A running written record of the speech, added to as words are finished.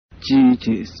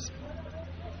Jesus.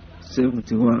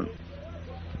 71.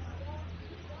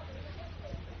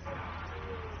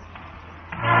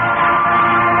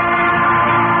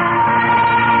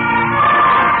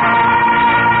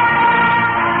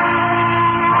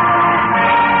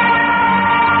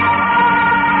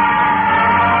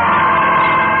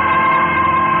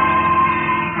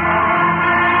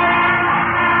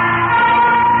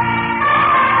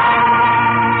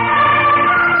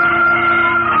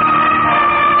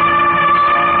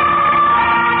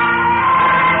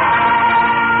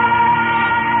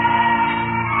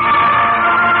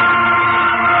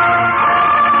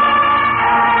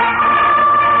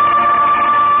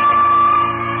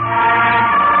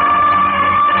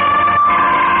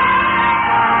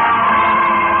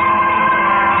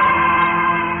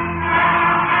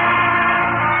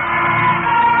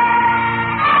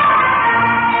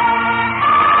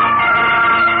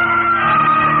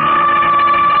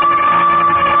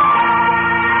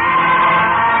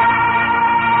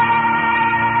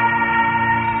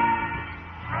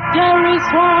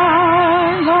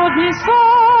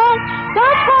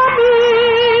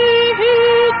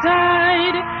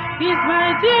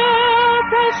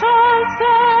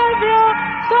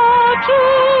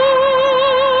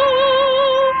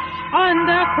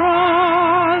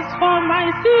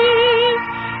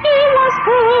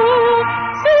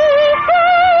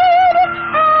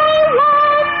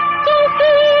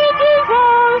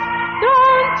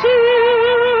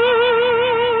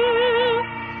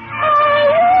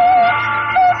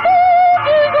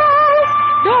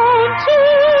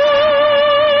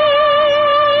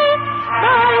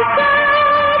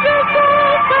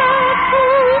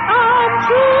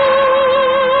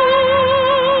 True.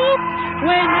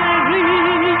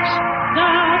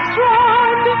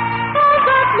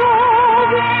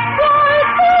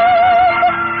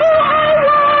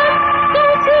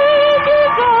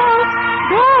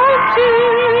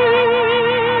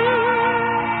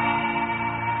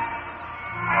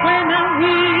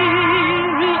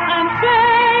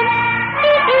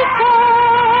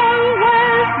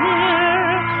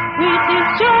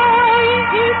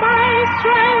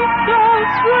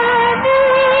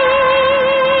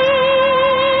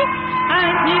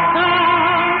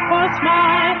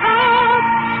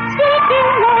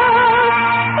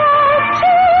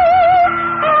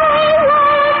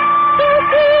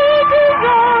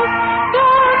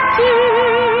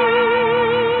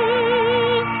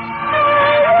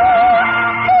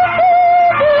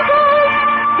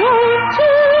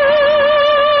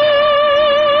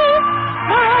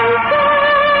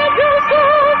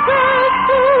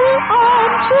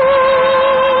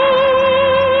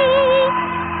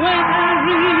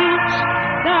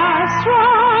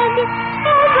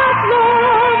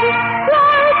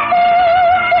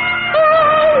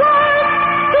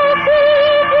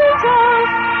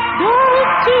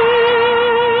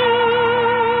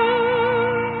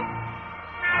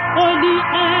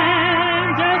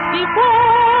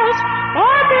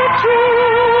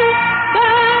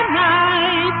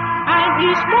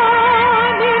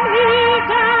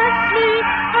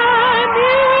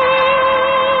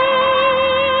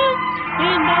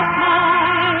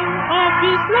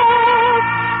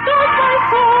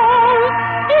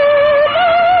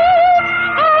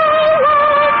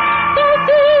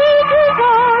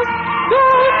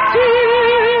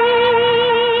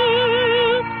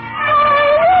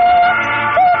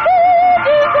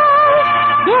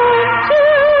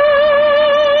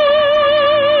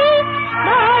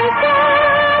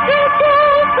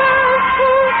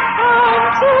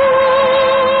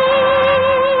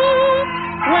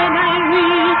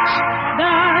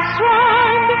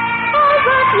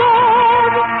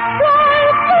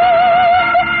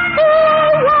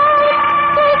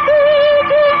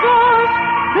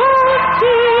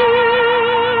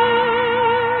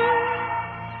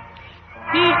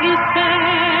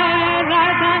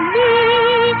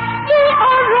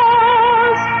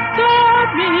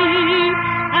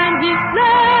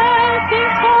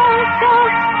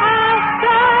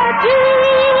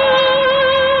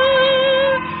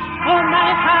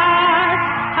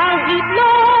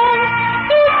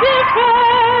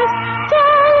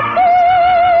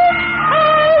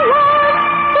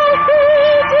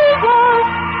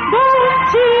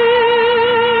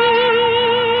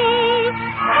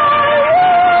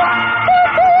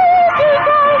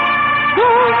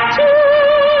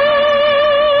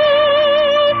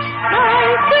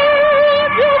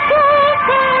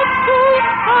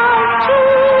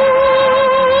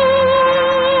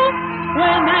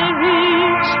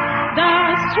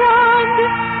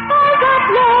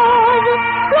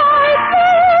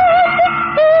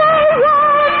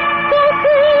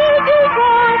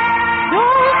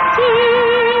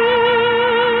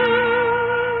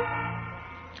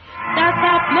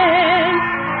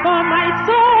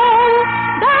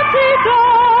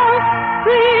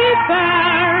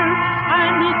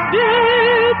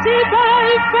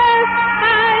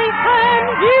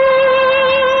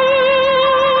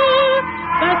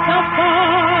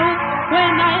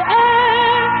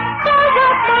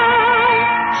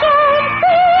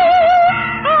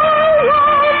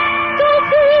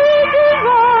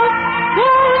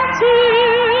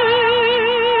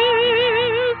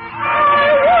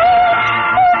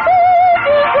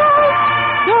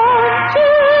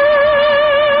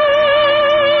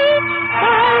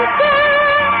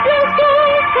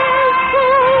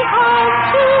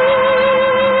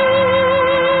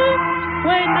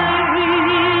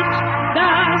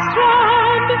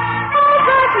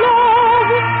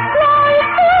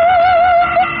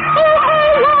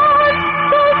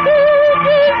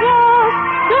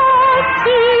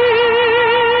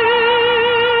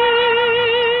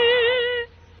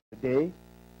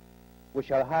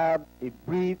 shall have a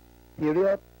brief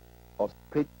period of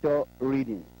scripture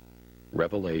reading.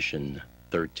 Revelation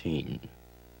 13.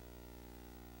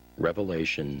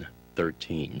 Revelation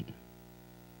 13.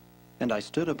 And I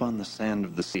stood upon the sand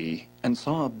of the sea, and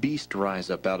saw a beast rise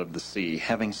up out of the sea,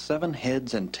 having 7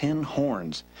 heads and 10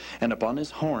 horns, and upon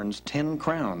his horns 10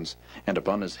 crowns, and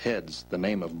upon his heads the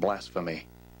name of blasphemy.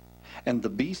 And the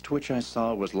beast which I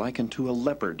saw was like unto a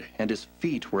leopard, and his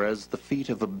feet were as the feet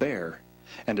of a bear,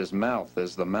 and his mouth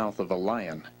as the mouth of a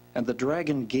lion. And the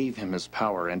dragon gave him his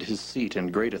power and his seat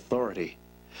and great authority.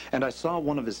 And I saw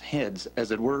one of his heads,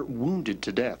 as it were, wounded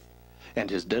to death, and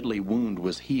his deadly wound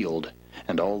was healed.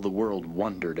 And all the world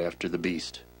wondered after the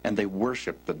beast. And they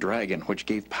worshipped the dragon which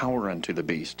gave power unto the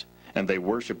beast. And they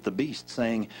worshipped the beast,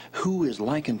 saying, Who is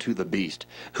like unto the beast?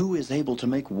 Who is able to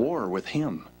make war with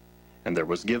him? And there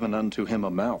was given unto him a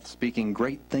mouth, speaking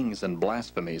great things and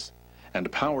blasphemies. And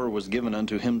power was given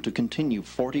unto him to continue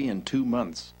 42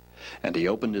 months. And he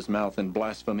opened his mouth in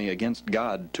blasphemy against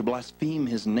God, to blaspheme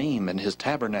his name and his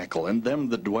tabernacle, and them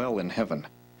that dwell in heaven.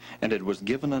 And it was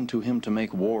given unto him to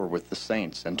make war with the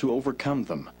saints, and to overcome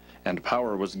them. And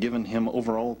power was given him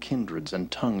over all kindreds,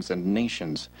 and tongues, and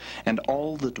nations. And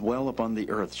all that dwell upon the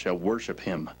earth shall worship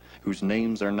him, whose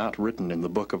names are not written in the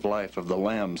book of life of the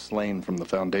Lamb slain from the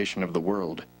foundation of the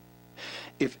world.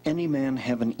 If any man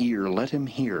have an ear, let him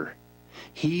hear.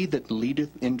 He that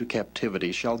leadeth into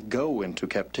captivity shall go into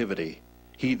captivity.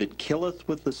 He that killeth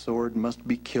with the sword must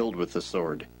be killed with the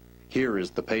sword. Here is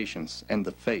the patience and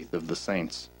the faith of the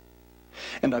saints.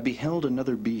 And I beheld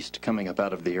another beast coming up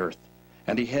out of the earth,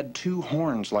 and he had 2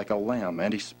 horns like a lamb,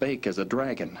 and he spake as a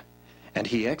dragon. And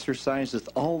he exerciseth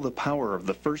all the power of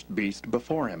the first beast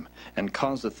before him, and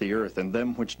causeth the earth and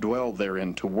them which dwell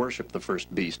therein to worship the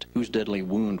first beast, whose deadly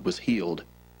wound was healed.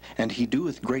 And he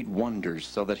doeth great wonders,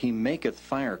 so that he maketh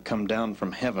fire come down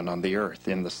from heaven on the earth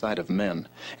in the sight of men,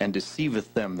 and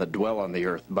deceiveth them that dwell on the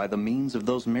earth by the means of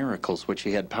those miracles which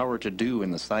he had power to do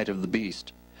in the sight of the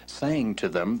beast, saying to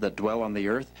them that dwell on the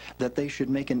earth that they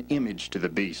should make an image to the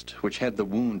beast, which had the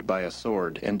wound by a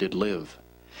sword, and did live.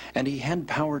 And he had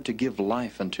power to give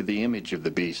life unto the image of the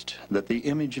beast, that the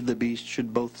image of the beast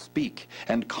should both speak,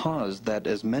 and cause that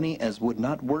as many as would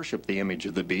not worship the image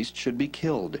of the beast should be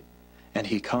killed. And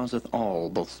he causeth all,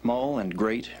 both small and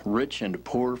great, rich and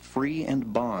poor, free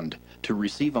and bond, to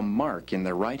receive a mark in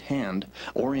their right hand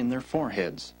or in their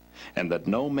foreheads, and that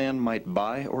no man might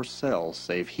buy or sell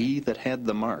save he that had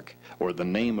the mark, or the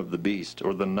name of the beast,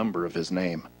 or the number of his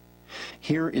name.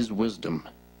 Here is wisdom.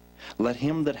 Let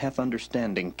him that hath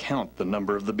understanding count the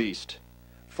number of the beast,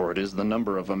 for it is the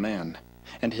number of a man,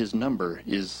 and his number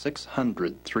is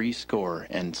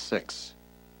 666.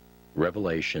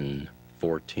 Revelation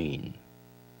 14.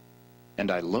 And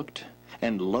I looked,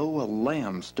 and lo, a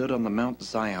Lamb stood on the Mount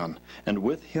Zion, and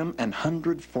with him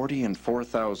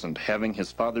 144,000, having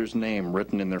his Father's name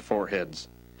written in their foreheads.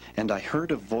 And I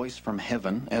heard a voice from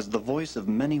heaven, as the voice of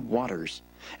many waters,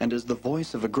 and as the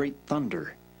voice of a great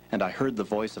thunder. And I heard the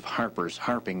voice of harpers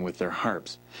harping with their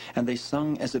harps, and they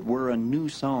sung as it were a new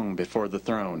song before the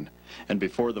throne, and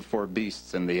before the 4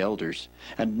 beasts and the elders.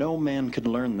 And no man could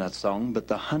learn that song but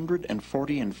the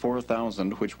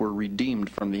 144,000 which were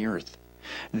redeemed from the earth.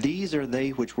 These are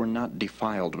they which were not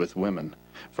defiled with women,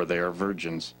 for they are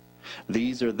virgins.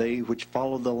 These are they which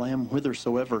follow the Lamb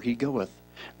whithersoever he goeth.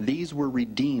 These were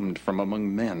redeemed from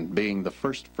among men, being the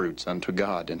firstfruits unto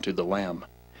God and to the Lamb.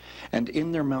 And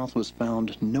in their mouth was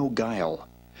found no guile,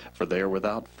 for they are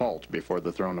without fault before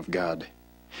the throne of God.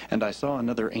 And I saw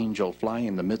another angel fly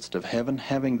in the midst of heaven,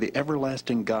 having the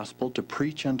everlasting gospel to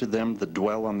preach unto them that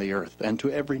dwell on the earth, and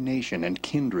to every nation, and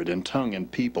kindred, and tongue,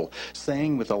 and people,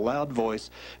 saying with a loud voice,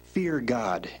 Fear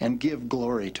God, and give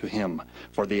glory to him,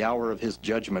 for the hour of his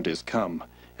judgment is come,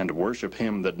 and worship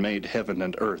him that made heaven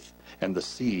and earth, and the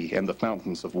sea, and the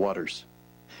fountains of waters.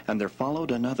 And there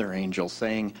followed another angel,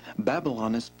 saying,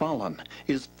 Babylon is fallen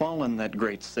that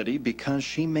great city, because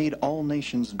she made all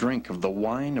nations drink of the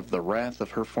wine of the wrath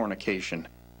of her fornication.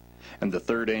 And the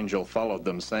third angel followed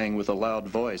them, saying with a loud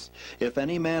voice, If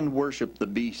any man worship the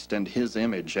beast and his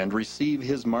image, and receive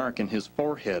his mark in his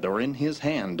forehead or in his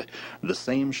hand, the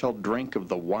same shall drink of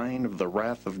the wine of the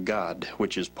wrath of God,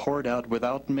 which is poured out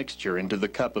without mixture into the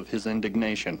cup of his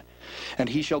indignation. And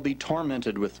he shall be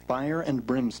tormented with fire and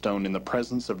brimstone in the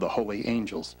presence of the holy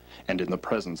angels, and in the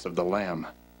presence of the Lamb.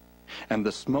 And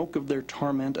the smoke of their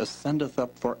torment ascendeth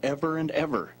up for ever and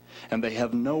ever, and they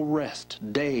have no rest,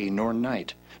 day nor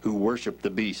night, who worship the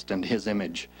beast and his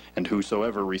image, and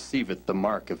whosoever receiveth the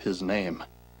mark of his name.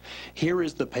 Here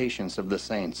is the patience of the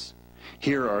saints.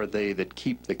 Here are they that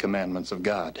keep the commandments of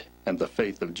God, and the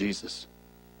faith of Jesus.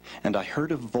 And I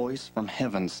heard a voice from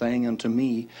heaven saying unto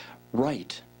me,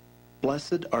 Write,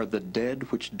 Blessed are the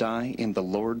dead which die in the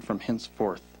Lord from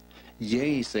henceforth.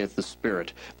 Yea, saith the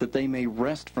Spirit, that they may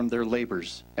rest from their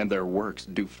labors, and their works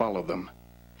do follow them.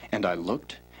 And I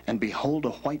looked, and behold a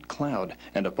white cloud,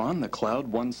 and upon the cloud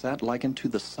one sat like unto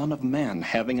the Son of Man,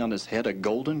 having on his head a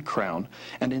golden crown,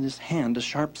 and in his hand a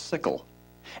sharp sickle.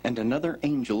 And another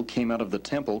angel came out of the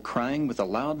temple, crying with a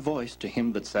loud voice to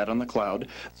him that sat on the cloud,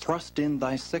 Thrust in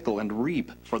thy sickle, and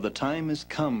reap, for the time is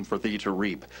come for thee to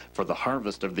reap, for the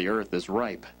harvest of the earth is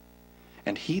ripe.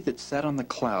 And he that sat on the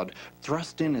cloud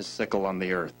thrust in his sickle on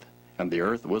the earth, and the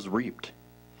earth was reaped.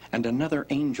 And another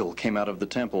angel came out of the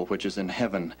temple which is in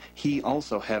heaven, he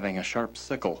also having a sharp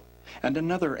sickle. And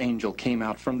another angel came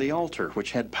out from the altar,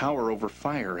 which had power over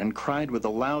fire, and cried with a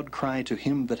loud cry to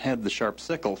him that had the sharp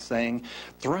sickle, saying,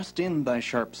 Thrust in thy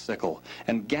sharp sickle,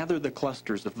 and gather the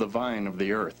clusters of the vine of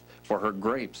the earth, for her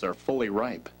grapes are fully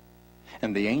ripe.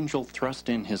 And the angel thrust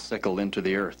in his sickle into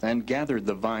the earth, and gathered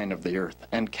the vine of the earth,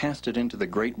 and cast it into the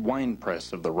great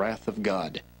winepress of the wrath of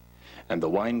God. And the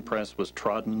winepress was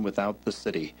trodden without the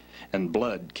city, and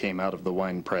blood came out of the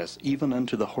winepress, even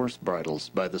unto the horse bridles,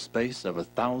 by the space of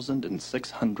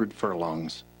 1,600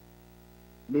 furlongs.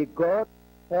 May God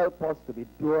help us to be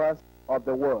doers of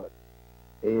the word.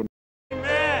 Amen.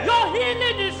 Your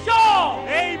healing is sure.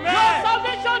 Amen. Your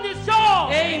salvation is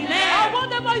sure. Amen. And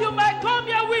whatever you might come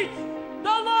here with, the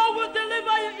Lord will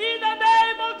deliver you in the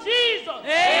name of Jesus.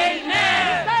 Amen.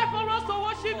 It's time for us to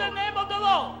worship the name of the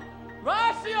Lord.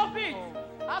 Rise to your feet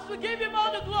as we give him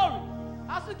all the glory,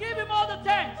 as we give him all the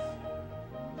thanks.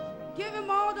 Give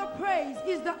him all the praise.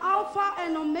 He's the Alpha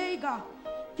and Omega.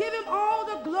 Give him all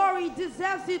the glory. He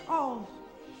deserves it all.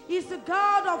 He's the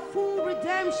God of full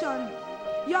redemption.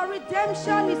 Your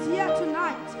redemption is here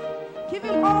tonight. Give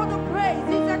him all the praise.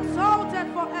 He's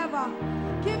exalted forever.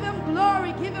 Give him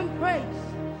glory. Give him praise.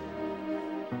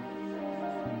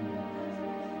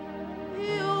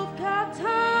 You've got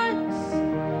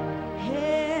times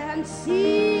and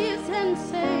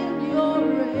seasons and your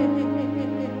rain.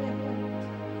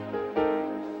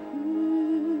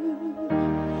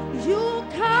 You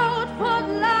count for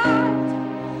light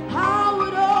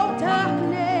out of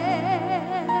darkness.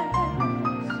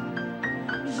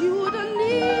 You don't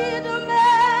need a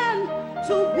man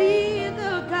to be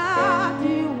the God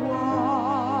you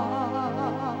are.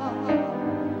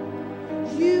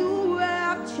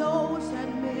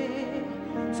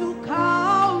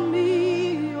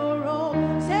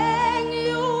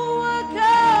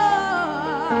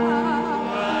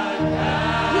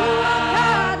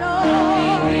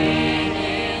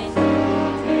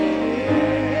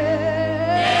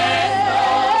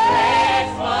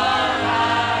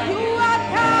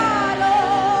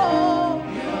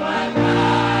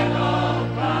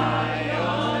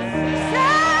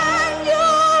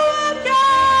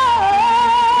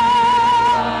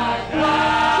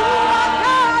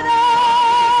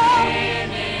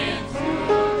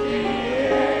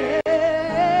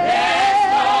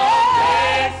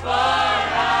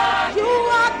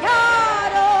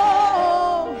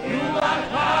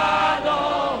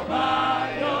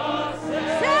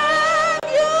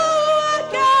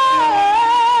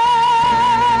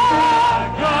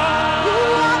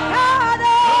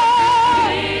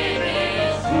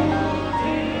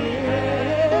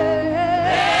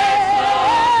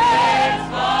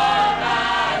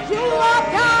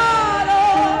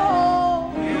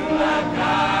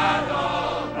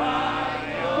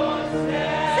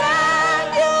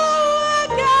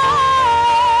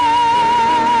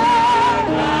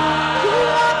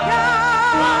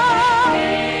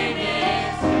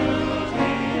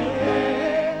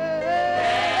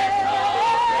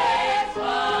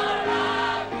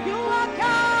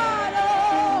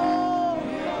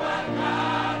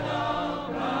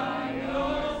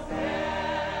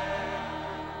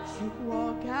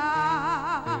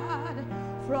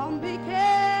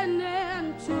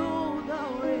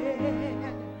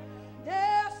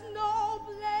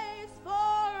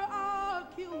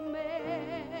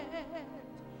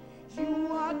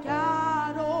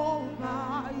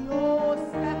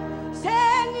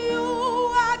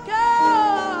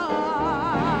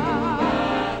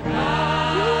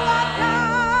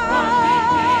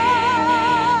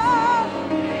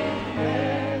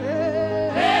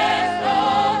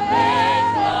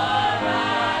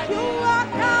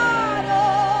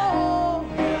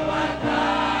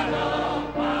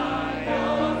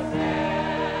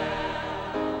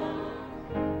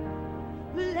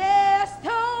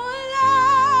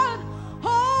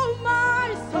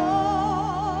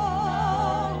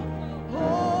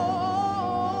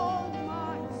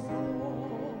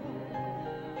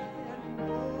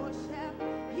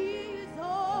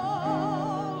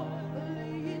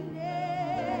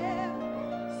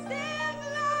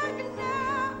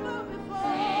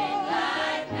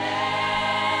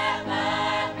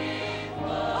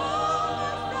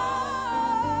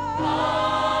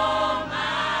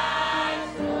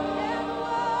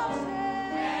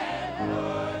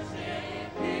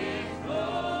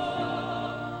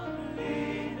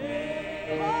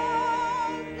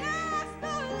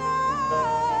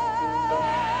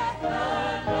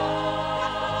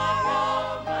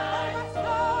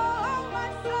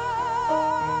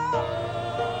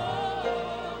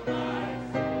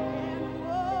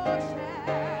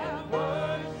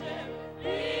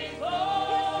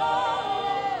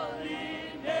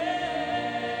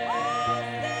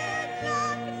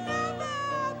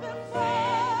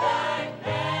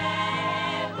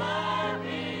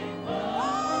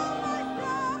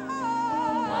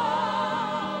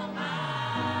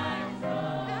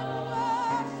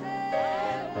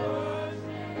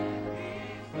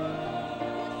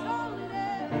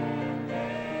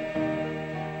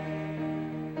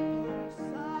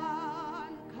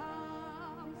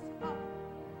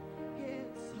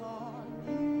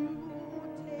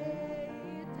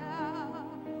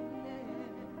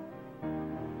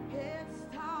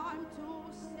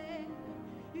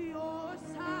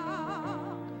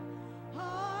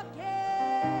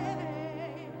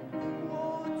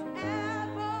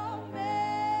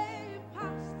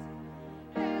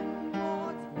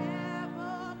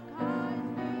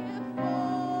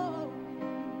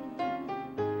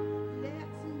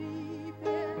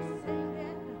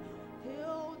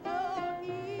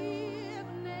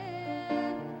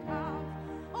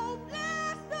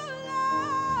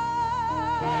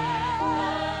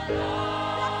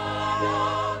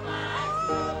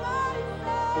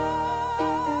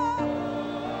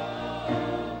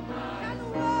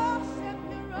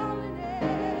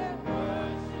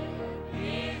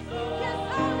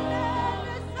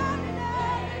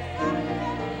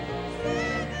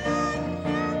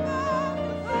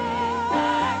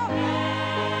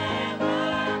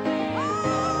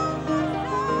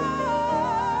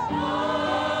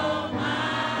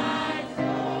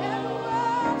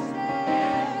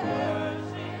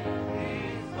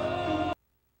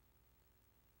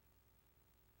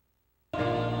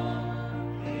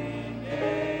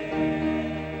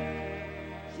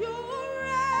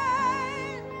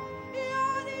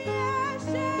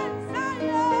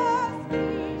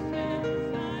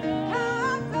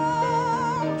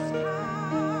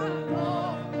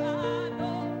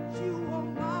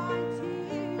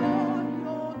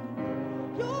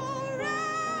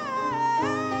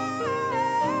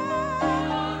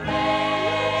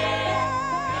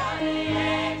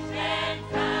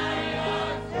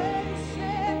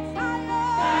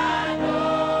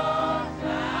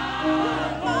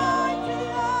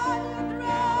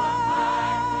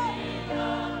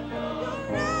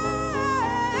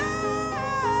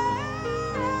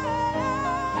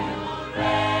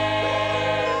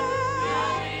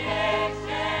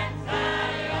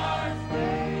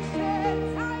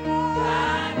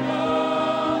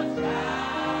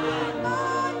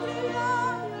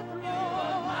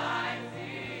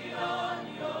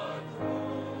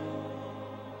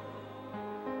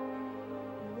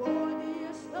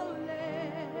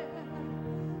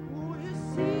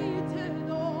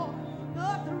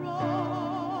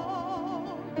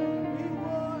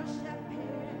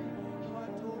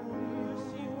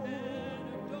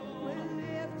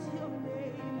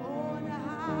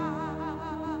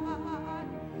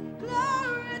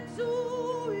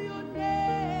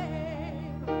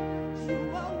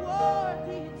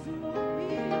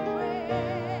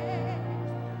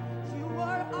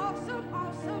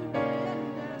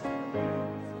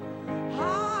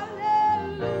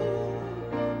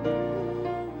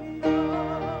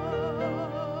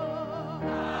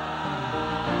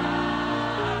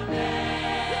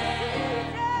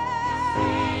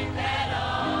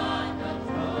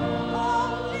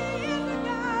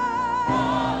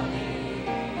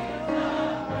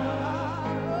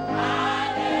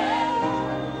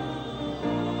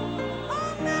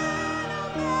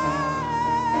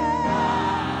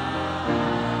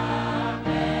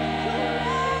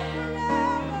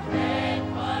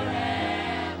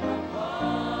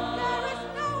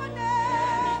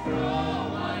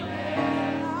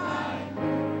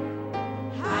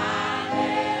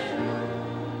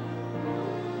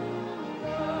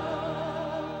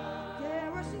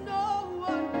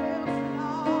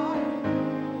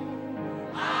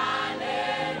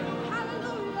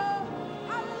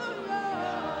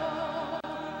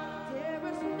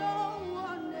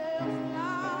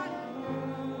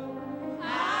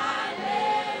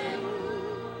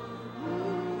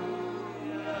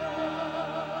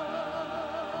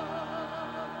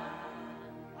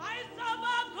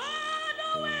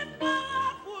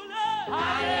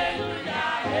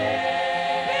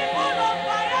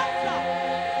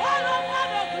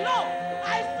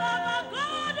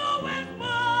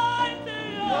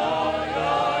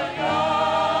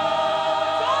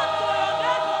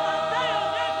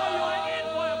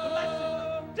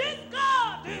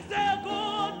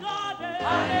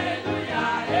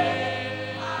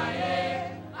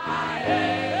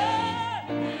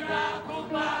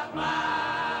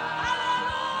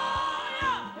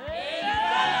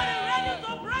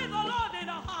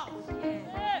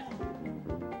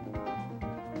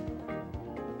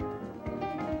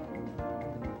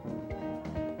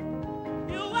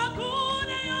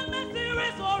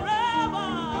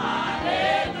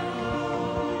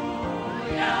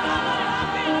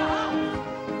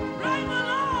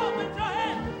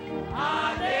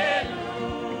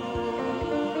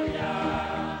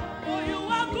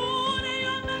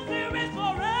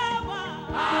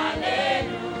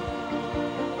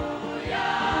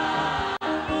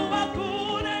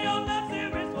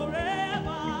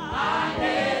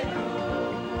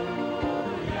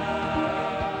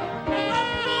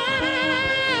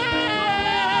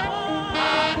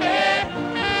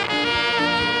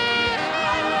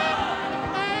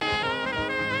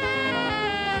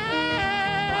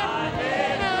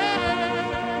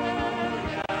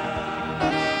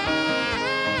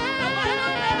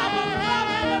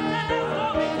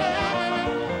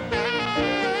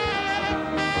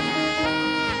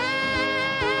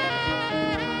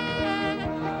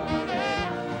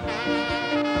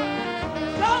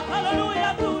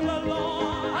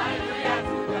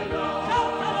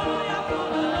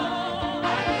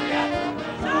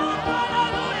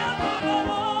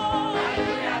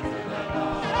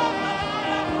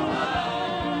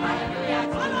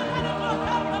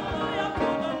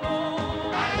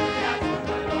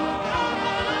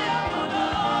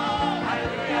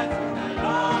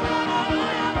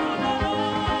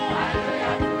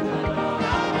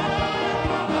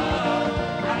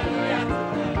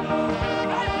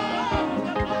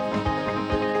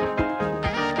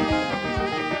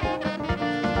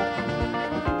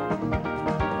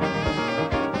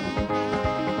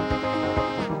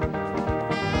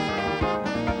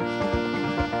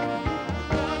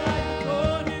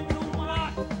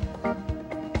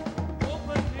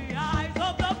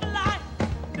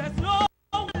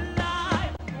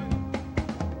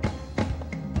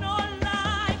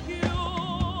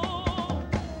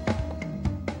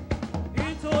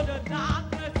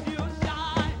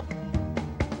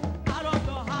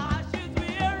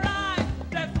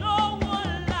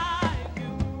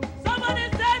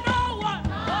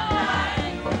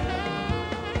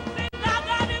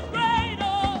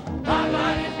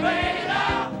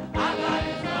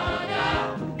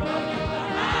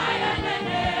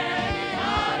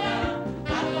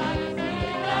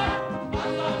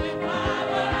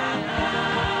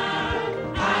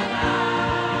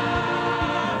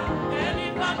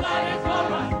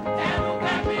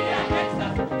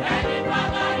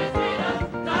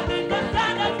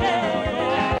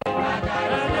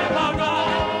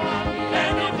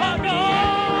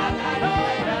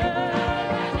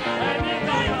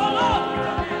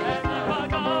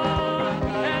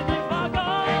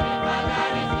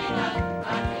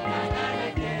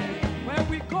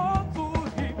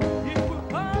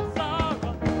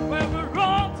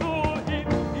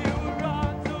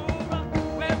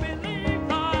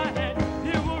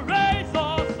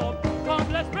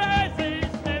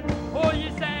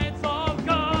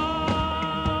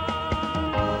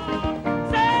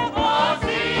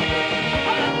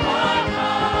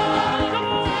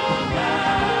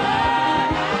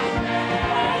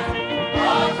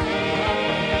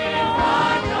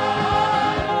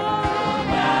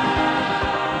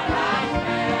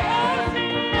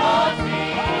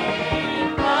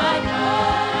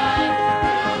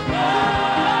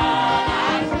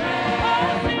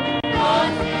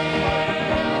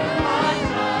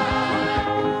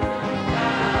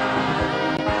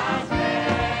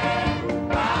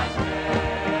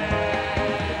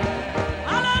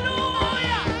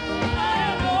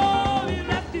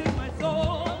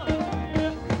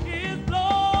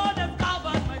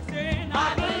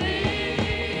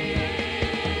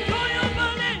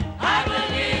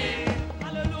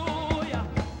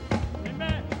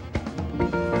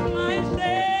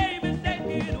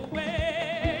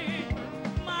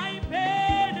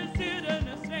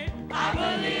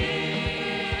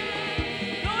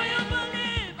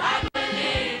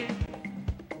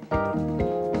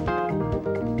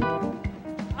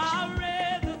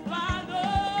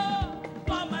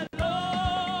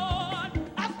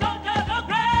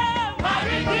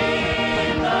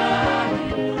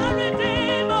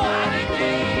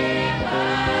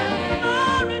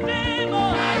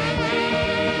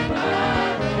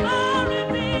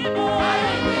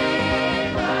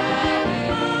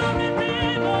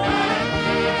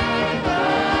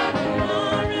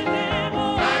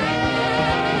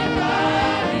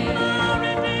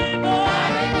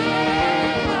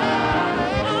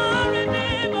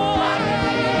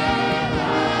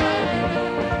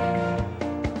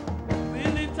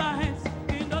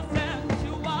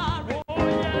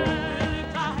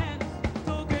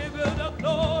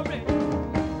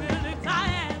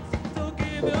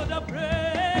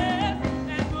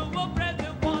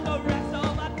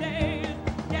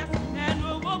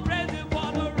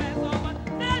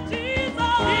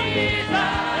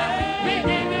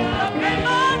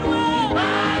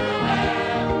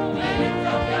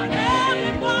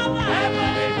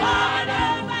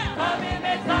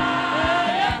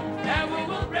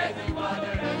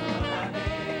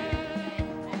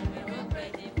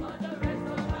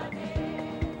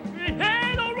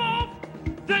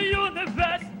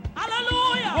 universe.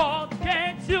 Hallelujah. What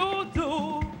can't you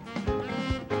do?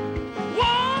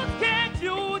 What can't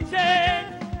you change?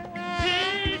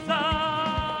 Jesus.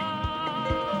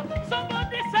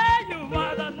 Somebody say you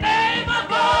are the name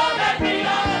above every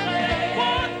other name.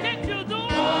 What can't you do?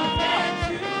 What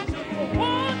can't you do?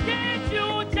 What can't you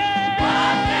change?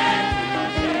 What can't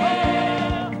you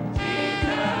change?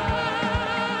 Jesus.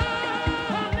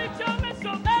 Lift your hands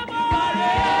from heaven.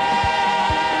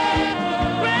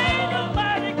 Reign of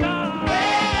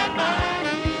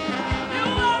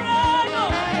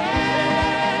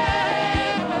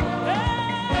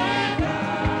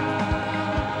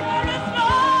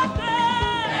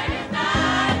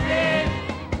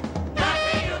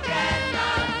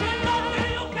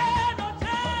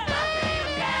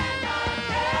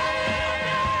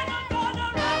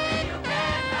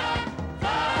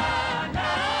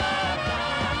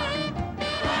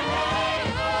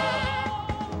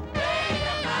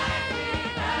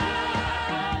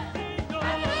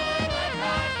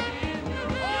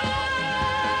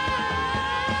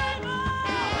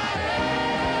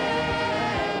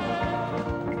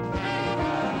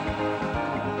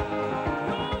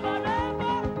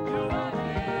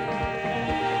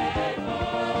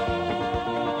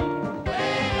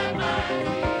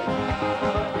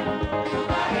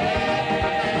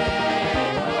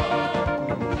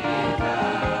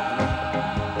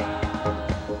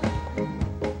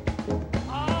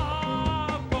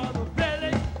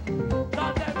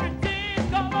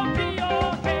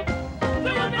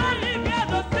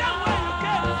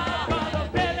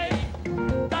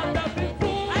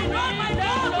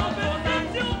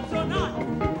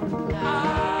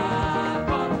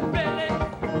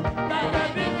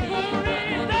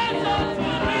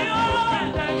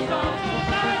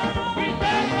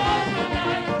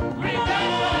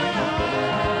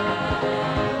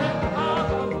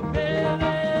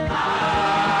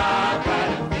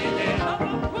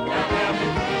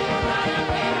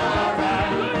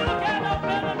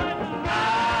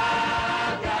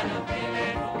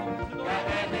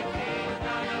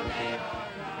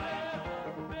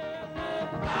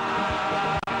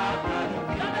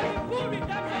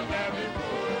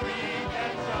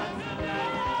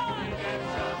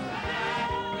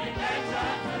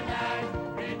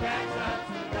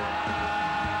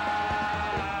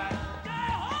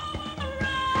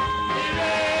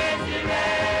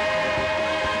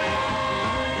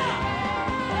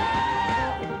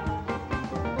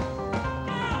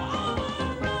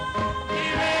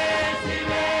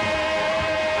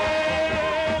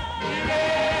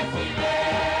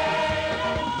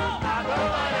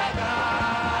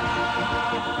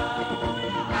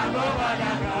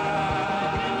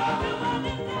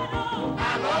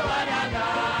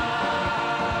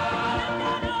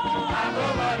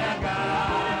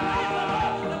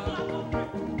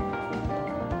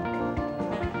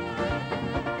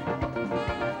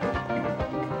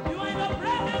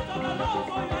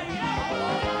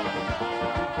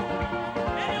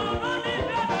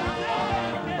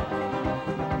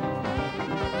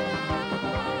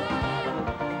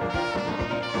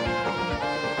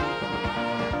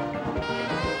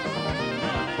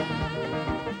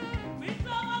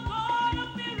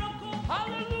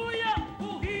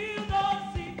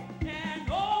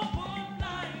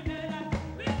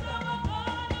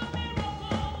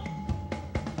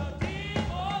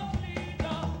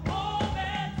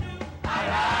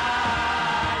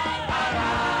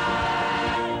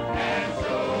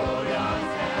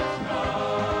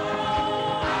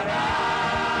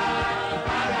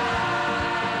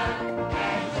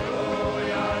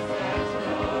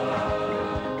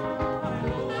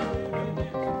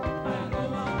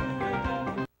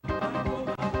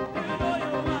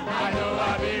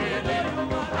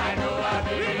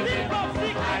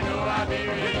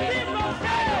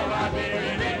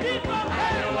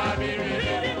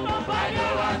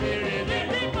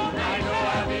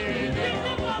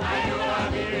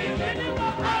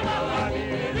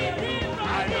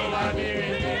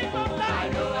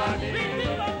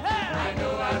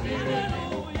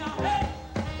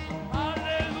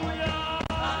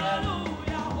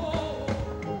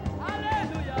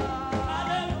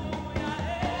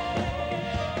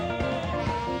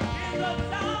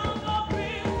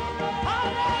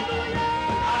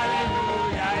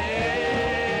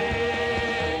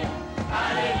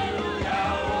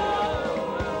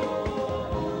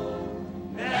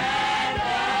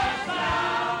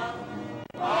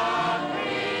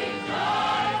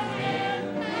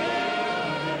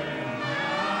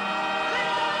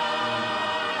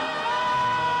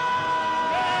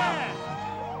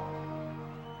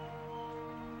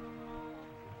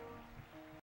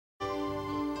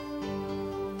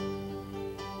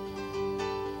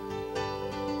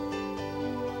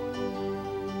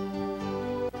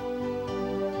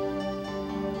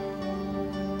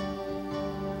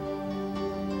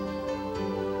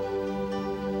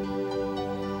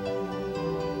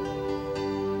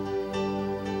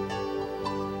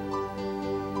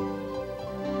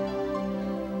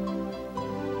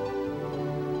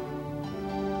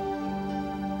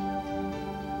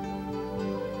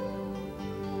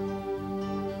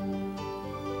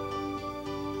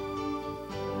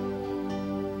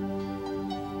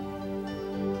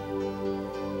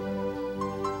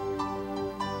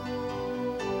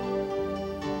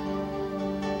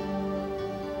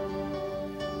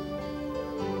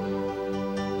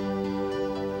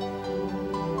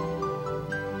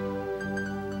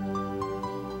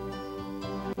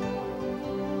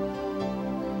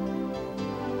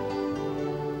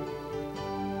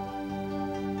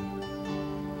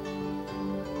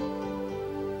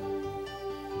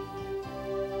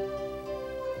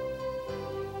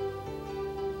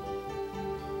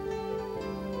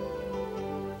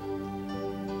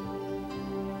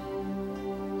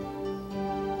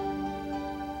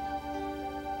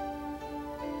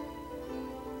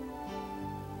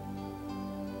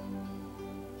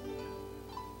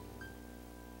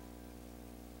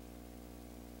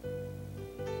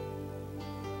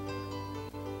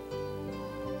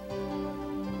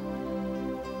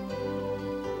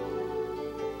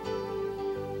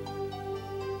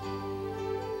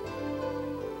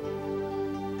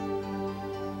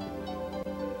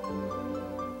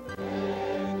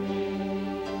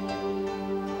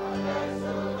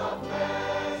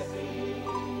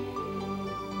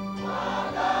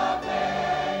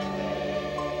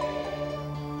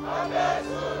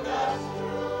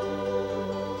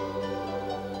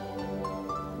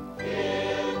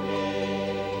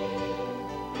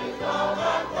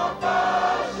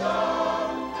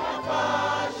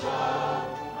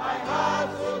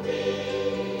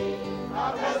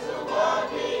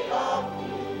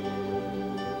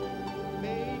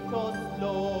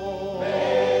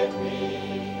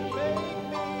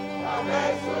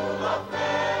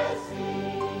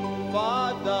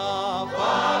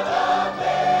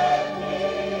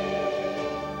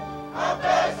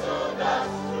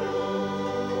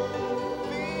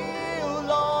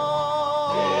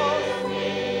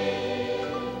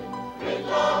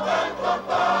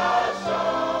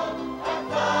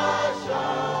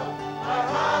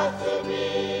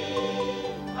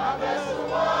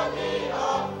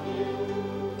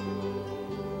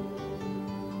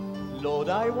Lord,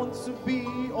 I want to be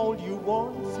all you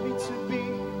want me to be.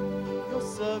 Your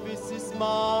service is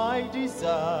my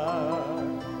desire.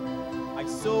 I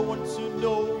so want to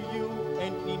know you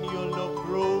and in your love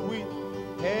grow with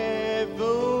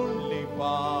heavenly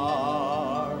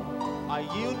power. I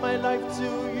yield my life to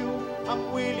you.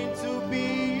 I'm willing to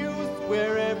be used.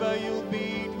 Wherever you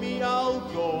bid me, I'll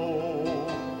go.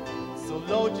 So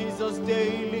Lord Jesus,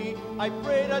 daily I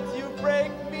pray that you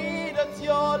break me, that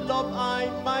your love I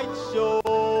might show.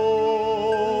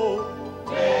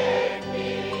 Make me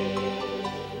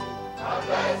a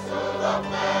vessel of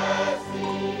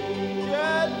mercy.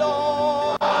 Yeah,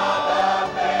 Lord. Father,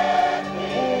 make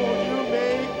me. Will you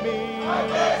make me a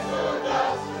vessel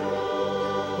that's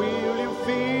true? Will you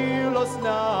fill us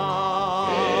now?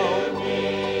 Fill me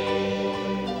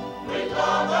with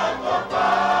love and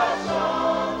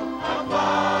compassion and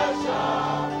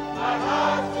passion. My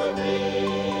heart to be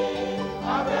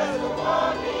a vessel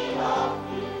worthy of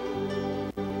you.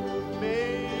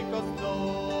 Make us know.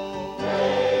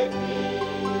 Make me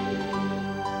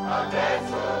a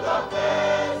vessel of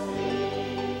mercy.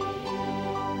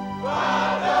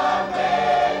 Father,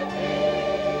 make me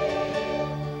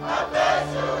a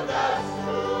vessel that's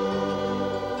true.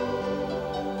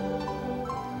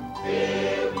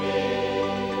 Fill me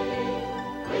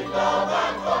with love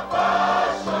and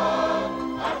compassion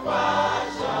and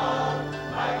passion.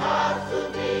 My heart to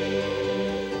be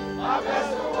a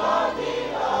vessel worthy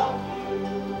of you.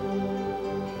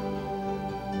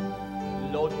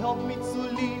 Lord, help me to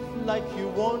live like you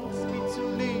want me to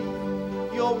live.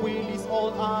 Your will is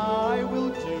all I will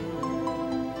do.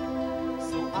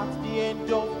 So at the end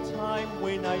of time,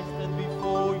 when I stand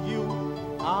before you,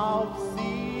 I'll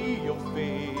see your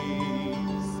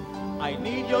face. I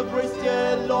need your grace,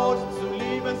 dear Lord, to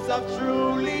live and serve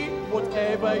truly.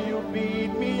 Whatever you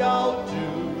bid me, I'll do.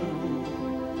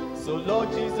 So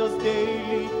Lord Jesus,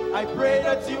 daily I pray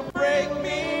that you break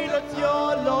me, that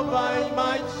your love I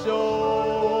might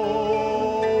show.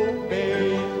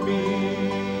 Make me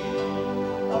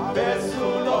a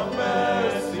vessel of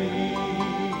mercy.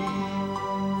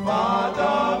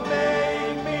 Father,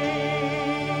 make me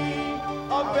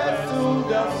a vessel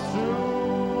that's true.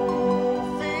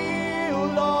 Feel,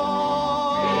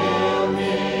 Lord. Fill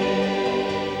me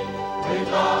with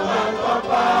love and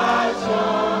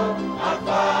compassion and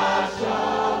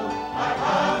passion. My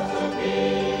heart to be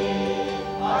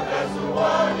a vessel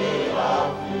worthy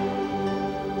of you.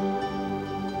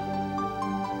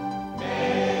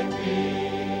 Make me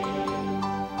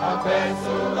a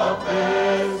vessel of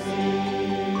mercy.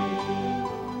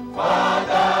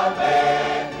 Father,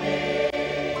 make me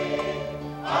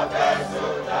a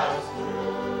vessel that's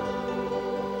true.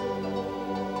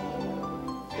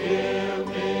 Fill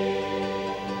me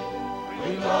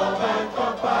with love and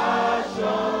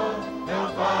compassion and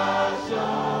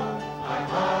passion. I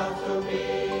have to be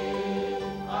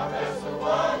a vessel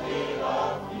worthy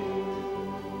of you.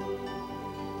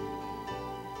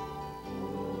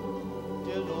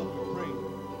 Dear Lord, we pray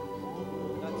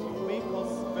that you make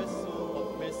us vessel of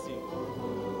mercy.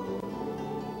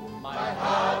 My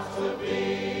heart to be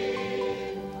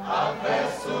a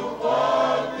vessel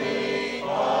worthy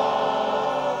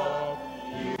of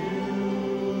you.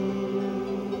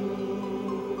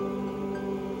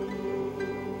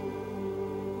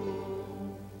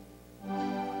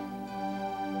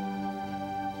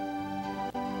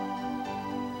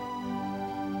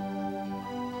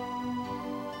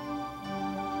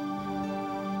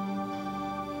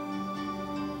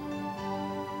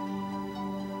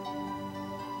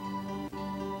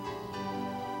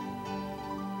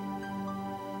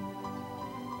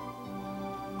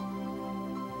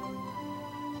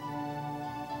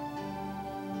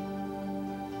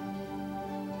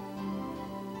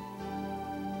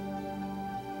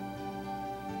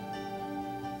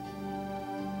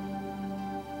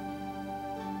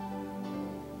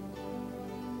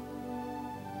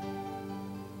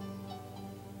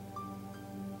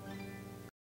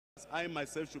 I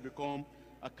myself should become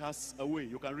a castaway.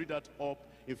 You can read that up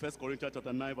in 1 Corinthians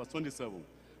chapter 9, verse 27.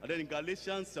 And then in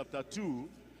Galatians chapter 2,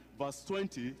 verse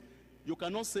 20, you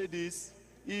cannot say this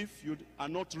if you are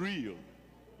not real.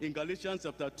 In Galatians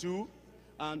chapter 2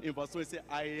 and in verse 20, say,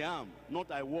 I am,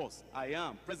 not I was, I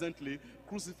am presently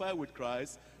crucified with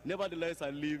Christ. Nevertheless I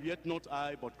live, yet not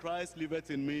I, but Christ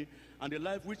liveth in me. And the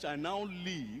life which I now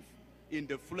live in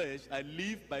the flesh, I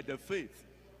live by the faith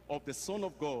of the Son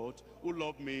of God, who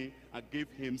loved me and gave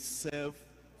himself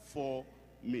for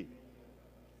me.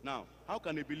 Now, how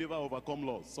can a believer overcome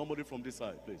loss? Somebody from this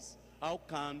side, please. How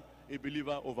can a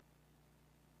believer overcome?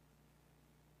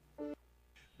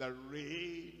 The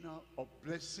rain of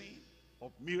blessing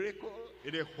of miracle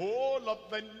in the whole of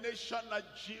the nation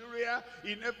Nigeria,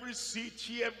 in every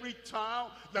city, every town.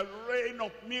 The rain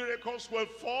of miracles will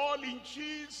fall in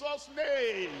Jesus'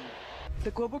 name.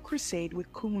 The Global Crusade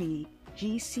with KUMUYI,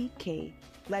 GCK,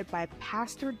 led by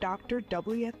Pastor Dr.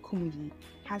 W.F. KUMUYI,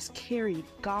 has carried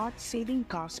God's saving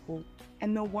gospel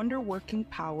and the wonder-working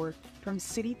power from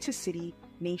city to city,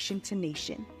 nation to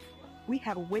nation. We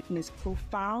have witnessed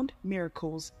profound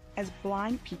miracles as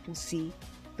blind people see,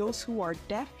 those who are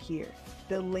deaf hear,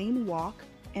 the lame walk,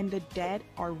 and the dead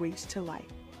are raised to life.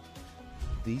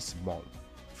 This month,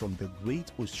 from the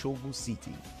great Osogbo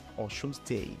city, Osun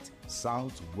State,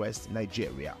 southwest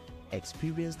Nigeria,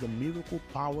 experience the miracle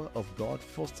power of God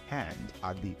firsthand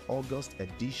at the August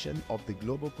edition of the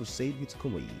Global Crusade with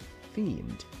KUMUYI,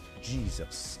 themed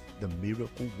Jesus, the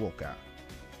Miracle Worker.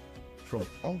 From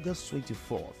August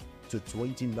 24th to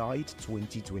 29th,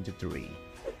 2023,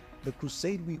 the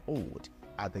crusade we hold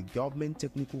at the Government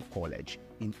Technical College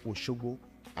in Osogbo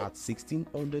at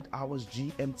 1600 hours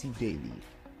GMT daily,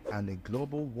 and a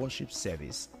global worship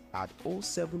service at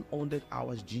 0700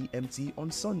 hours GMT on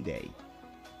Sunday.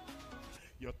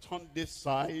 You turn this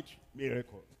side,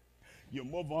 miracle. You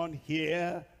move on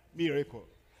here, miracle.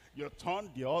 You turn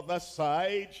the other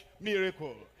side,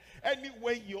 miracle.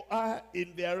 Anywhere you are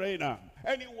in the arena,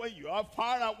 anywhere you are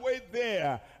far away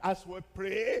there, as we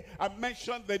pray and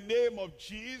mention the name of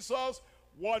Jesus,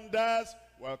 wonders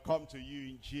will come to you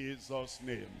in Jesus'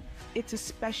 name. It's a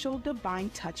special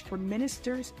divine touch for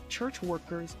ministers, church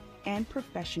workers, and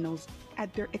professionals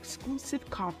at their exclusive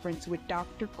conference with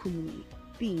Dr. KUMUYI,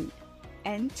 themed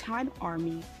End Time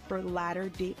Army for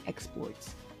Latter-day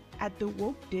Exploits, at the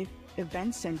WHATAPP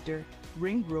Event Center,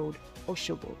 Ring Road,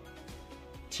 Osogbo.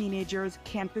 Teenagers,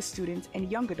 campus students, and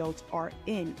young adults are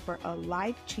in for a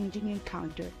life-changing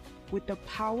encounter with the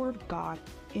power of God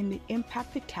in the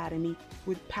Impact Academy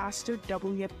with Pastor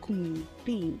W.F. KUMUYI,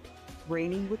 themed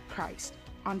Reigning with Christ,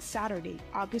 on Saturday,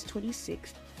 August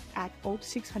 26th at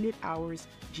 0600 hours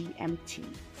GMT.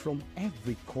 From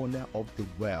every corner of the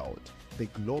world, the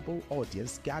global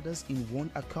audience gathers in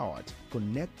one accord,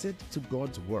 connected to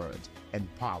God's word and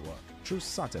power through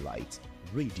satellite,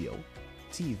 radio,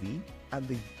 TV, and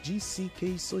the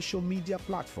GCK social media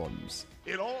platforms.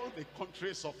 In all the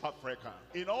countries of Africa,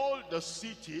 in all the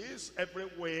cities,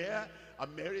 everywhere,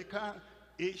 America,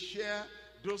 Asia,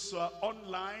 those who are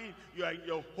online, you are in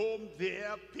your home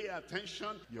there, pay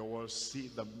attention, you will see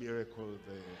the miracle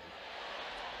there.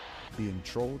 Be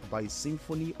enthralled by a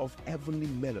symphony of heavenly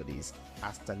melodies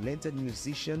as talented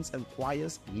musicians and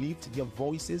choirs lift their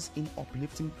voices in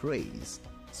uplifting praise.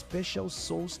 Special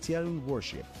soul-stirring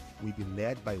worship will be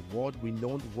led by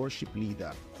world-renowned worship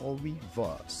leader Corey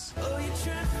Verse. Oh, you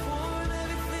transform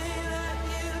everything I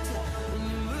am. When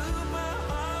you move my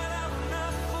heart, I will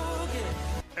not forget.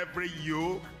 Every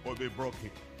yoke will be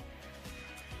broken.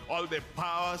 All the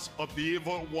powers of the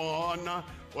evil one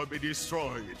will be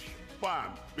destroyed.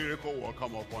 Bam! Miracle will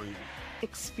come upon you.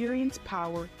 Experience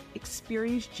power,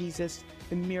 experience Jesus,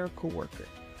 the miracle worker.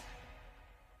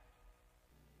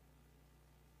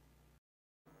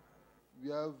 We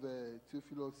have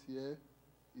Theophilus here.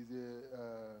 He's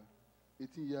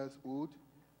 18 years old.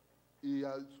 He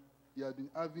has been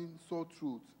having sore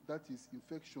throat. That is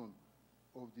infection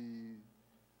of the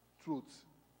throat,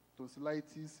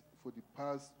 tonsillitis for the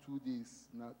past 2 days,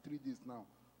 now 3 days now.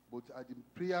 But at the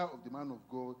prayer of the man of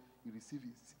God, he received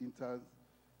his instant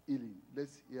healing.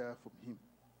 Let's hear from him.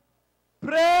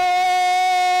 Praise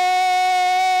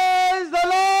the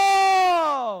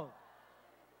Lord!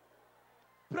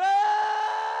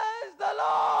 Praise the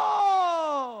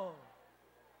Lord!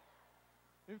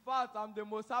 In fact, I'm the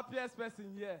most happiest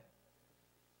person here.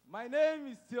 My name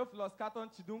is Theophilus Katon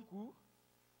Chidunku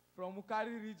from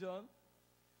Mukari region.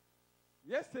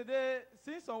 Yesterday,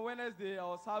 since on Wednesday, I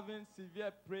was having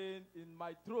severe pain in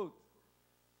my throat.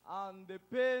 And the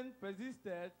pain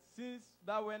persisted since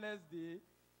that Wednesday,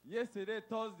 yesterday,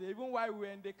 Thursday, even while we were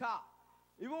in the car.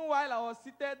 Even while I was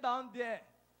seated down there,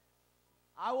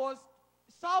 I was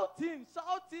shouting,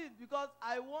 because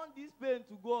I want this pain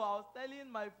to go. I was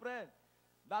telling my friend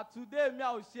that today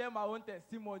I will share my own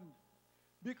testimony.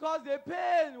 Because the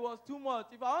pain was too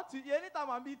much. If I want to, anytime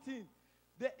I'm eating,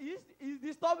 he's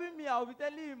disturbing me. I'll be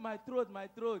telling him my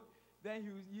throat.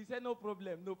 Then he said, no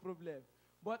problem.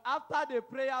 But after the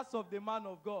prayers of the man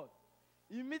of God,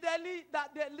 immediately,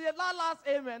 that last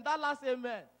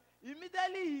amen,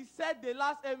 immediately he said the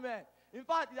last amen. In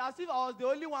fact, it's as if I was the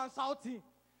only one shouting.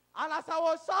 And as I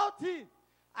was shouting,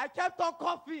 I kept on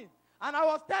coughing. And I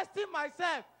was testing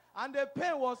myself, and the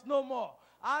pain was no more.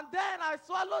 And then I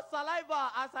swallowed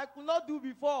saliva as I could not do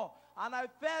before. and I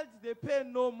felt the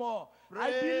pain no more.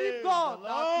 I Praise believe God the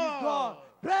that is Lord. gone.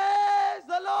 Praise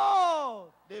the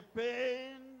Lord. The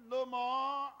pain no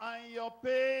more and your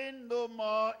pain no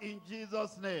more in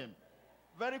Jesus' name.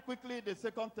 Very quickly, the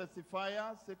second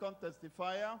testifier.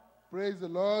 Praise the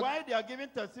Lord. While they are giving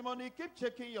testimony, keep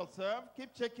checking yourself.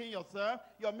 Keep checking yourself.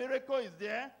 Your miracle is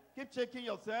there. Keep checking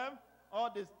yourself. All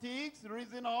the sticks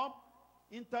risen up.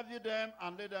 Interview them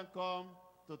and let them come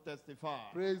to testify.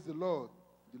 Praise the Lord.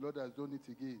 The Lord has done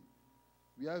it again.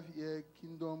 We have here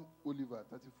Kingdom Oliver,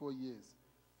 34 years.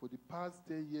 For the past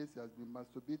 10 years, he has been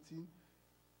masturbating,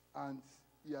 and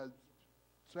he has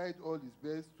tried all his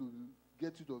best to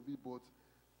get rid of it, but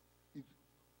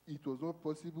it was not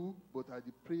possible. But at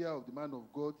the prayer of the man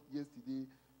of God yesterday,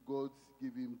 God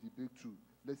gave him the breakthrough.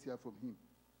 Let's hear from him.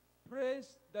 Praise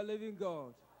the living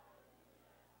God.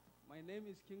 My name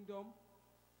is Kingdom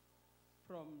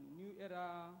from New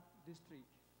Era District.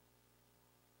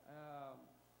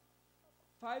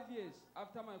 5 years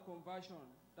after my conversion,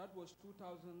 that was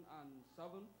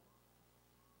 2007.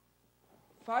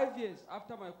 5 years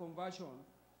after my conversion,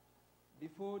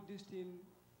 before this thing,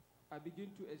 I begin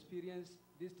to experience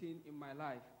this thing in my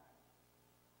life.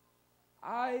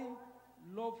 I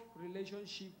love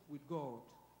relationship with God.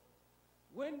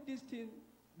 When this thing,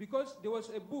 because there was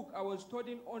a book I was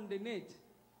studying on the net,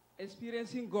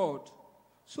 Experiencing God.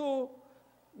 So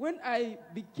when I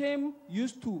became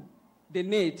used to the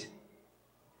net,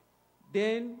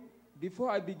 then before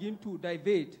I begin to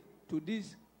divert to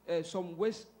this some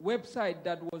website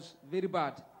that was very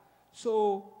bad,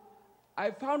 so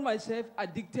I found myself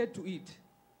addicted to it.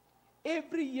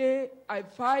 Every year I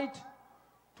fight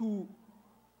to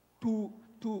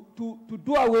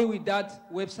do away with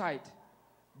that website,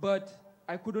 but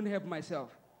I couldn't help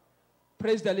myself.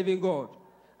 Praise the living God.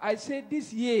 I said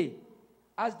this year,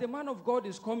 as the man of God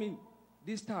is coming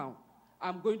this town,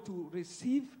 I'm going to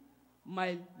receive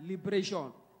my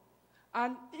liberation.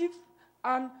 And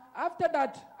after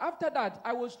that,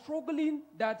 I was struggling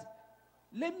that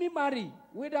let me marry,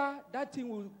 whether that thing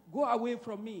will go away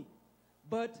from me.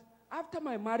 But after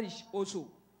my marriage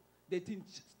also, the thing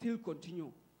still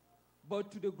continue.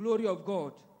 But to the glory of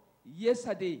God,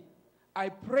 yesterday, I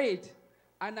prayed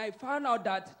and I found out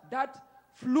that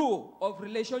flow of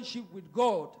relationship with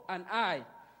God and I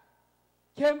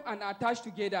came and attached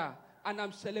together, and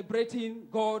I'm celebrating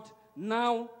God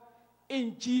now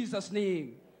in Jesus'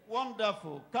 name.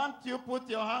 Wonderful. Can't you put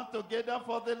your hands together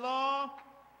for the Lord?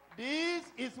 This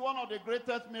is one of the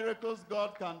greatest miracles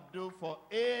God can do for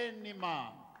any man.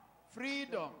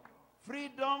 Freedom.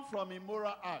 Freedom from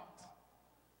immoral act.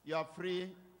 You are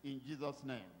free in Jesus'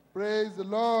 name. Praise the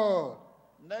Lord.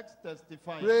 Next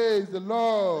testifier. Praise the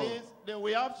Lord. Please, then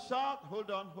we have shout.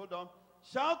 Hold on.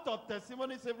 Shout of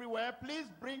testimonies everywhere. Please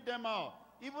bring them out.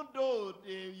 Even though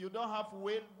you don't have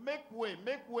way, make way.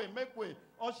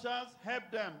 Ushers,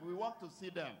 help them. We want to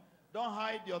see them. Don't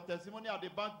hide your testimony at the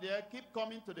back there. Keep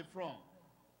coming to the front.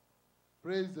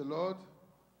 Praise the Lord.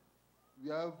 We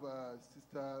have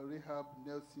Sister Rahab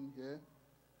Nelson here.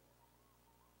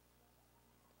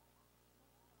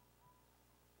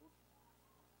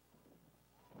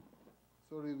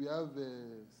 Sorry, we have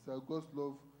Sir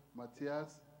Goslov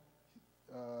Matthias.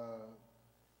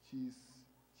 She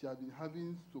has been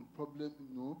having some problem,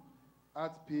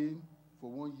 heart pain for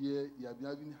 1 year. He has been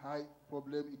having high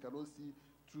problem. He cannot see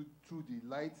through the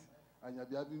light, and he has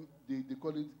been having, they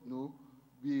call it,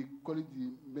 we call it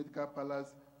the medical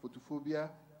palace photophobia,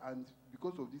 and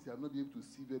because of this, he has not been able to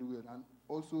see very well. And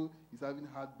also, he's having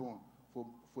heartburn for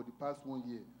the past 1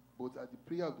 year. But at the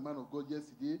prayer of the man of God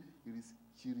yesterday,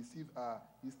 she received her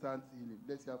instant healing.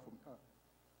 Let's hear from her.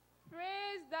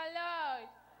 Praise the Lord.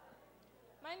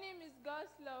 My name is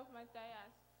Goslov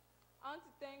Matthias. I want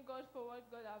to thank God for what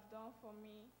God has done for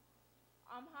me.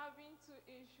 I'm having 2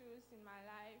 issues in my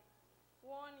life.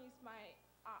 One is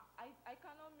I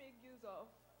cannot make use of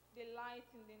the light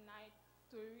in the night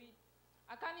to read.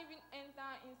 I can't even enter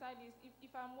inside this.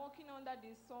 If I'm walking under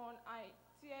the sun,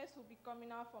 tears will be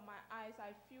coming out from my eyes.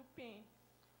 I feel pain.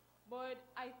 But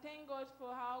I thank God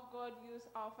for how God used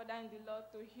our Father in the Lord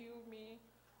to heal me.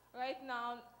 Right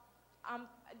now,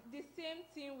 the same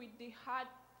thing with the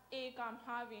heartache I'm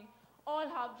having. All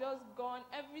have just gone.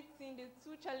 Everything, the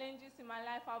 2 challenges in my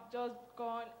life have just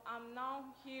gone. I'm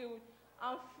now healed.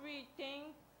 I'm free.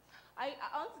 I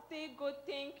want to say God,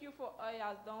 thank you for all you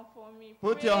have done for me.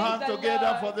 Put Praise your hands the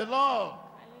together Lord. for the Lord.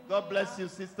 God bless you,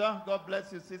 sister. God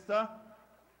bless you, sister.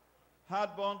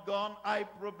 Heartburn gone, eye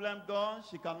problem gone.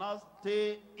 She cannot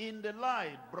stay in the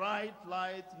light. Bright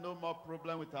light, no more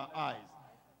problem with her eyes.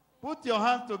 Put your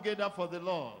hands together for the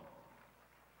Lord.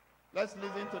 Let's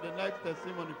listen to the next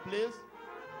testimony, please.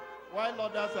 While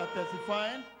others are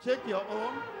testifying, check your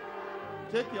own.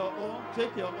 Check your own.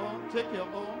 Check your own. Check your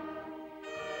own.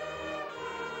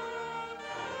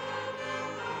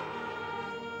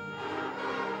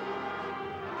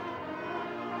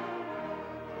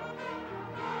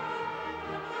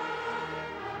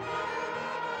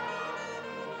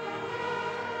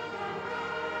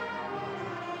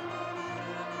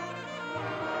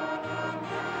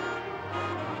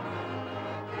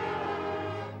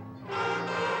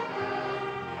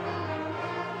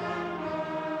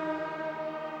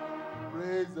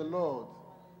 Praise the Lord.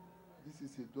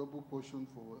 This is a double portion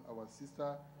for our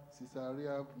sister, Sister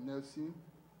Rehab Nelson.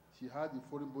 She had a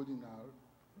foreign body in her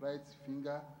right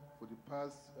finger for the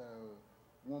past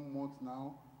 1 month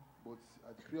now, but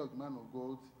at the prayer of the man of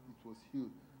God, it was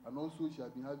healed. And also she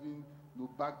had been having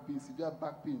back pain, severe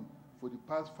back pain for the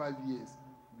past 5 years.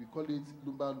 We call it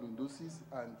lumbar lordosis,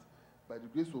 and by the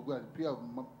grace of God and the prayer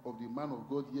of the man of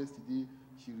God yesterday,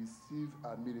 she received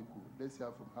a miracle. Let's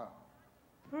hear from her.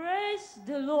 Praise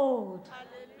the Lord.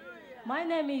 Hallelujah. My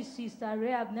name is Sister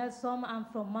Rehab Nelson. I'm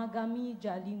from Magami,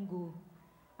 Jalingo.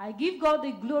 I give God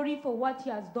the glory for what He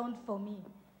has done for me.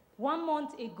 1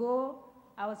 month ago,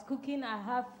 I was cooking. I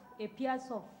have a piece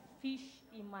of fish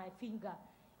in my finger.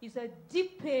 It's a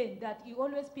deep pain that it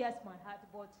always pierces my heart.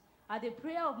 But at the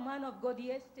prayer of man of God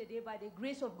yesterday, by the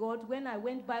grace of God, when I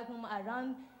went back home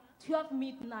around 12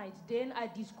 midnight, then I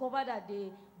discovered that the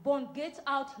bone gets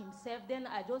out himself. Then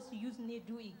I just use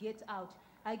needle, it gets out.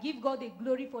 I give God the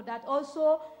glory for that.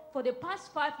 Also, for the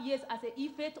past 5 years, as an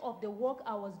effect of the work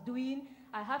I was doing,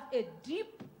 I have a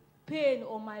deep pain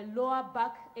on my lower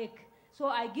back ache. So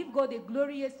I give God the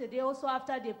glory yesterday. Also,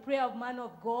 after the prayer of man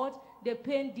of God, the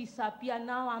pain disappeared.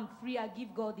 Now I'm free. I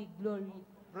give God the glory.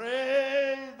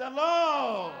 Praise the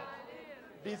Lord.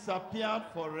 Disappeared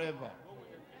forever.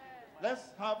 Let's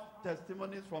have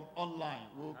testimonies from online.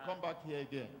 We'll come back here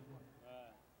again.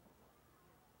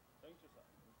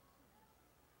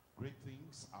 Great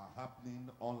things are happening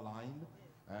online,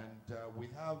 and we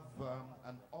have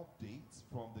an update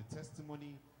from the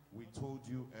testimony we told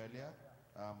you earlier.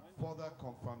 Further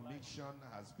confirmation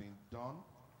has been done,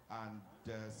 and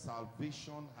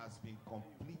salvation has been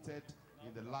completed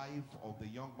in the life of the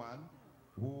young man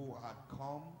who had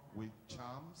come with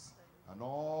charms, and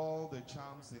all the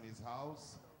charms in his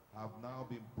house have now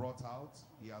been brought out.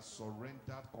 He has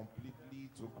surrendered completely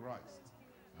to Christ,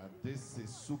 and this is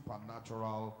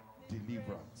supernatural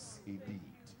deliverance indeed.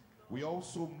 We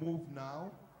also move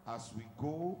now as we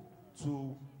go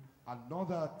to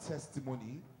another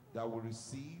testimony that we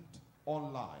received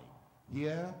online.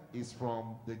 Here is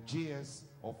from the JS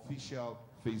official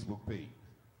Facebook page.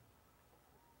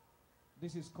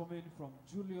 This is coming from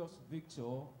Julius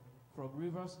Victor from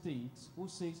River State, who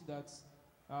says that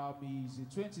he's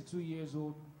a 22 years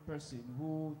old person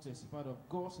who testified of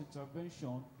God's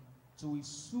intervention to his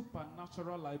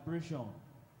supernatural liberation,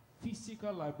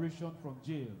 physical liberation from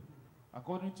jail.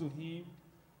 According to him,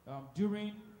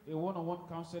 during a one-on-one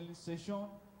counseling session,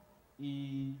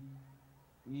 he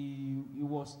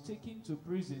was taken to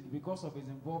prison because of his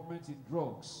involvement in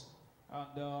drugs.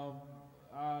 And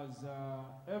as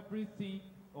everything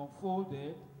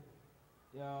unfolded,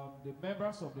 the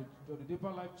members of the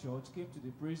Deeperlife Church came to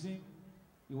the prison.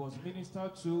 He was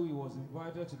ministered to, he was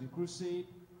invited to the crusade,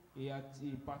 he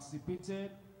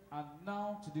participated, and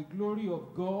now to the glory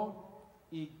of God,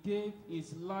 he gave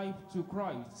his life to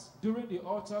Christ. During the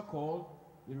altar call,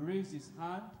 he raised his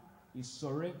hand, he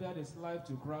surrendered his life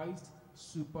to Christ.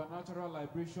 Supernatural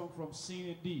liberation from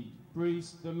sin indeed.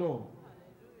 Praise the Lord.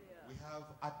 We have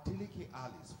Adeleke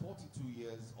Alice, 42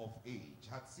 years of age,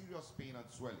 had serious pain and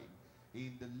swelling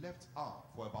in the left arm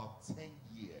for about 10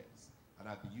 years and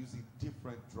had been using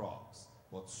different drugs,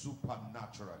 but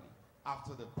supernaturally,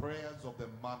 after the prayers of the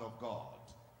man of God,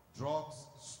 drugs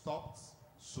stopped,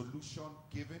 solution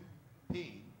given,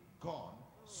 pain gone,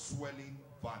 swelling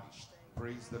vanished.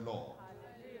 Praise the Lord.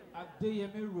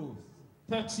 Adeyemi Ruth,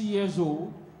 30 years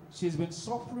old. She's been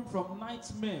suffering from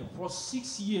nightmare for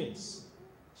 6 years.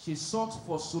 She sought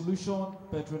for solution,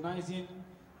 patronizing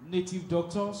native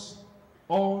doctors,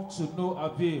 all to no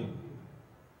avail.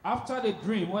 After the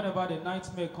dream, whenever the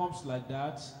nightmare comes like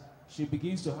that, she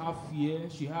begins to have fear.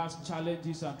 She has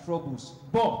challenges and troubles.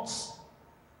 But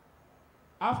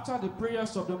after the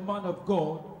prayers of the man of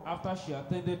God, after she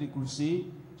attended the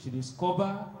crusade, she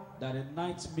discovered that the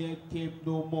nightmare came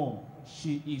no more.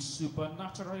 She is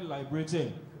supernaturally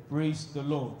liberated. Praise the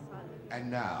Lord. And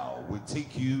now we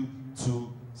take you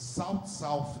to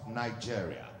South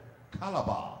Nigeria,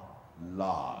 Calabar,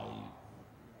 live.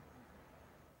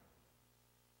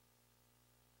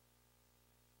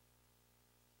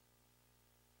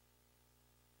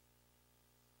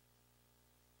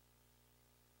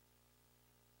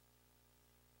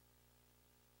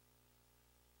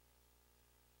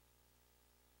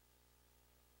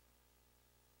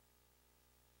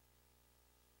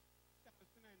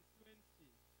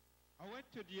 I went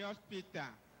to the hospital.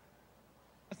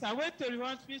 As I went to the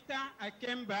hospital, I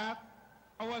came back.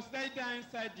 I was right there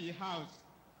inside the house.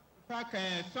 In fact,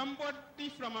 somebody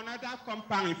from another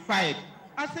company fight.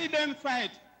 I see them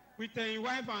fight with a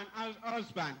wife and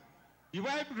husband. The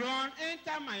wife run,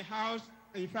 enter my house.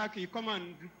 In fact, he come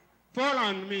and fall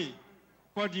on me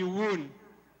for the wound.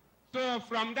 So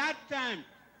from that time,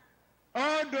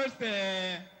 all those,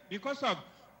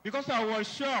 because I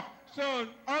was shocked, so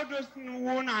all those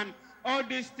wounds and all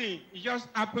these things, it just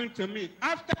happened to me.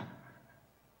 After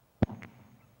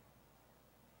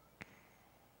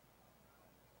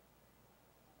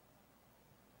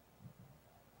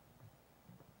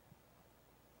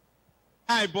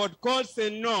but God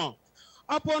said no.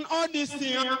 Upon all these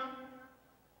things,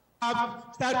 I've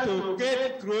started to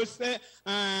get crusade,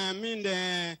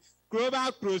 the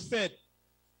global crusade.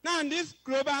 Now in this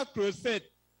global crusade,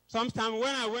 sometimes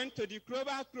when I went to the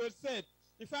global crusade,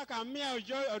 in fact,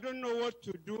 I don't know what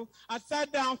to do. I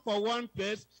sat down for one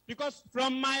place because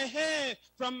from my head,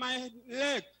 from my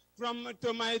leg,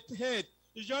 to my head,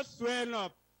 it just swelled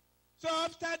up. So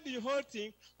after the whole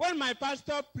thing, when my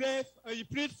pastor prayed,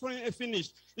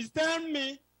 finished, he's telling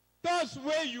me, those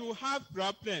where you have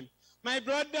problem. My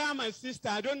brother, my sister,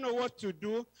 I don't know what to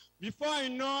do. Before I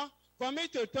know, for me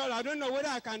to touch, I don't know whether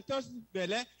I can touch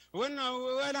belly,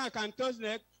 whether I can touch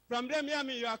leg. From them,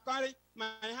 you are carrying my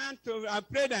hand to, I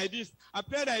prayed like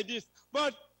this.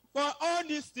 But for all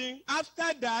these things,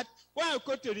 after that, when I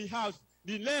go to the house,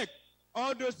 the leg,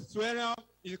 all those swelling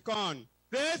is gone.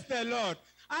 Praise the Lord.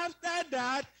 After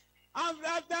that,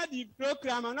 after the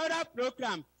program, another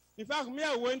program. In fact,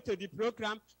 I went to the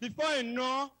program. Before I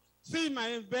know, see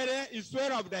my belly is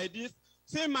swell up like this.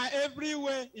 See my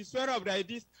everywhere is swell up like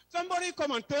this. Somebody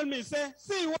come and tell me, say,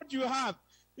 see what you have.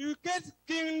 You get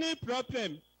kidney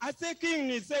problem. I say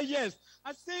kidney, say yes.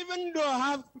 I say even though I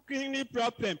have kidney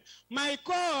problem, my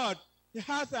God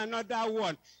has another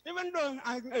one. Even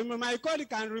though my God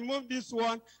can remove this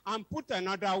one and put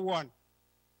another one.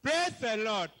 Praise the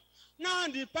Lord. Now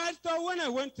the pastor, when I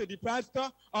went to the pastor,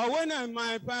 or when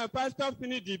my pastor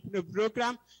finished the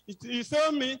program, he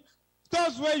told me,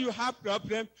 those where you have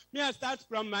problem, me I start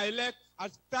from my leg, I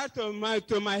start to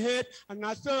my head, and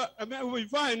I saw,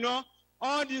 before I know,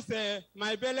 all this,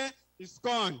 my belly is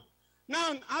gone.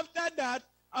 Now after that,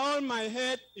 all my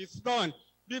head is gone.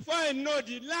 Before I know,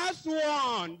 the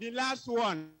last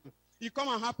one, it come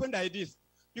and happen like this.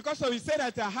 Because he said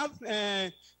that I have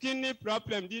kidney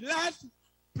problem. The last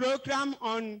program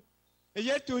on the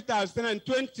year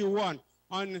 2021.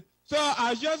 So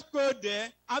I just go there.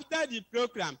 After the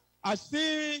program, I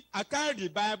carry the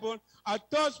Bible, I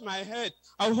touch my head,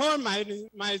 I hold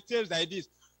my chest like this.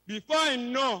 Before I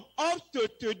know, up to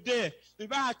today, in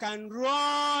fact, I can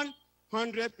run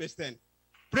 100%.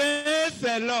 Praise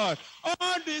the Lord.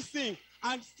 All these things,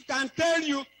 I can tell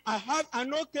you, I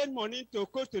no get money to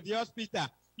go to the hospital.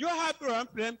 You have a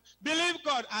problem, believe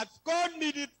God, as God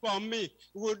did it for me,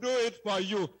 will do it for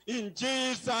you. In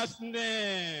Jesus'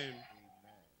 name.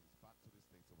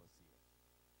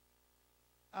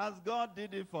 As God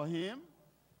did it for him,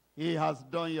 he has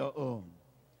done your own.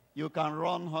 You can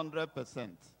run 100%.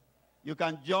 You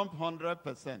can jump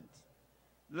 100%.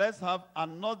 Let's have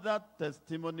another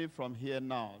testimony from here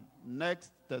now.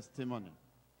 Next testimony.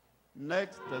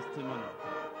 Next testimony.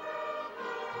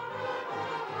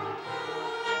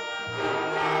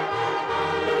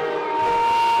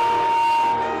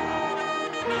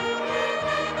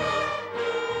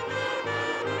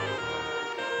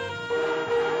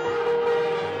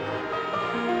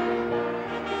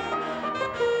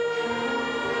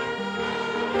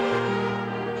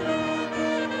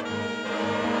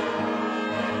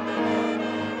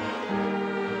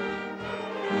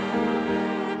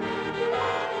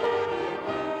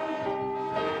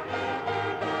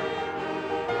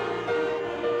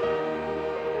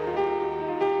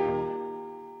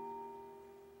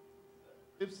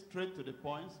 Straight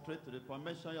to the point.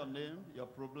 Mention your name, your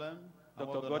problem.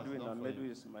 Dr. Godwin Amedu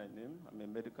is my name. I'm a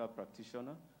medical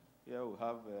practitioner. Here we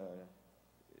have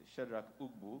Shedrack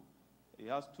Ugbu. He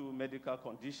has 2 medical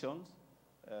conditions.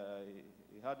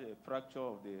 He had a fracture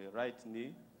of the right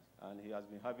knee, and he has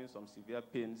been having some severe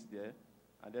pains there.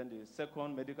 And then the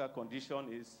second medical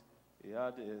condition is he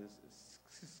had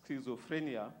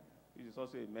schizophrenia, which is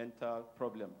also a mental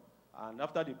problem. And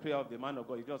after the prayer of the man of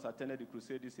God, he just attended the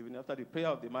crusade this evening. After the prayer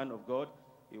of the man of God,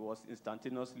 he was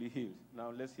instantaneously healed.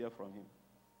 Now let's hear from him.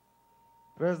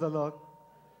 Praise the Lord.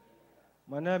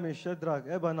 My name is Shedrack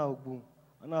Ebana Ugbu,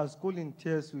 and I was school in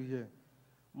TSU here.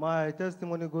 My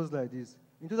testimony goes like this.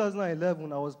 In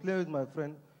 2011, I was playing with my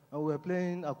friend, and we were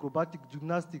playing acrobatic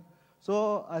gymnastics.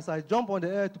 So as I jump on the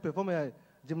air to perform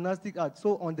gymnastic art.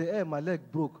 So on the air, my leg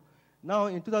broke. Now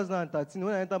in 2013,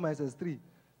 when I entered my SS3,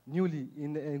 newly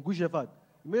in Good Shepherd,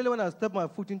 immediately when I stepped my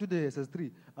foot into the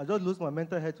SS3, I just lost my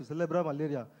mental health to cerebral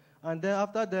malaria. And then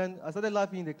after then, I started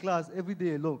laughing in the class every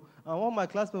day alone. And all my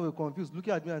classmates were confused,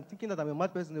 looking at me and thinking that I'm a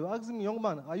mad person. They were asking me, young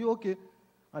man, are you okay?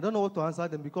 I don't know what to answer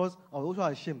them because I was also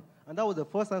ashamed. And that was the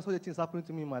first time so many things happening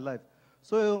to me in my life.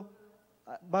 So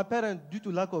my parents, due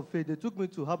to lack of faith, they took me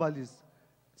to herbalists,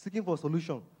 seeking for a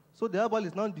solution. So the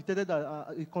herbalist now detected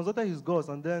that he consulted his gods,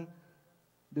 and then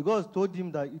the gods told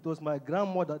him that it was my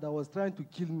grandmother that was trying to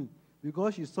kill me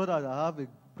because she saw that I have a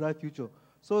bright future.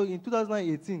 So in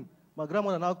 2018, my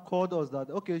grandmother now called us that,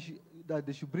 okay, that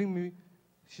they should bring me,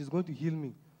 she's going to heal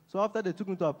me. So after they took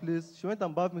me to a place, she went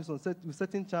and bathed me with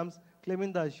certain charms,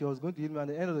 claiming that she was going to heal me. And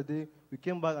at the end of the day, we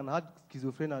came back and had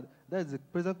schizophrenia. That is the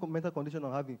present mental condition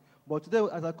I'm having. But today,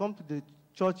 as I come to the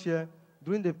church here,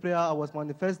 during the prayer, I was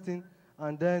manifesting,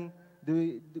 and then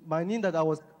my knee that I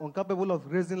was incapable of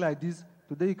raising like this,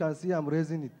 today you can see I'm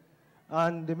raising it.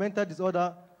 And the mental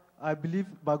disorder, I believe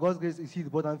by God's grace is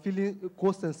healed, but I'm feeling a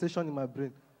cold sensation in my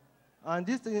brain. And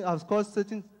this thing has caused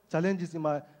certain challenges in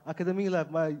my academic life.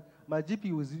 My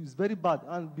GP is very bad,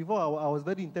 and before I was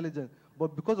very intelligent.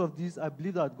 But because of this, I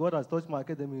believe that God has touched my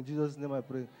academy. In Jesus' name I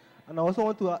pray. And I also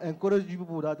want to encourage you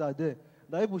people that are there,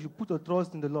 that people should put your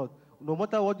trust in the Lord. No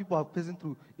matter what people are passing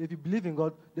through, if you believe in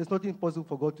God, there's nothing impossible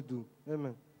for God to do.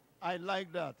 Amen. I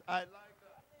like that. I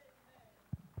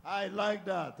like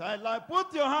that.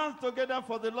 Put your hands together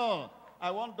for the Lord. I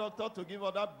want doctor to give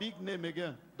her that big name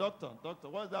again. Doctor,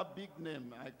 what is that big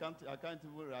name? I can't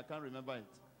remember it.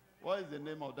 What is the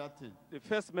name of that thing? The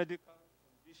first medical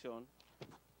condition.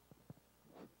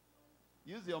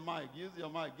 Use your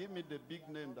mic. Give me the big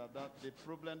name that the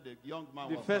problem the young man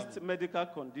The was first having. medical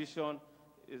condition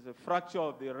is a fracture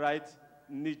of the right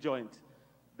knee joint.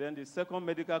 Then the second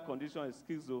medical condition is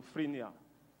schizophrenia.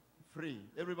 Free.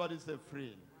 Everybody say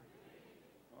free.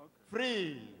 Okay.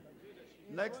 Free.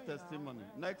 Next testimony.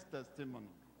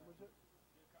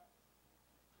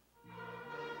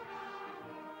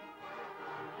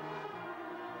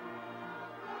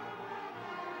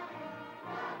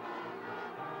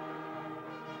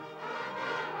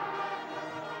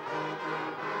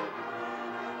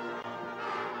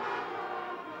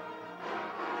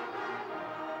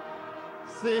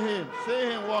 See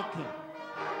him walking.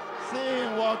 See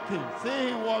him walking. See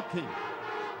him walking.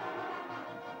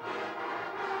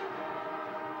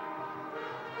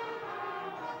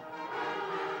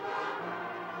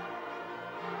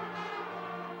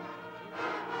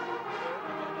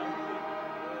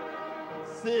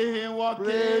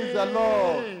 Praise the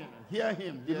Lord. Hear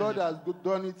him. The Lord has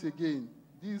done it again.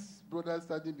 This brother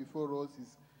standing before us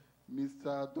is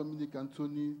Mr. Dominic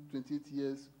Anthony, 28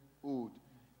 years old.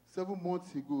 7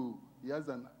 months ago, he has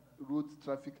an road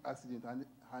traffic accident and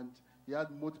he had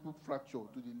multiple fractures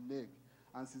to the leg.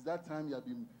 And since that time, he has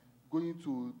been going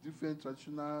to different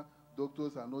traditional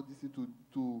doctors and all this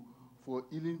for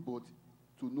healing, but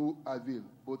to no avail.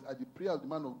 But at the prayer of the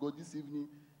man of God this evening,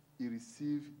 he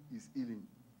received his healing.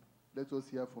 Let us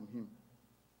hear from him.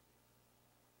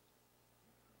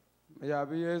 Ya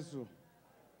bi Yesu,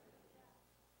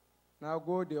 na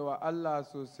gode wa Allah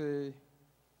sosai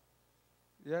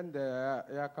yanda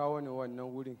ya kawo ni wannan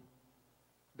wurin.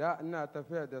 Da ina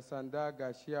tafiya da sanda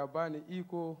gashi ya bani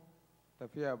iko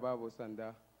tafiya babu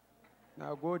sanda.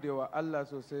 Na gode wa Allah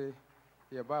sosai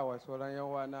ya ba wa sauran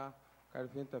yawana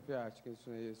karfin tafiya a cikin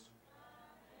sunan Yesu.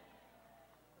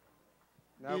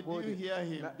 Did you hear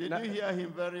him? Did you hear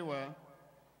him very well?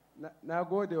 Na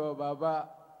gode wa Baba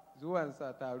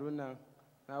zuwansa taron nan.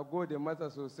 Na gode masa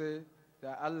sosai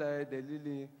da Allah ya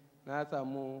dalili na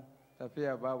samu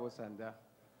tafiya babu sanda.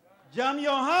 Jam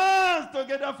your hands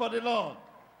together for the Lord.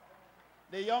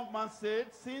 The young man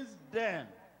said, since then,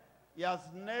 he has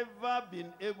never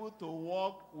been able to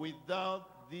walk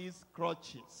without these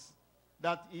crutches.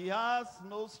 That he has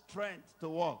no strength to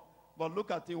walk. But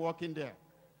look at him walking there.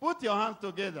 Put your hands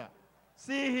together.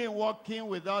 See him walking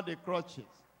without the crutches.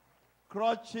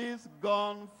 Crutches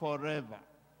gone forever.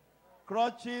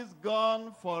 Crutches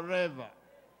gone forever.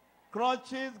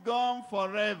 Crutches gone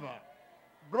forever.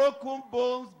 Broken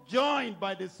bones joined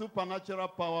by the supernatural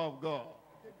power of God.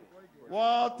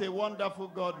 What a wonderful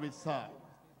God we serve.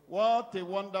 What a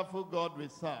wonderful God we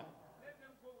serve.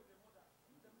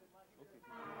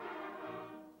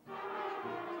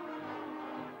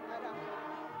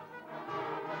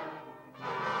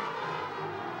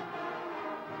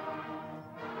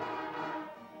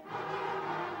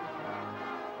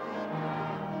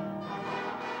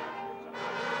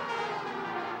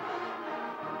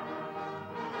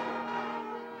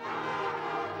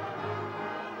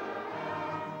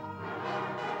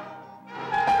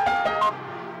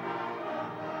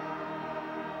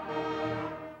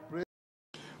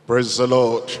 Praise the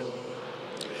Lord.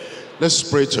 Let's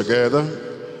pray together.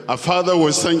 Our Father,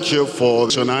 we thank you for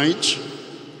tonight.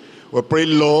 We pray,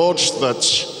 Lord, that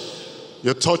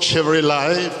you touch every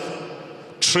life,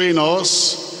 train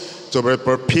us to be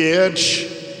prepared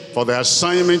for the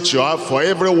assignment you have for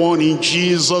everyone in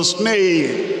Jesus'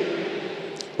 name.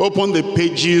 Open the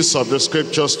pages of the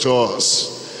scriptures to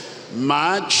us.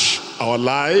 Match our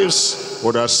lives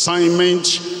with the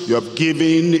assignment you have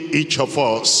given each of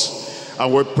us.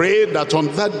 And we pray that on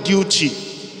that duty,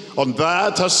 on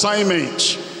that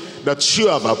assignment that you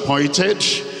have appointed,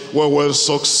 we will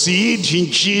succeed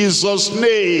in Jesus'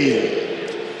 name.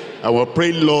 I will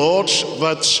pray, Lord,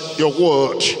 that your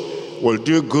word will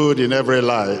do good in every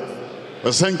life.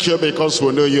 We thank you because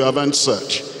we know you have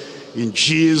answered. In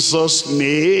Jesus'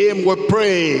 name we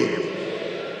pray.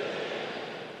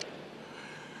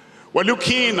 We're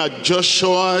looking at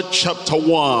Joshua chapter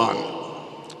 1.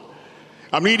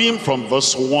 I'm reading from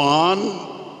verse 1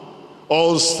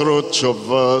 all through to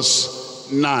verse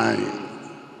 9.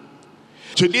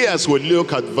 Today, as we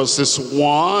look at verses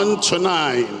 1 to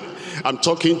 9, I'm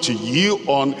talking to you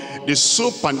on the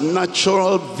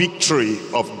supernatural victory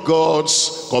of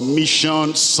God's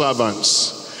commissioned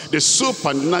servants. The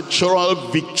supernatural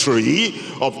victory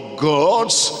of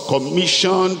God's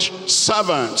commissioned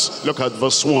servants. Look at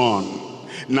verse 1.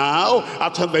 Now,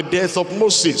 after the death of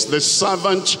Moses, the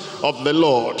servant of the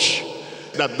Lord,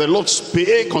 that the Lord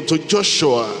spake unto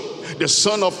Joshua, the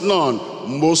son of Nun,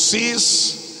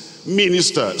 Moses'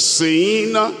 minister,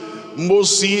 saying,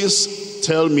 Moses,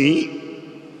 tell me.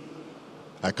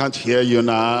 I can't hear you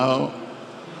now.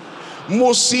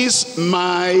 Moses,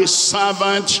 my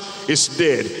servant, is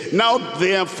dead. Now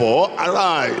therefore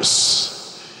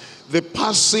arise. The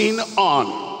passing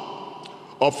on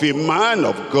of a man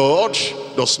of God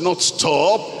does not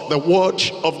stop the word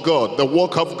of God, the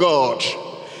work of God.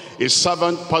 A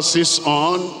servant passes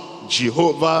on,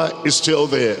 Jehovah is still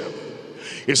there.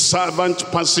 A servant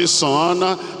passes on,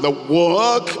 the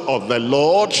work of the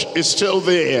Lord is still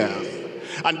there.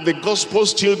 And the gospel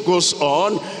still goes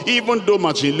on, even though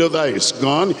Martin Luther is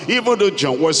gone, even though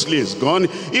John Wesley is gone,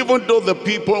 even though the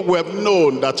people we have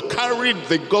known that carried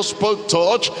the gospel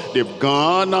torch, they've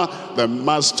gone, the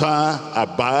master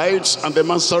abides and the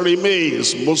master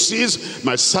remains. Moses,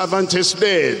 my servant, is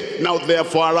dead. Now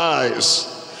therefore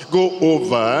arise, go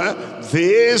over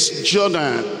this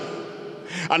Jordan,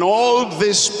 and all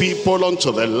these people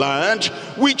unto the land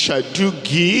which I do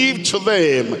give to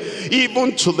them,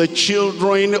 even to the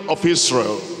children of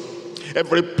Israel.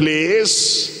 Every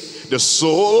place the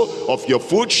sole of your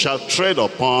foot shall tread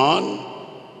upon,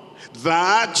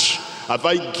 that have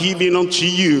I given unto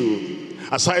you.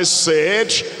 As I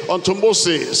said unto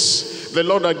Moses, the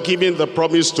Lord had given the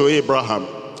promise to Abraham.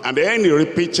 And then he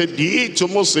repeated it to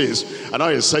Moses. And now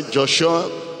he said, Joshua,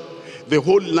 the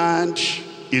whole land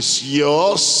is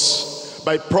yours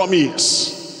by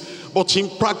promise. But in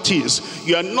practice,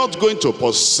 you are not going to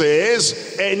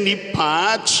possess any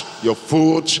part your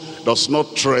foot does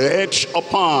not tread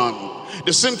upon.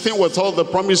 The same thing with all the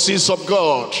promises of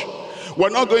God. We're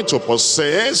not going to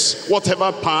possess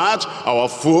whatever part our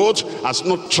foot has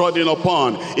not trodden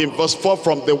upon. In verse 4,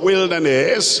 from the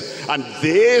wilderness and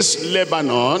this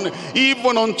Lebanon,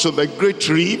 even unto the great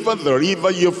river, the river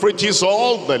Euphrates,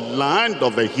 all the land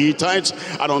of the Hittites,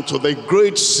 and unto the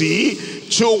great sea,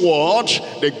 toward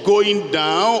the going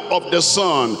down of the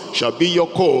sun shall be your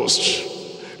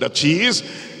coast. That is,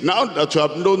 now that you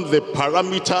have known the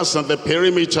parameters and the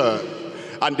perimeter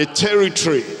and the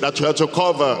territory that you have to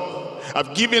cover,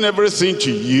 I've given everything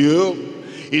to you.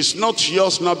 It's not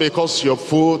yours now because your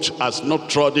foot has not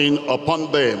trodden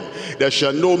upon them. There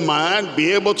shall no man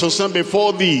be able to stand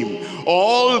before thee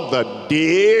all the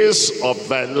days of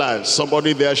thy life.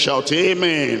 Somebody there shout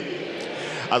amen.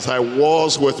 As I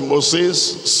was with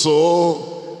Moses,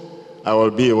 so I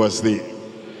will be with thee.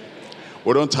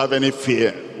 We don't have any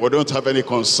fear. We don't have any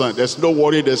concern. There's no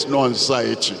worry. There's no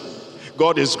anxiety.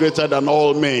 God is greater than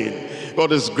all men.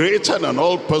 God is greater than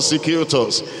all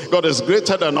persecutors. God is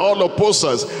greater than all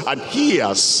opposers. And he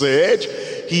has said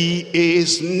he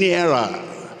is nearer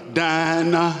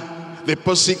than the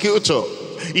persecutor.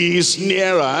 He is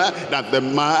nearer than the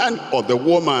man or the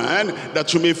woman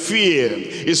that you may fear.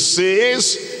 He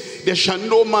says, there shall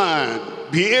no man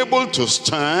be able to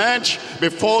stand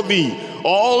before thee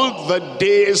all the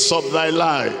days of thy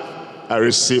life. I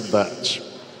received that.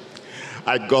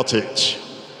 I got it.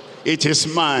 It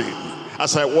is mine.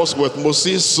 As I was with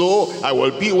Moses, so I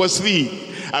will be with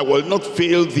thee. I will not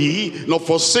fail thee, nor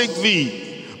forsake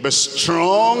thee. Be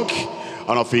strong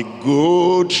and of a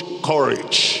good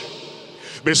courage.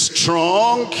 Be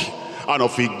strong and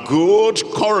of a good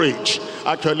courage.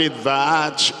 Actually,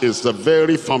 that is the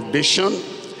very foundation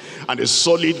and a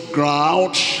solid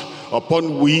ground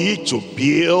upon which to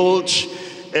build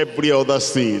every other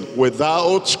thing.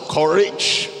 Without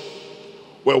courage,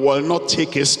 we will not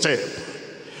take a step.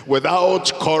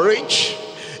 Without courage,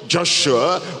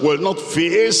 Joshua will not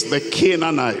face the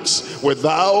Canaanites.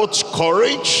 Without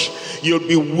courage, you'll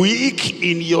be weak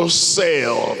in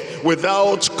yourself.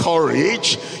 Without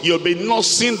courage, you'll be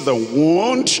nursing the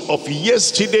wound of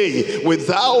yesterday.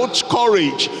 Without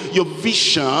courage, your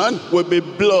vision will be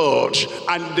blurred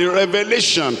and the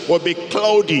revelation will be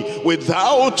cloudy.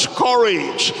 Without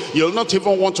courage, you'll not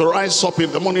even want to rise up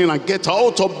in the morning and get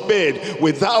out of bed.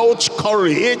 Without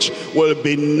courage, will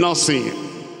be nothing.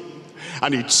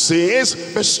 And it says,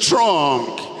 be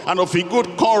strong and of a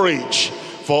good courage.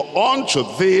 For unto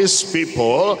these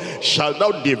people shalt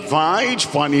thou divide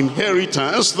for an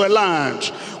inheritance the land,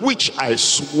 which I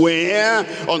swear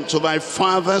unto thy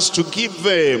fathers to give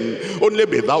them. Only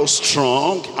be thou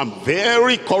strong and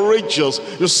very courageous.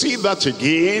 You see that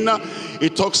again?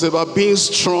 It talks about being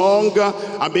strong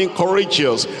and being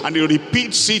courageous. And he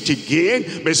repeats it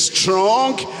again, be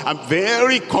strong and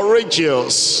very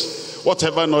courageous.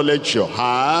 Whatever knowledge you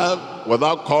have,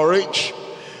 without courage,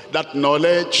 that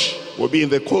knowledge will be in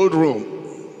the cold room,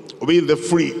 will be in the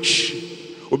fridge,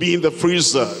 will be in the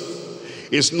freezer.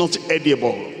 It's not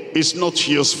edible, it's not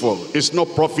useful, it's not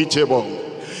profitable.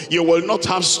 You will not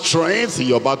have strength in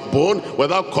your backbone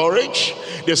without courage.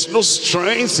 There's no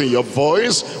strength in your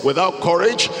voice without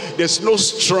courage. There's no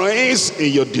strength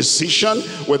in your decision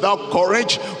without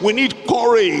courage. We need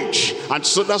courage. And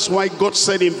so that's why God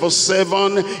said in verse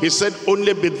 7, he said,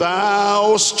 only be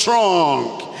thou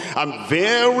strong and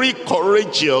very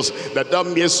courageous, that thou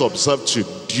mayest observe to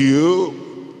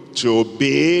do, to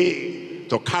obey,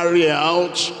 to carry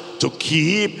out, to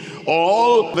keep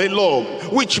all the law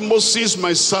which Moses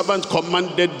my servant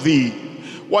commanded thee.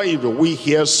 Why do we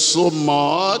hear so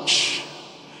much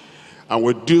and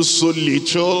we do so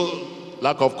little?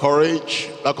 Lack of courage,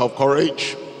 lack of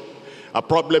courage. Our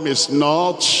problem is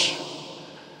not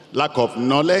lack of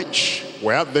knowledge.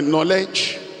 We have the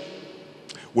knowledge.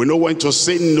 We know when to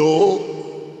say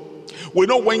no. We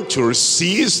know when to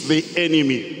resist the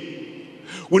enemy.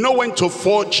 We know when to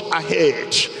forge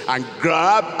ahead and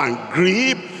grab and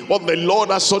grip what the Lord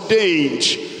has ordained.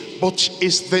 But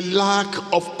it's the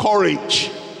lack of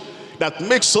courage that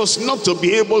makes us not to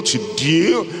be able to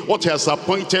do what he has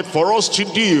appointed for us to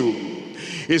do.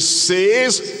 It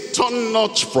says, turn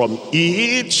not from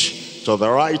it to the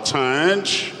right hand.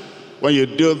 When you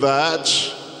do that,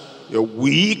 you're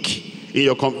weak in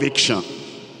your conviction.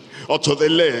 Or to the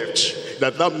left,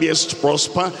 that thou mayest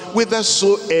prosper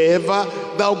whithersoever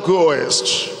thou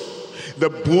goest.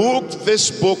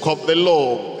 This book of the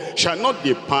law shall not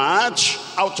depart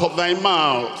out of thy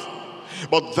mouth,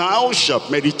 but thou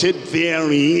shalt meditate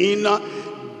therein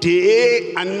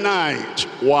day and night.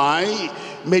 Why?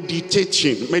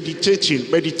 Meditating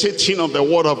on the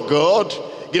word of God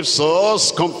gives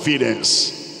us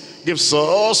confidence, gives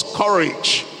us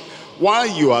courage. While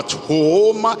you are at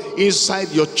home,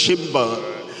 inside your chamber,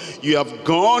 you have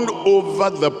gone over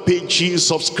the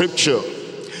pages of scripture.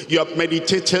 You have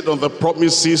meditated on the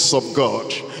promises of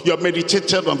God. You have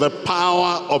meditated on the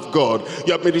power of God.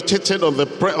 You have meditated on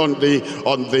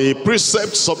the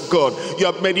precepts of God. You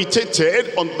have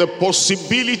meditated on the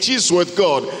possibilities with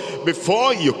God.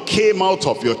 Before you came out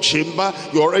of your chamber,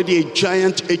 you're already a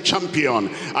giant, a champion.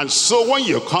 And so when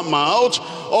you come out,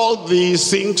 all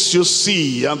these things you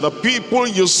see and the people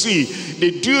you see,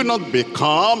 they do not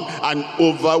become an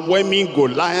overwhelming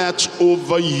Goliath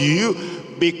over you,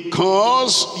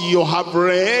 because you have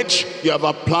read, you have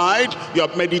applied, you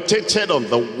have meditated on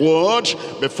the word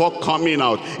before coming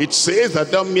out. It says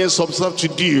that thou mayest observe to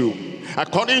do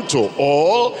according to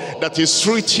all that is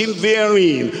written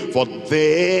therein, for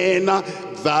then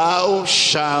thou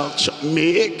shalt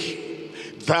make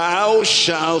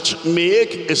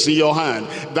is in your hand.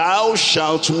 Thou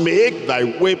shalt make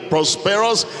thy way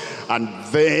prosperous, and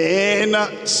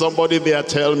then somebody there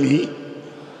tell me,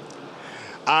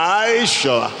 I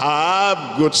shall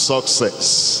have good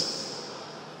success.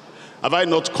 Have I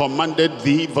not commanded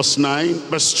thee? Verse 9,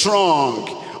 be strong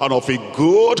and of a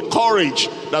good courage.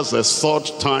 That's the third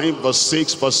time. Verse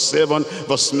 6, verse 7,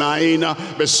 verse 9.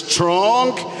 Be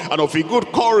strong and of a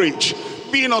good courage.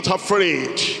 Be not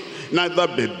afraid, neither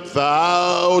be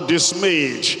thou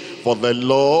dismayed. For the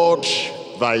Lord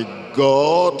thy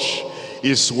God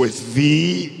is with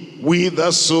thee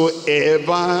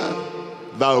whithersoever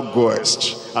thou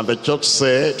goest. And the church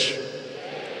said,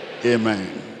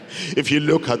 amen. If you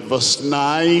look at verse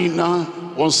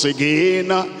 9, once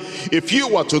again, If you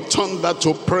were to turn that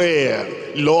to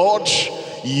prayer, Lord,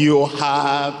 you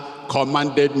have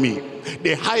commanded me.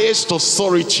 The highest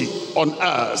authority on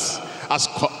earth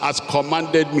has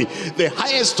commanded me. The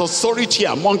highest authority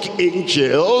among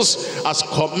angels has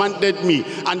commanded me.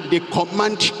 And the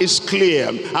command is clear.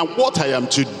 And what I am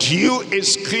to do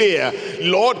is clear.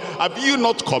 Lord, have you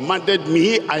not commanded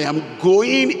me? I am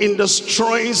going in the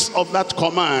strength of that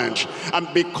command.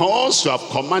 And because you have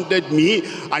commanded me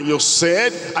and you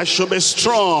said I should be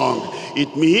strong,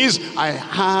 it means I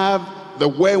have the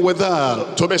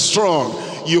wherewithal to be strong.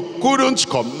 You couldn't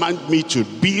command me to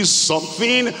be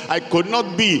something I could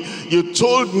not be. You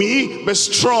told me, be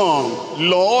strong.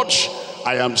 Lord,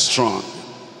 I am strong.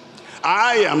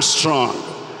 I am strong.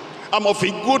 I'm of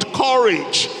a good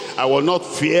courage. I will not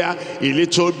fear a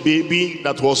little baby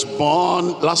that was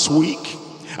born last week.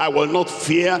 I will not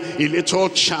fear a little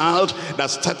child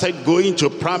that started going to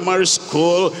primary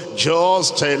school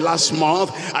just last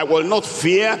month. I will not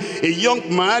fear a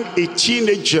young man, a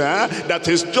teenager that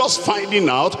is just finding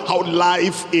out how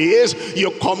life is.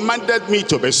 You commanded me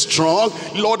to be strong.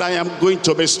 Lord, I am going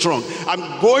to be strong.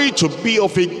 I'm going to be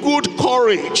of a good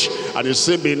courage. And you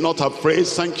say, be not afraid.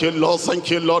 Thank you, Lord.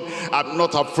 Thank you, Lord. I'm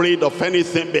not afraid of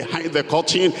anything behind the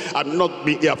curtain. I'm not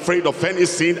afraid of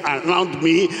anything around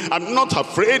me. I'm not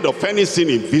afraid of anything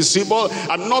invisible.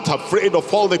 I'm not afraid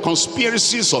of all the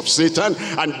conspiracies of Satan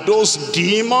and those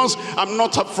demons. I'm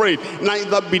not afraid.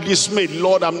 Neither be dismayed.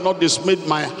 Lord, I'm not dismayed.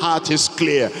 My heart is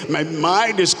clear. My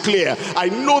mind is clear. I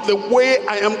know the way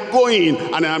I am going,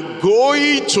 and I'm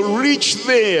going to reach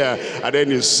there. And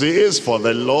then it says, for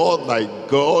the Lord thy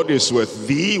God is with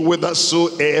thee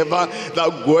whithersoever thou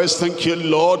goest. Thank you,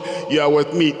 Lord. You are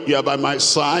with me. You are by my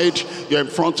side. You are in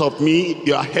front of me.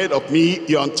 You are ahead of me.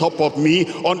 You are on top of me.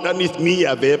 Underneath me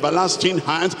are the everlasting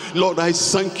hands. Lord, I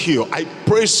thank you. I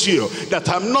praise you that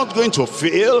I'm not going to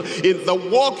fail in the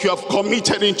work you have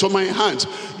committed into my hands.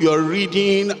 You are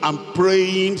reading and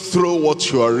praying through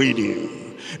what you are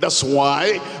reading. That's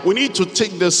why we need to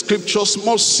take the scriptures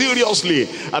more seriously.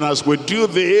 And as we do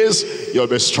this, you'll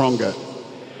be stronger.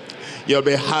 You'll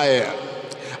be higher.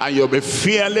 And you'll be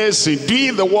fearless in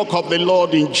doing the work of the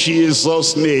Lord in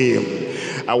Jesus' name.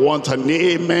 I want an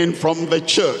amen from the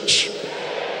church.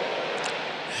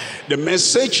 The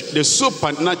message, the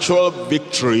supernatural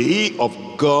victory of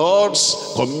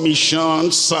God's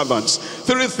commissioned servants.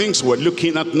 Three things we're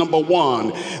looking at. Number one,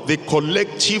 the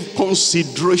collective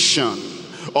consideration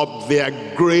of their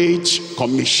great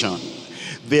commission.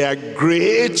 Their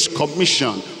great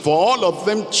commission, for all of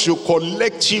them to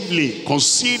collectively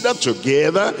consider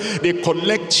together the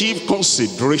collective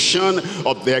consideration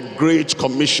of their great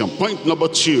commission. Point number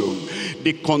two,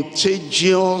 the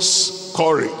contagious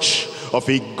courage of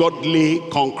a godly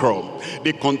conqueror.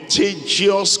 The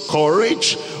contagious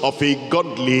courage of a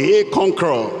godly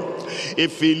conqueror.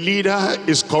 If a leader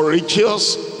is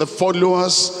courageous, the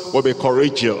followers will be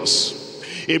courageous.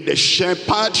 If the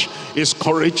shepherd is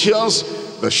courageous,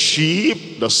 the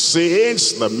sheep, the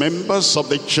saints, the members of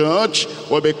the church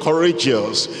will be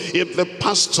courageous. If the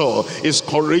pastor is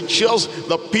courageous,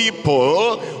 the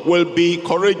people will be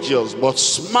courageous. But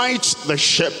smite the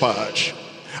shepherd,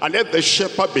 and let the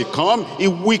shepherd become a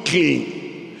weakling,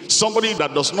 somebody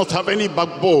that does not have any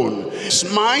backbone.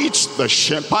 Smite the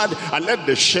shepherd, and let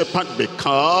the shepherd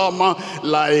become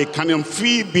like an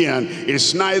amphibian.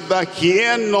 It's neither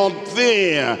here nor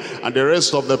there. And the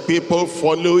rest of the people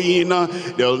following,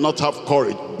 they will not have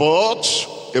courage. But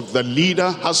if the leader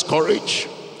has courage,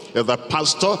 if the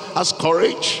pastor has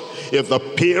courage, if the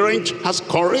parent has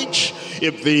courage,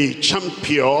 if the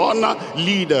champion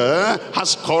leader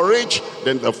has courage,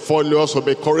 then the followers will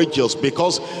be courageous,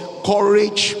 because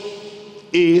courage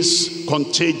is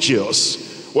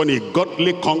contagious. When a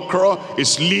godly conqueror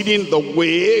is leading the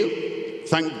way,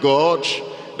 thank God,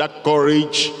 that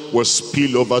courage will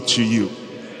spill over to you.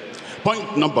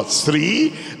 Point number three,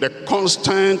 the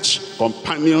constant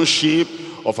companionship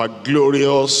of a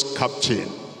glorious captain.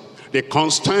 The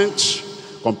constant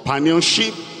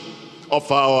companionship of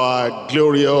our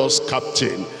glorious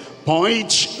captain.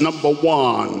 Point number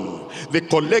one, the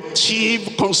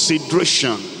collective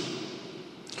consideration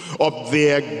of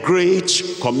their great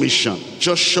commission.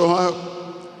 Joshua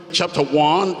chapter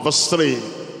 1 verse 3.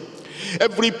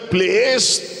 Every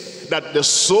place that the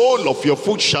sole of your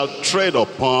foot shall tread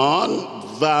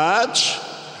upon, that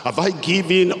have I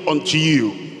given unto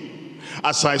you.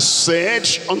 As I said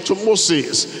unto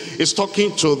Moses, is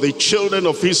talking to the children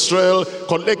of Israel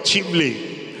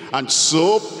collectively. And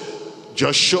so,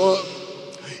 Joshua,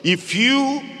 if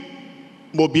you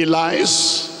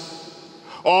mobilize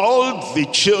all the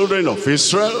children of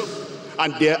Israel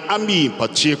and their army in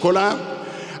particular,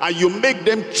 and you make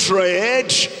them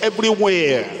tread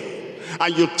everywhere,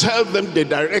 and you tell them the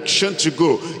direction to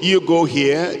go. You go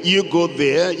here, you go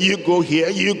there, you go here,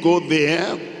 you go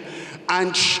there.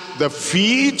 And the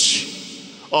feet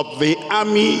of the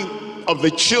army of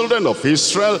the children of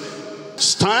Israel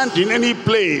stand in any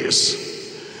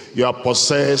place, you have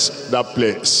possessed that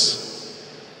place.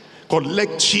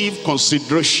 Collective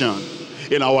consideration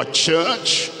in our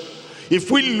church.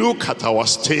 If we look at our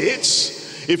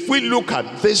states, if we look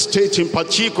at this state in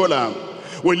particular,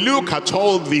 we look at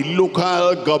all the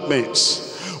local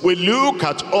governments, we look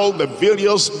at all the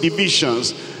various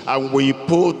divisions, and we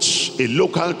put a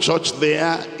local church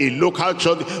there, a local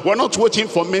church. We're not waiting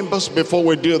for members before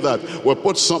we do that. We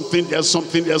put something there,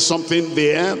 something there, something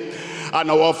there,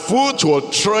 and our foot will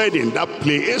tread in that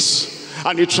place,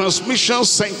 and the transmission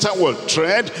center will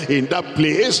tread in that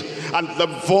place, and the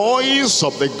voice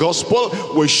of the gospel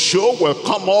will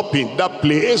come up in that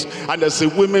place. And there's a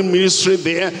women ministry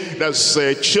there, there's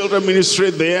a children ministry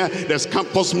there, there's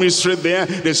campus ministry there,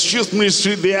 there's youth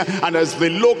ministry there, and there's the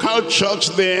local church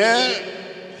there.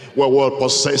 We will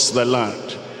possess the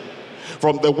land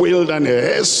from the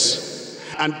wilderness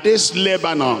and this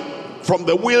Lebanon, from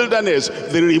the wilderness,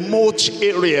 the remote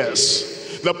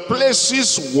areas, the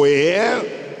places where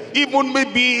even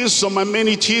maybe some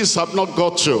amenities have not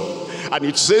got to. And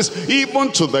it says,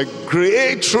 even to the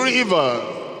great river.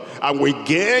 And we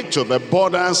get to the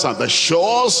borders and the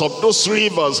shores of those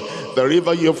rivers. The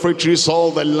river Euphrates,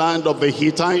 all the land of the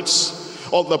Hittites,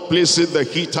 all the places the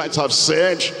Hittites have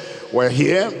said, we're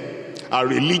here, our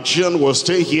religion will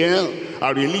stay here,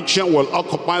 our religion will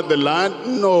occupy the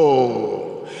land.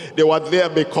 No, they were there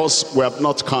because we have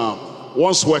not come.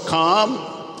 Once we come,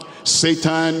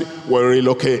 Satan will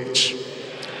relocate.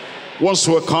 Once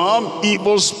we come,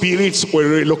 evil spirits will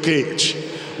relocate.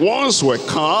 Once we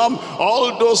come,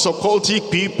 all those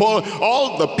occultic people,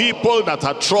 all the people that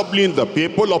are troubling the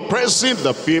people, oppressing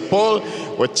the people,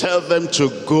 we tell them to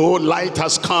go. Light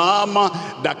has come,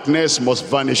 darkness must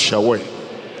vanish away.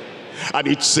 And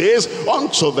it says,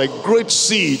 unto the great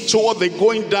sea, toward the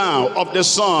going down of the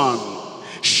sun,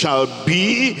 shall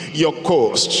be your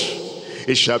coast.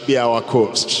 It shall be our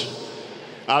coast.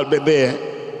 I'll be there.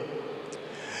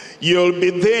 You'll be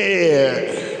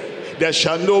there. There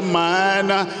shall no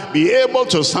man be able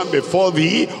to stand before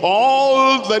thee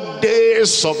all the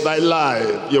days of thy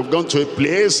life. You've gone to a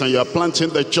place and you're planting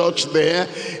the church there.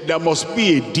 There must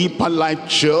be a Deeper Life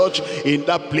church in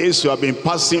that place you have been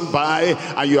passing by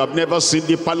and you have never seen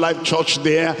Deeper Life church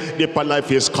there. Deeper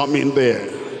Life is coming there.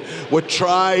 We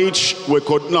tried, we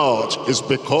could not. It's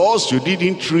because you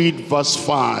didn't read verse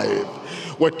 5.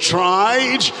 We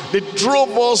tried, they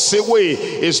drove us away.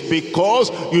 It's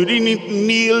because you didn't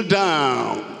kneel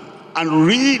down and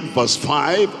read verse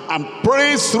 5 and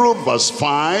pray through verse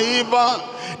 5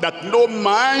 that no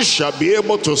man shall be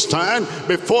able to stand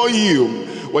before you.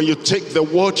 When you take the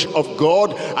word of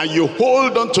God and you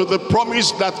hold on to the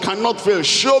promise that cannot fail,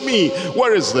 show me,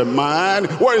 where is the man,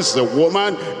 where is the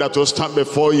woman that will stand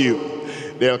before you?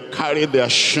 They'll carry their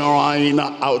shrine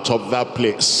out of that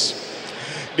place.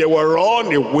 They will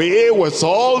run away with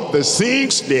all the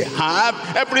things they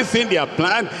have, everything they have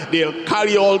planned. They'll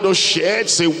carry all those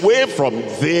sheds away from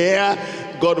there.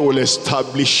 God will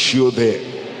establish you there.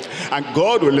 And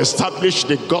God will establish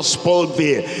the gospel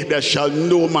there. There shall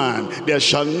no man, there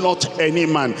shall not any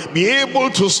man be able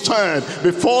to stand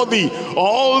before thee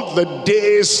all the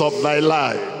days of thy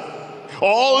life.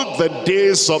 All the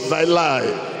days of thy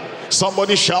life.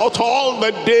 Somebody shout, all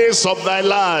the days of thy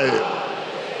life.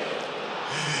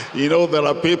 You know, there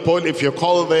are people, if you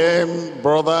call them,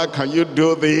 brother, can you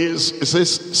do this? He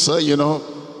says, sir, you know,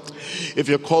 if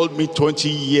you called me 20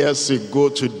 years ago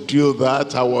to do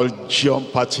that, I will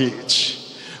jump at it.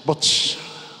 But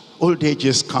old age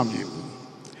is coming,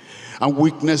 and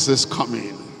weakness is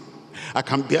coming. I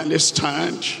can barely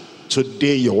stand.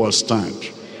 Today you will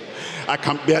stand. I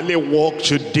can barely walk.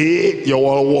 Today you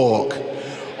will walk.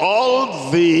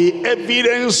 All the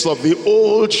evidence of the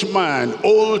old man,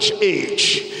 old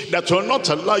age, that will not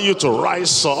allow you to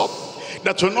rise up,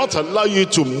 that will not allow you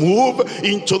to move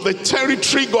into the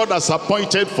territory God has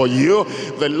appointed for you,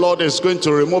 the Lord is going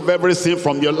to remove everything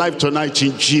from your life tonight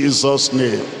in Jesus'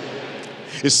 name.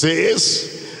 It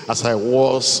says, as I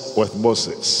was with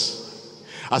Moses,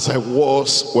 as I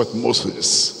was with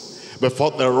Moses,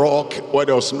 before the rock where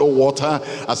there was no water,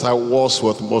 as I was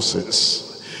with Moses.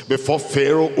 Before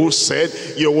Pharaoh, who said,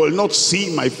 you will not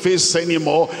see my face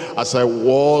anymore, as I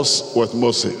was with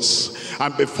Moses.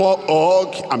 and before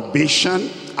Og and Bashan,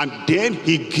 and then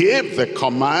he gave the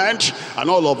command, and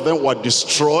all of them were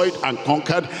destroyed and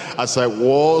conquered as I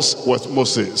was with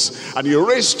Moses. And he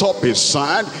raised up his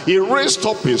hand, he raised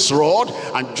up his rod,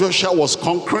 and Joshua was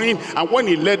conquering. And when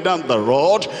he laid down the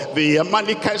rod, the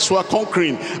Amalekites were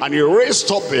conquering. And he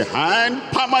raised up the hand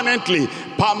permanently.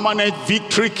 Permanent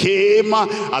victory came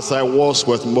as I was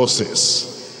with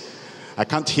Moses. I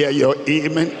can't hear your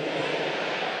amen.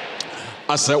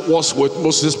 As I was with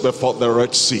Moses before the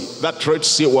Red Sea. That Red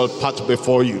Sea will part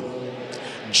before you.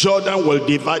 Jordan will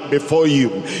divide before you.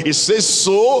 It says,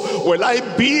 so will I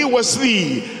be with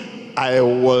thee. I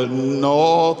will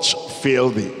not fail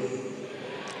thee.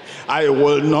 I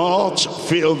will not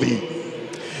fail thee,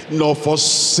 nor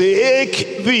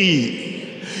forsake thee.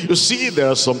 You see, there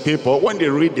are some people, when they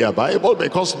read their Bible,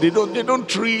 because they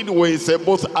don't read with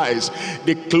both eyes.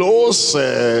 They close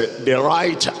the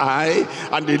right eye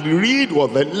and they read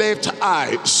with the left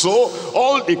eye. So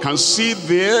all they can see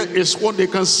there is what they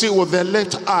can see with their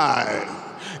left eye.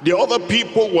 The other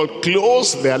people will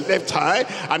close their left eye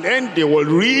and then they will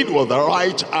read with the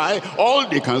right eye. All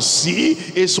they can see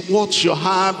is what you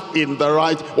have in the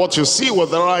right, what you see with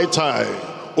the right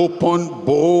eye. Open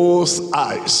both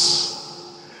eyes.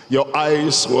 Your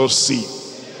eyes will see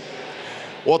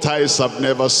what eyes have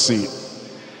never seen,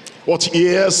 what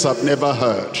ears have never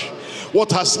heard,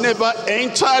 what has never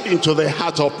entered into the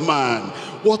heart of man,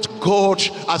 what God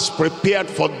has prepared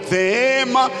for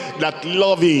them that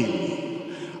love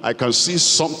him. I can see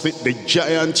something, the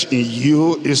giant in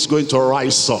you is going to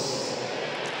rise up.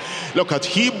 Look at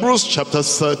Hebrews chapter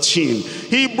 13.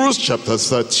 Hebrews chapter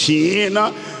 13,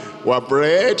 we've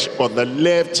read with the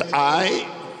left eye,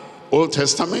 Old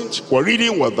Testament, we're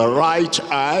reading with the right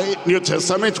eye. New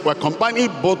Testament, we're combining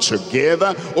both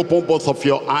together. Open both of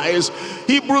your eyes.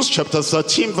 Hebrews chapter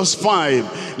 13 verse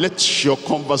 5. Let your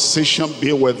conversation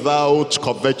be without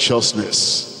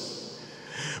covetousness.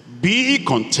 Be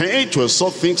content with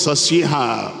such things as ye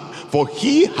have. For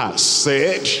he has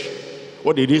said,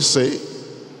 what did he say?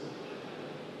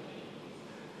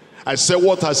 I said,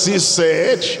 what has he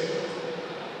said?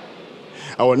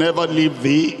 I will never leave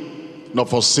thee nor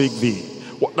forsake thee.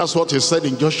 That's what he said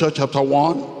in Joshua chapter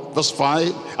 1 verse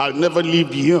 5. I'll never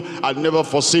leave you, I'll never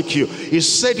forsake you. He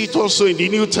said it also in the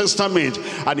New Testament,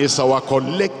 and it's our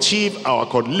collective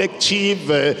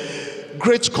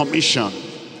Great Commission.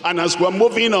 And as we're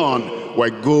moving on,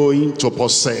 we're going to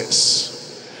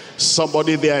possess.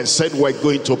 Somebody there said we're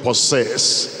going to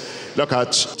possess. Look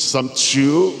at Psalm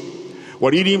 2.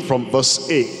 We're reading from verse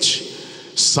 8.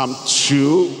 Psalm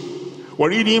 2,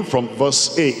 we're reading from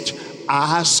verse 8.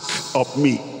 Ask of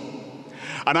me,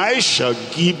 and I shall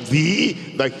give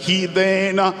thee the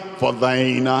heathen for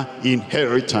thine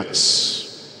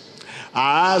inheritance.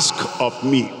 Ask of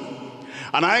me,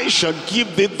 and I shall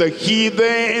give thee the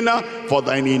heathen for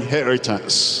thine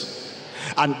inheritance,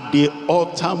 and the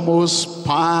uttermost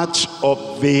part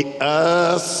of the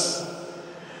earth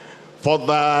for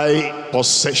thy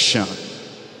possession.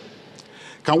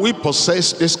 Can we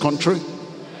possess this country?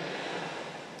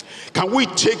 Can we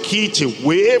take it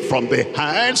away from the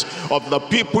hands of the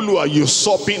people who are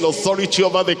usurping authority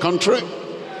over the country?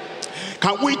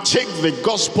 Can we take the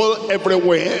gospel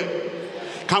everywhere?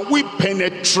 Can we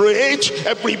penetrate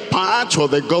every part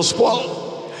of the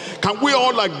gospel? Can we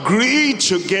all agree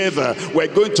together? We're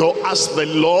going to ask the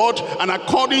Lord, and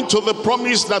according to the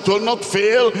promise that will not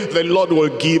fail, the Lord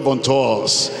will give unto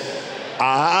us.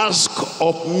 Ask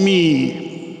of me.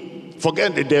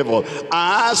 Forget the devil.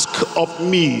 Ask of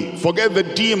me. Forget the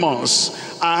demons.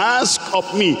 Ask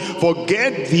of me.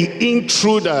 Forget the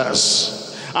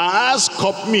intruders. Ask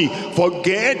of me.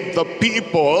 Forget the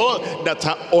people that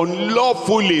are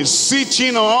unlawfully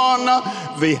sitting on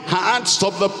the hearts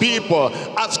of the people.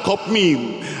 Ask of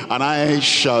me, and I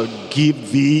shall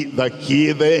give thee the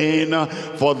heathen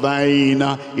for thine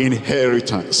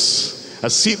inheritance. I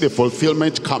see the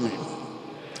fulfillment coming.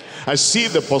 I see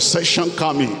the possession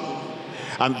coming.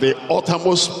 And the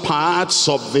uttermost parts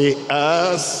of the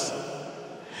earth,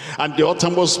 and the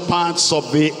uttermost parts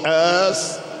of the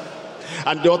earth,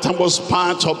 and the uttermost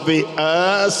part of the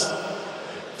earth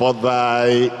for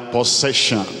thy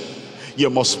possession.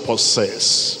 You must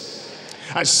possess.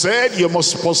 I said you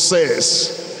must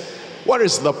possess. What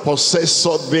is the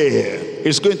possessor there?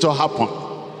 It's going to happen.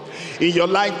 In your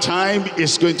lifetime,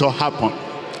 it's going to happen.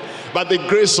 By the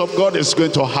grace of God, it's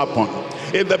going to happen.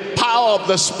 In the power of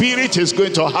the Spirit, is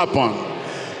going to happen.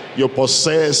 You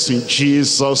possess in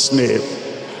Jesus' name.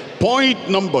 Point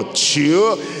number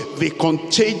 2, the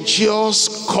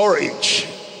contagious courage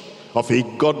of a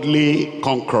godly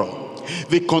conqueror.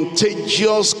 The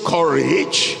contagious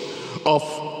courage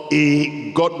of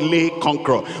a godly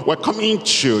conqueror. We're coming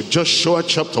to Joshua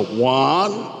chapter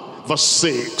 1, verse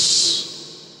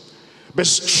 6. Be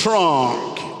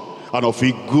strong and of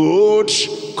a good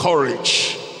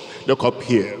courage. Look up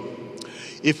here.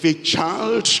 If a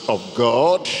child of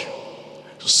God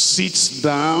sits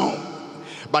down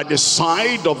by the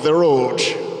side of the road,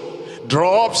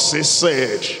 drops his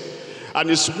head, and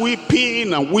is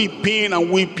weeping and weeping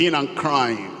and weeping and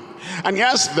crying, and he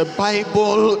has the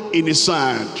Bible in his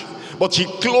hand, but he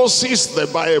closes the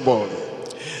Bible,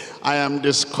 I am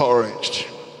discouraged,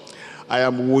 I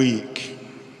am weak,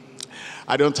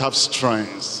 I don't have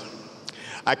strength,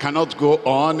 I cannot go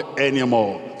on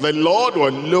anymore. The Lord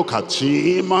will look at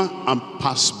him and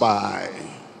pass by.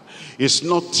 He's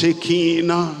not taking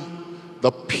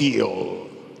the pill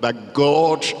that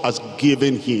God has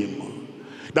given him,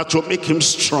 that will make him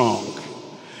strong,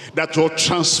 that will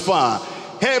transfer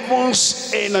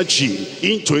heaven's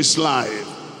energy into his life.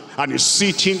 And he's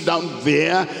sitting down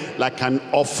there like an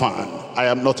orphan. I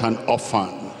am not an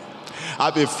orphan. I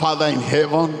have a Father in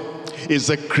heaven. Is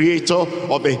the creator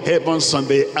of the heavens and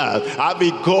the earth. I have a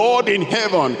God in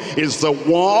heaven. Is the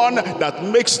one that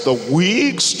makes the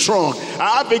weak strong.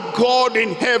 I have a God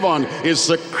in heaven. Is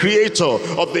the creator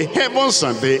of the heavens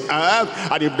and the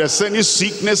earth. And if there's any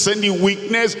sickness, any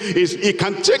weakness, he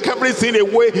can take everything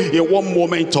away in one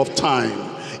moment of time.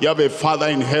 You have a Father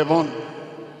in heaven.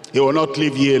 He will not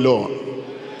leave you alone.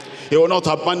 He will not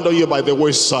abandon you by the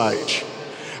wayside.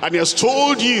 And he has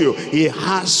told you he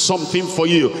has something for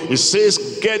you. He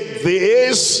says, get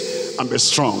this and be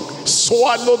strong.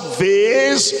 Swallow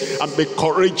this and be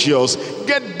courageous.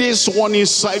 Get this one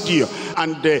inside you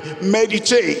and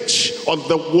meditate on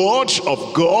the word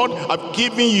of God I've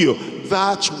given you.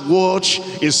 That word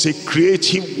is a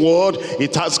creative word.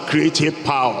 It has creative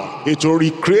power. It will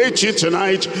recreate you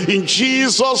tonight in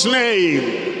Jesus'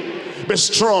 name. Be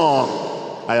strong.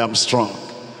 I am strong.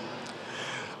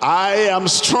 I am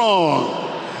strong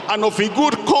and of a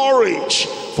good courage,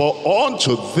 for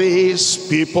unto these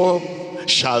people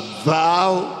shall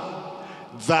thou,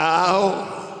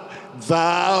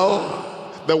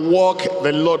 the work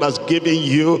the Lord has given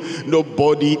you,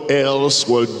 nobody else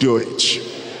will do it.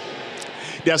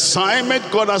 The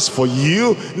assignment God has for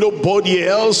you, nobody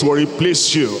else will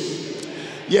replace you.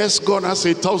 Yes, God has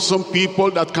 1,000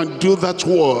 people that can do that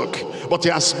work, but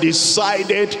he has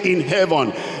decided in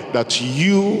heaven that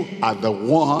you are the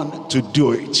one to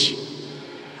do it.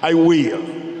 I will.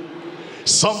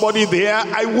 Somebody there,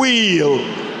 I will.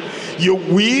 You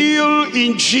will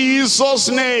in Jesus'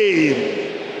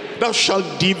 name. Thou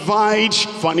shalt divide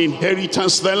for an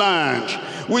inheritance the land,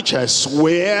 which I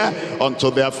swear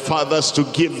unto their fathers to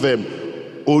give them.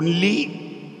 Only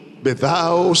be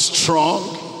thou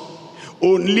strong.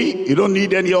 Only, you don't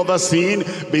need any other thing.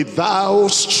 Be thou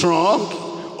strong.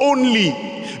 Only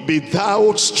be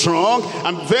thou strong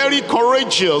and very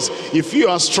courageous. If you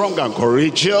are strong and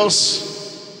courageous,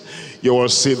 you will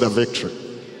see the victory.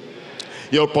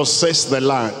 You'll possess the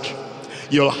land.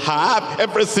 You'll have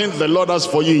everything the Lord has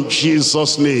for you in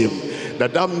Jesus' name,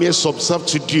 that thou mayest observe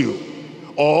to do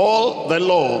all the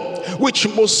law which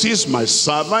Moses my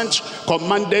servant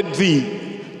commanded thee.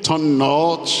 Turn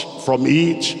not from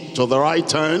it to the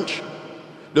right hand.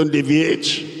 Don't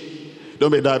deviate.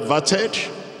 Don't be diverted.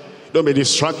 Don't be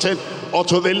distracted. Or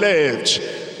to the left,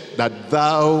 that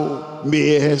thou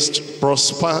mayest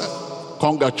prosper.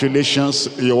 Congratulations,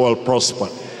 you will prosper.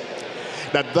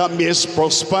 That thou mayest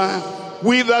prosper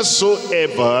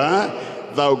whithersoever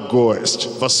thou goest.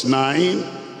 Verse 9.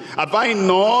 Have I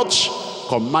not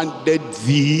commanded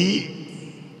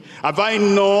thee? Have I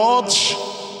not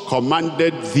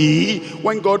commanded thee?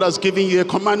 When God has given you a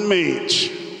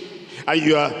commandment, and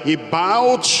you are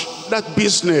about that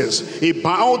business,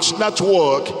 about that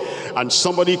work, and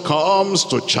somebody comes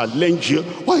to challenge you,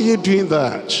 why are you doing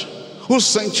that? Who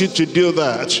sent you to do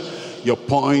that? You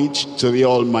point to the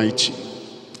Almighty,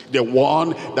 the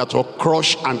one that will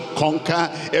crush and conquer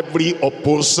every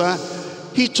opposer.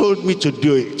 He told me to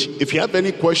do it. If you have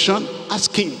any question,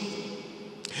 ask him.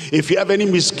 If you have any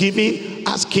misgiving,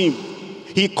 ask him.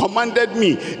 He commanded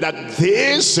me that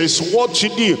this is what to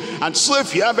do. And so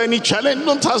if you have any challenge,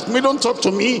 don't ask me, don't talk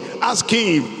to me, ask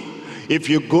him. If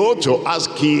you go to ask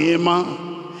him,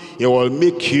 he will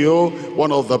make you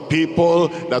one of the people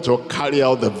that will carry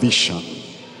out the vision.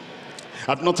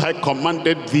 Have not I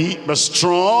commanded thee, be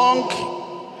strong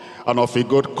and of a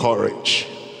good courage.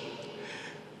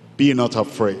 Be not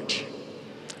afraid.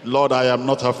 Lord, I am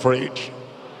not afraid.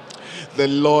 The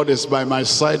Lord is by my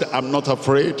side, I'm not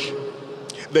afraid.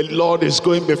 The Lord is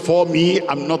going before me,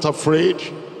 I'm not afraid.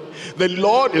 The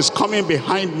Lord is coming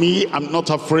behind me, I'm not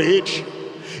afraid.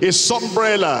 His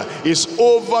umbrella is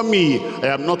over me. I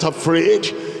am not afraid.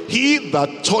 He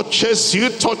that touches you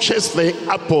touches the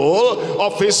apple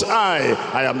of his eye.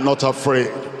 I am not afraid.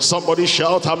 Somebody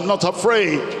shout, I'm not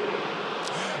afraid.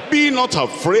 Be not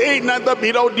afraid, neither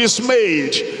be thou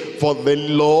dismayed. For the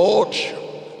Lord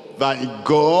thy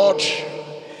God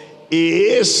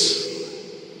is...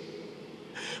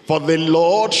 For the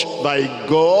Lord thy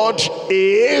God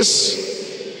is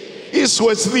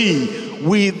with thee,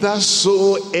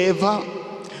 whithersoever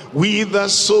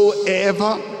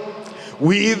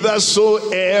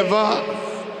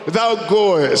thou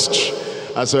goest.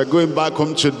 As we're going back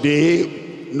home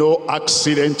today, no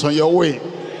accident on your way,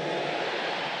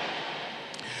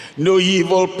 no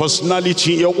evil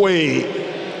personality in your way.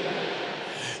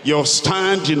 You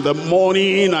stand in the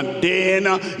morning and then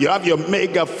you have your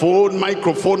megaphone,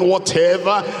 microphone, whatever,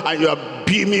 and you are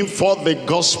beaming for the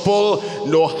gospel.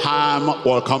 No harm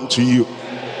will come to you.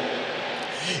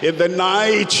 In the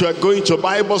night you are going to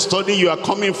Bible study, you are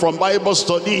coming from Bible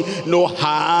study, no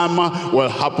harm will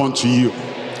happen to you.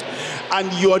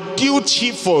 And you are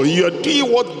dutiful, you are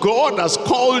doing what God has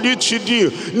called you to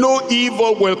do. No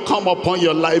evil will come upon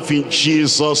your life in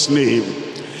Jesus' name.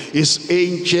 His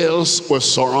angels will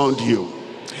surround you.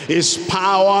 His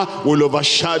power will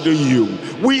overshadow you.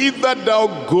 Whither thou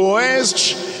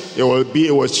goest, it will be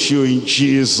with you in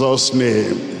Jesus'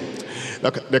 name.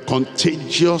 Look at the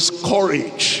contagious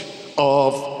courage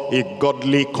of a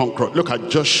godly conqueror. Look at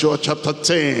Joshua chapter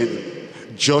 10.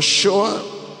 Joshua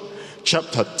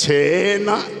chapter 10.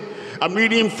 I'm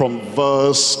reading from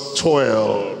verse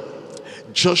 12.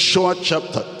 Joshua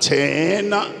chapter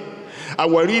 10.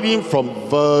 And we're reading from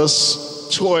verse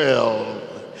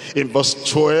 12. In verse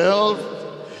 12,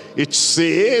 it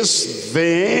says,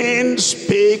 Then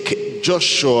spake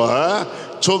Joshua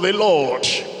to the Lord,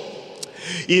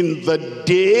 in the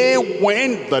day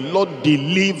when the Lord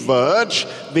delivered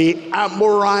the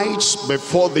Amorites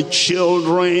before the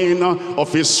children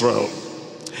of Israel.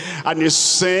 And he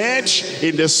said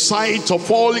in the sight of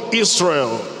all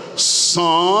Israel,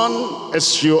 Son,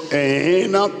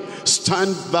 S-U-N,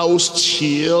 stand thou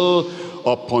still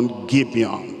upon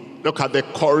Gibeon. Look at the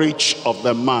courage of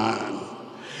the man.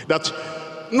 That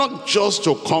not just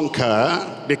to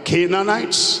conquer the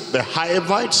Canaanites, the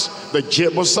Hivites, the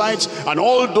Jebusites, and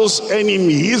all those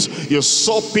enemies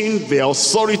usurping the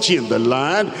authority in the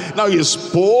land. Now he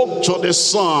spoke to the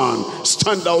son,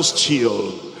 stand thou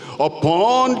still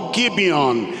upon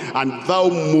Gibeon, and thou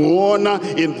mourn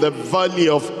in the valley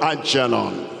of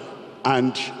Ajalon.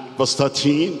 And verse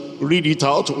 13, read it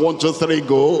out. 1, 2, 3,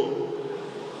 go.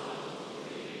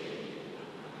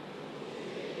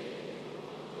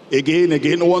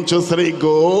 Again, 1, 2, 3,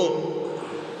 go.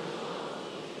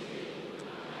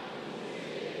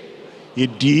 He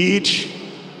did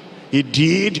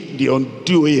the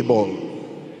undoable.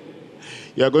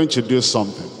 You are going to do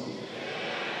something.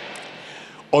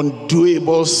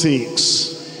 Undoable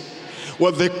things.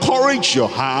 With the courage you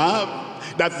have,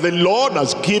 that the Lord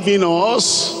has given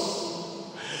us,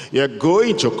 you're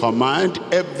going to command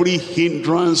every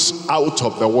hindrance out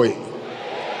of the way.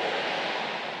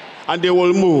 And they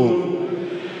will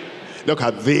move. Look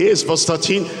at this, verse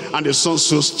 13. And the sun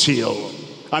stood still,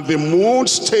 and the moon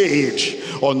stayed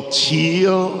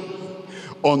until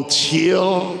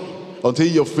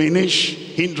you finish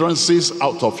hindrances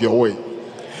out of your way.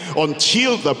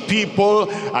 Until the people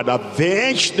had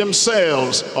avenged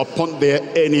themselves upon their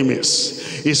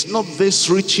enemies. Is not this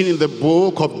written in the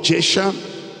book of Jeshua?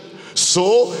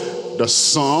 So the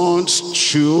sun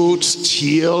stood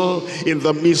still in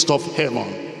the midst of heaven,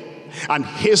 and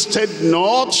hasted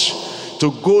not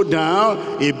to go down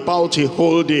about a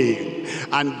whole day.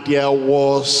 And there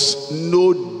was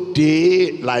no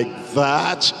day like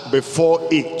that before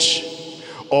it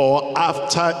or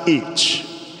after it.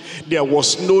 There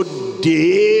was no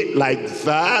day like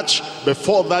that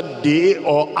before that day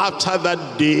or after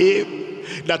that day,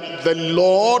 that the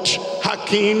Lord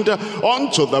hearkened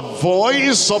unto the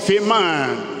voice of a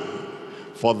man.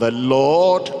 For the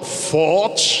Lord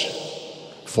fought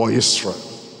for Israel.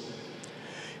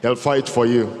 He'll fight for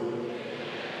you.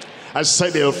 I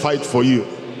said he'll fight for you.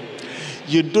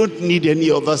 You don't need any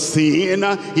other thing.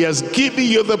 He has given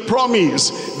you the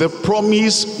promise. The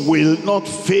promise will not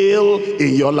fail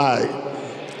in your life.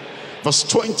 Verse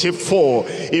 24.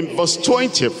 In verse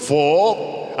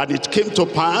 24, and it came to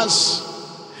pass,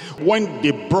 when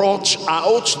they brought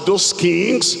out those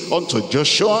kings unto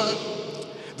Joshua,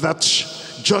 that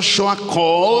Joshua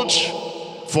called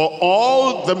for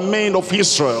all the men of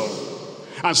Israel,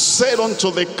 and said unto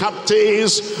the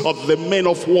captains of the men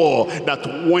of war that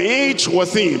went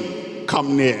with him,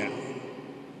 come near,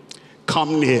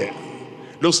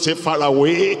 Don't stay far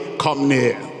away, come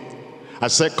near. I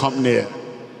said come near.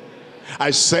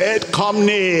 I said come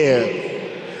near.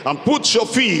 And put your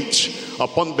feet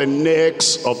upon the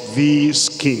necks of these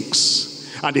kings.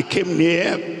 And they came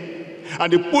near,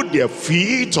 and they put their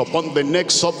feet upon the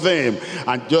necks of them.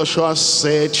 And Joshua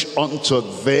said unto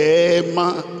them,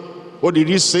 what did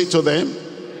he say to them?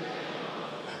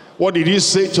 What did he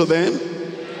say to them?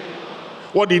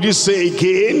 What did he say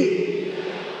again?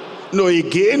 No,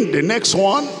 again, the next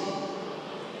one.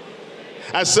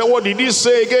 I said, what did he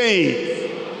say again?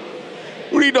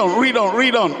 Read on, read on,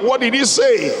 read on. What did he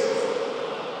say?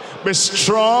 Be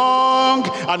strong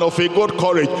and of a good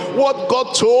courage. What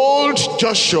God told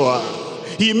Joshua,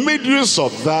 he made use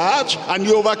of that and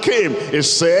he overcame. He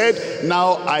said,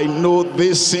 now I know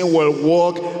this thing will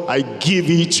work. I give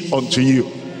it unto you.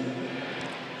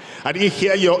 I didn't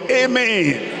hear your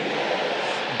amen.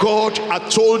 God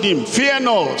had told him, fear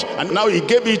not. And now he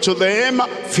gave it to them,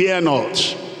 fear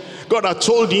not. God had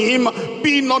told him,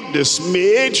 be not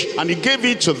dismayed, and he gave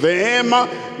it to them,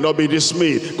 not be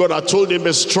dismayed. God had told him,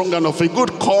 be strong and of a good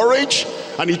courage,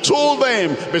 and he told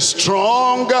them, be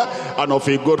strong and of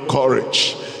a good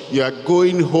courage. You are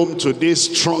going home today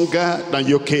stronger than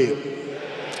you came,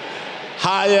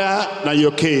 higher than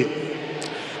you came,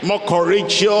 more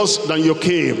courageous than you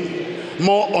came,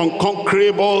 more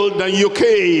unconquerable than you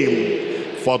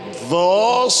came. For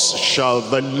thus shall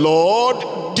the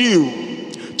Lord do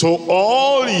to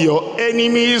all your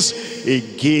enemies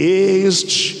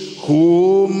against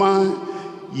whom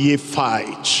ye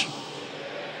fight.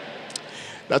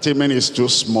 That amen is too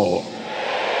small.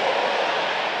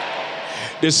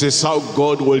 This is how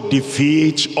God will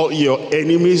defeat all your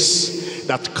enemies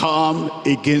that come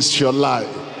against your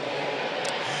life.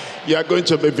 You are going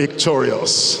to be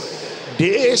victorious.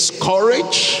 This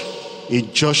courage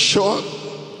in Joshua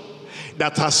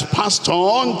that has passed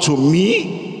on to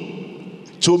me,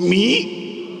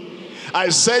 I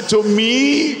said to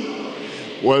me,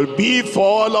 will be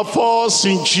for all of us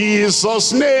in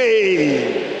Jesus'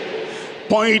 name.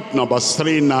 Point number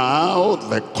 3 now,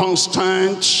 the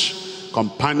constant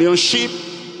companionship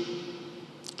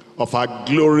of our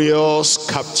glorious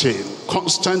captain.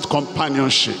 Constant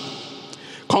companionship.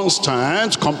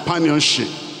 Constant companionship.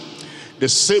 The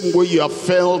same way you have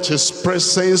felt his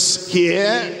presence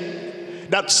here,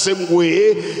 that same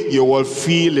way you will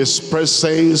feel his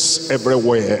presence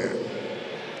everywhere.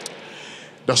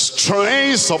 The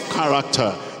strength of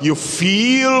character you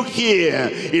feel here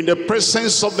in the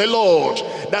presence of the Lord,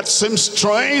 that same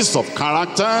strength of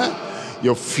character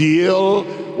you feel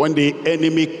when the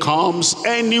enemy comes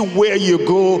anywhere you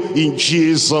go in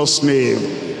Jesus' name.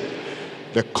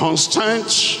 The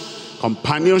constant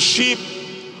companionship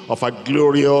of a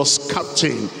glorious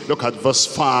captain. Look at verse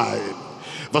 5.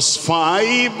 Verse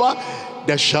 5,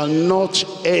 there shall not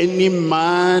any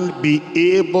man be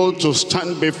able to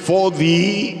stand before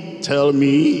thee, tell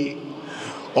me,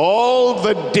 all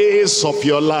the days of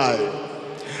your life.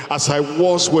 As I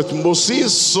was with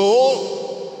Moses,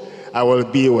 so I will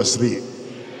be with thee.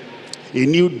 A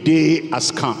new day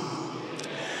has come.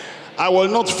 I will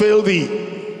not fail thee,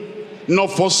 nor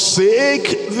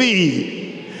forsake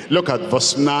thee. Look at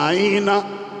verse 9.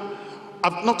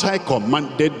 Have not I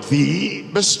commanded thee?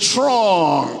 Be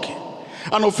strong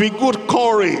and of a good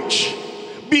courage.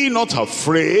 Be not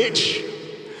afraid.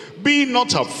 Be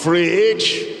not afraid.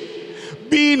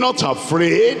 Be not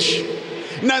afraid.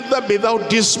 Neither be thou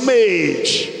dismayed.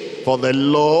 For the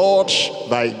Lord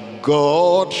thy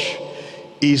God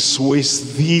is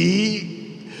with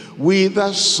thee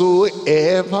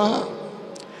whithersoever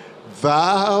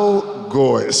thou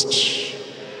goest.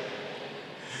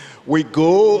 We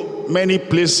go many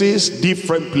places,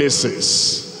 different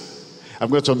places. I'm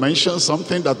going to mention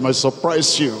something that might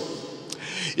surprise you.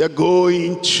 You're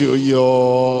going to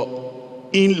your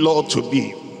in-law to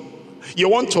be. You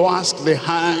want to ask the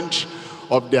hand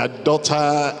of their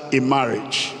daughter in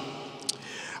marriage.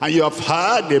 And you have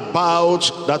heard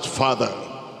about that father.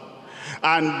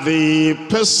 And the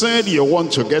person you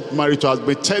want to get married to has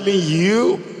been telling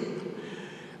you,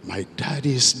 my dad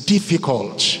is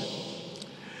difficult.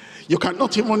 You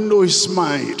cannot even know his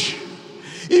mind.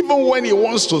 Even when he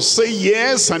wants to say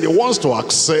yes and he wants to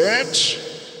accept,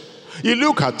 you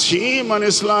look at him and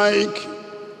it's like,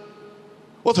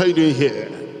 what are you doing here?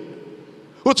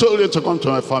 Who told you to come to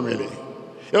my family?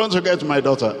 You want to get my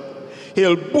daughter?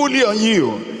 He'll bully on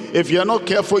you. If you're not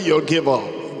careful, you'll give up.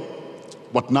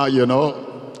 But now you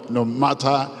know, no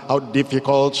matter how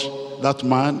difficult that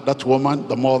man, that woman,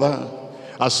 the mother,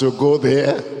 as you go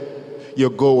there, you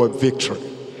go with victory.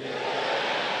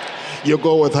 You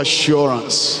go with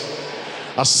assurance.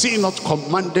 Has he not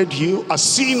commanded you?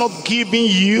 Has he not given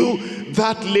you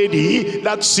that lady,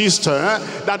 that sister,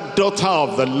 that daughter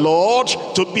of the Lord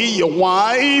to be your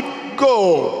wife?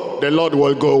 Go. The Lord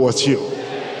will go with you.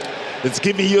 It's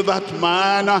giving you that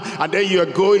man, and then you are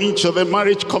going to the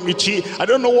marriage committee. I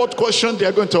don't know what question they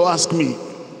are going to ask me.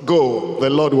 Go. The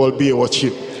Lord will be with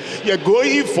you. You're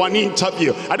going for an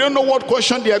interview. I don't know what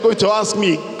question they are going to ask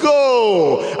me.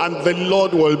 Go, and the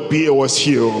Lord will be with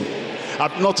you.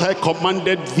 Have not I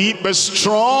commanded thee, be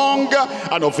strong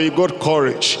and of a good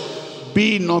courage.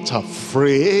 Be not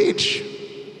afraid,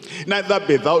 neither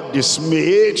be thou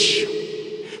dismayed,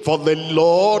 for the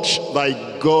Lord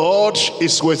thy God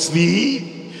is with thee,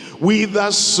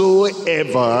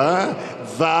 whithersoever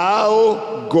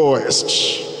thou goest.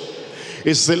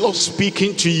 Is the Lord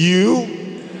speaking to you?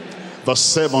 Verse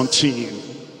 17.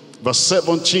 Verse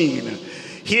 17.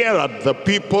 Here are the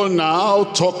people now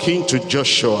talking to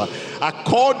Joshua.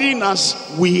 According as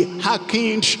we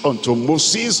hearkened unto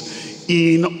Moses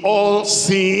in all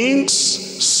things,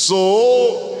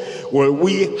 so will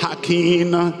we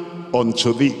hearken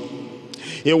unto thee.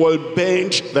 He will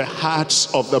bend the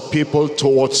hearts of the people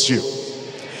towards you.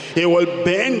 He will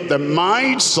bend the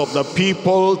minds of the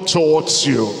people towards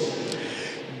you.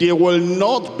 They will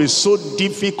not be so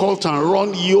difficult and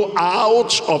run you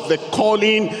out of the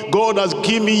calling God has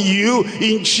given you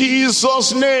in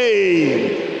Jesus'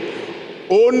 name.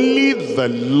 Only the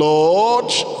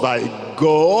Lord thy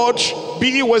God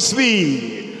be with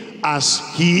thee, as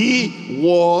he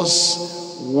was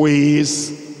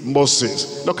with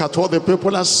Moses. Look at what the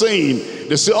people are saying.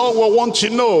 They say, all we want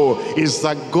to know is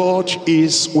that God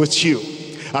is with you,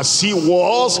 as he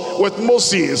was with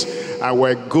Moses. And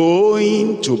we're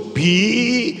going to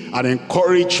be an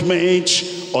encouragement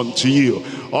unto you.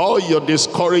 All your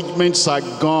discouragements are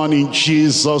gone in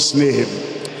Jesus' name.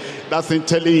 That thing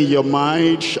telling in your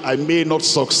mind, I may not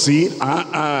succeed.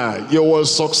 You will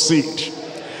succeed.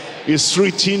 It's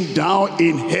written down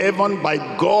in heaven by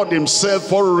God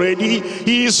himself already.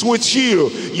 He is with you.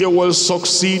 You will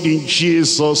succeed in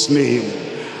Jesus' name.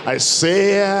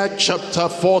 Isaiah chapter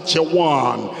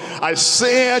 41.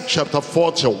 Isaiah chapter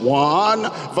 41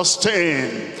 verse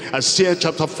 10. Isaiah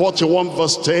chapter 41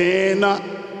 verse 10.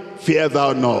 Fear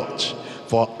thou not,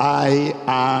 for I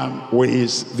am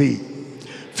with thee.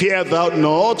 Fear thou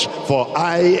not, for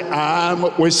I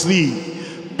am with thee.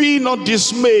 Be not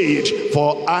dismayed,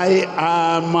 for I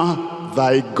am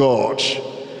thy God.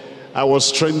 I will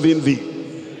strengthen thee.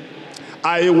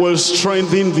 I will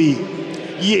strengthen thee.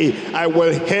 Yea, I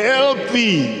will help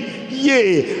thee.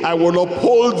 Yea, I will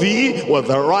uphold thee with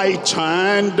the right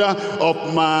hand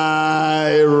of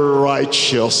my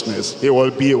righteousness. He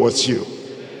will be with you.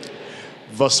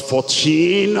 Verse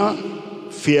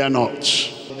 14, fear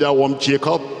not, thou one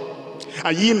Jacob,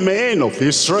 and ye men of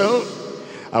Israel,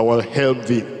 I will help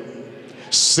thee,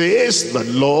 says the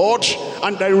Lord,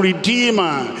 and thy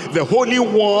Redeemer, the Holy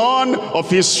One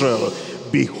of Israel.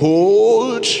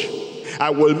 Behold, I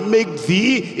will make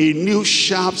thee a new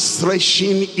sharp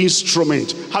threshing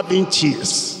instrument, having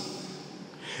teeth.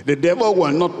 The devil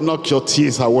will not knock your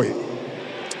teeth away.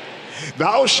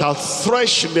 Thou shalt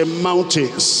thresh the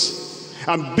mountains,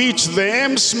 and beat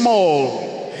them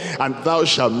small, and thou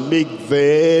shalt make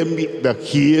them the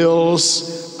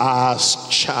hills as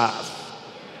chaff.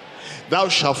 Thou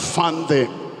shalt fan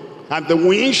them, and the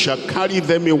wind shall carry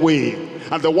them away,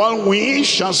 and the wild wind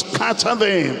shall scatter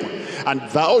them. And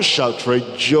thou shalt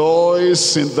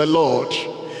rejoice in the Lord.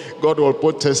 God will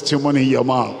put testimony in your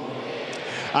mouth.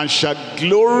 And shall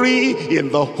glory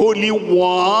in the Holy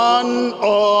One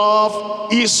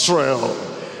of Israel.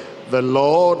 The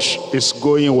Lord is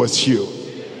going with you.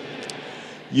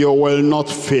 You will not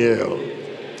fail.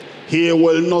 He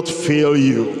will not fail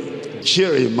you.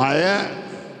 Jeremiah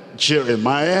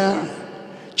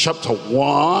chapter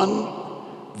 1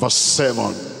 verse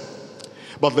 7.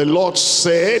 But the Lord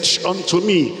said unto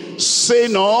me, say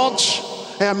not,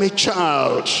 I am a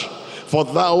child, for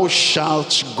thou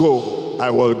shalt go.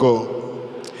 I will go.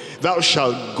 Thou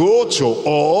shalt go to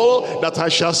all that I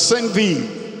shall send thee,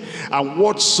 and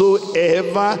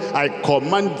whatsoever I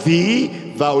command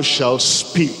thee, thou shalt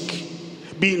speak.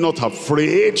 Be not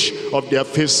afraid of their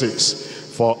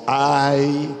faces, for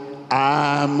I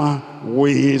am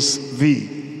with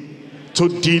thee, to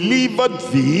deliver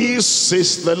thee,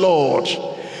 says the Lord.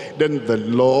 Then the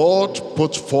Lord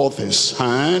put forth his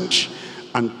hand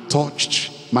and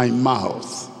touched my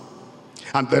mouth.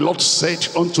 And the Lord said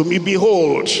unto me,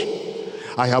 behold,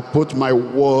 I have put my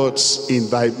words in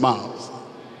thy mouth.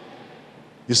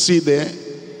 You see there?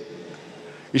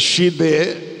 Is she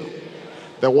there?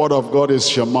 The word of God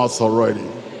is your mouth already.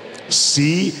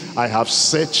 See, I have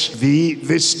set thee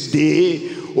this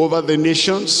day over the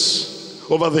nations,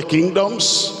 over the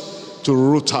kingdoms, to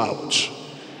root out,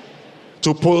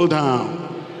 to pull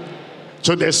down,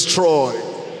 to destroy,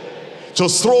 to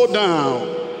throw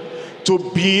down, to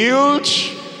build,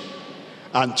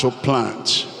 and to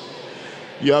plant.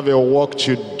 You have a work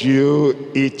to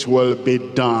do, it will be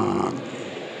done.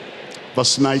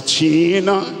 Verse 19,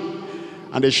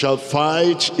 and they shall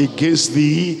fight against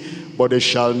thee, but they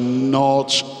shall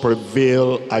not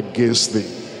prevail against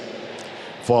thee.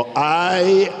 For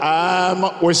I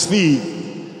am with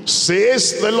thee,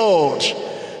 says the Lord,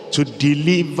 to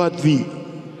deliver thee.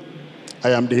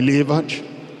 I am delivered.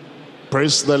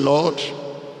 Praise the Lord.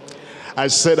 I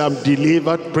said I'm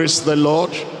delivered. Praise the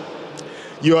Lord.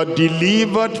 You are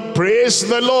delivered. Praise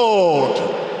the Lord.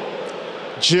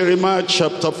 Jeremiah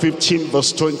chapter 15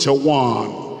 verse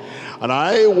 21. And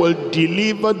I will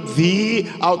deliver thee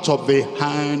out of the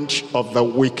hand of the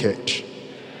wicked.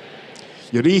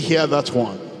 You didn't hear that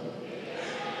one.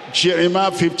 Jeremiah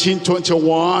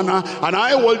 15:21. And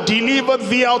I will deliver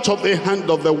thee out of the hand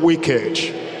of the wicked.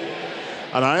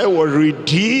 And I will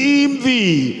redeem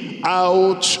thee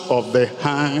out of the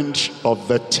hand of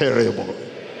the terrible.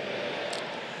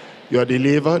 You are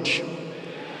delivered.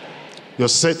 You're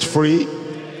set free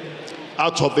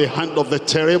out of the hand of the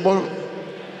terrible.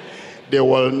 They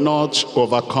will not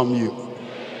overcome you.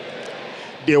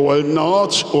 They will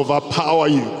not overpower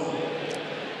you.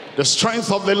 The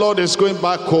strength of the Lord is going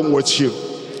back home with you.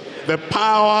 The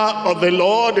power of the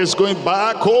Lord is going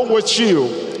back home with you.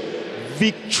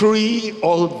 Victory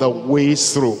all the way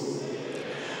through.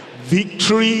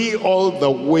 Victory all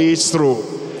the way through.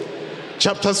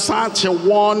 Chapter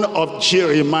 31 of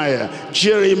Jeremiah.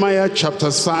 Jeremiah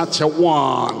chapter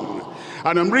 31.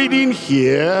 And I'm reading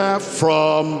here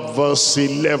from verse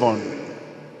 11.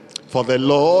 For the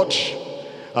Lord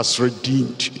has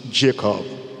redeemed Jacob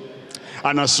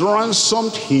and has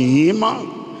ransomed him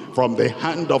from the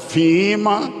hand of him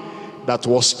that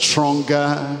was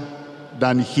stronger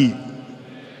than he.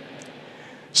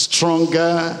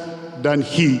 Stronger than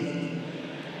he.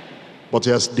 But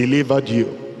he has delivered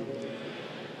you.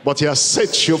 But he has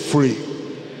set you free.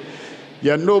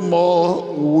 You are no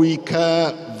more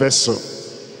weaker vessel.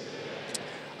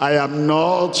 I am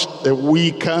not a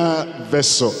weaker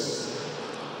vessel.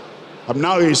 I'm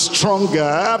now a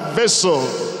stronger vessel.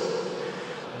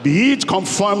 Be it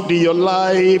confirmed in your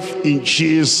life in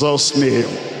Jesus' name.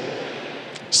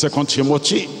 2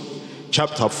 Timothy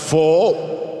chapter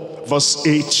 4 verse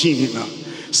 18.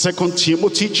 2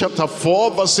 Timothy chapter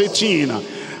 4 verse 18.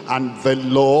 And the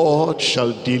Lord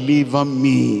shall deliver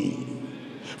me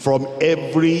from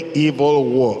every evil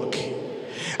work,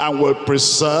 and will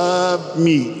preserve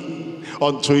me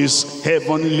unto his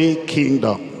heavenly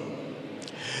kingdom.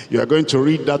 You are going to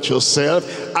read that yourself.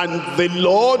 And the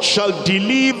Lord shall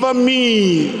deliver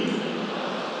me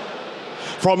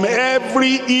from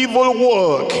every evil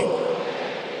work,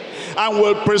 and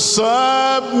will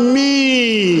preserve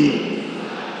me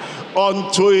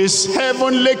unto his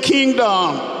heavenly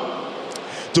kingdom,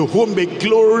 to whom be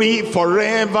glory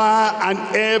forever and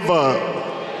ever.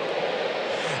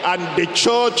 And the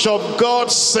church of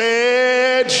God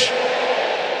said,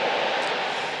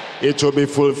 it will be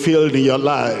fulfilled in your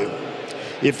life.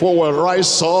 If we will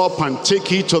rise up and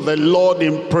take it to the Lord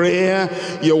in prayer,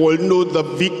 you will know the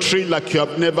victory like you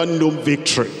have never known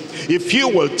victory. If you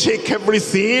will take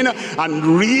everything and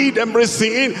read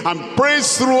everything and pray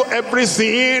through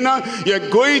everything, you're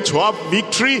going to have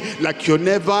victory like you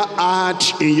never had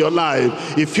in your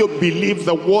life. If you believe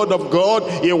the word of God,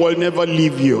 it will never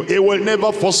leave you. It will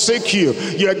never forsake you.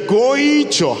 You're going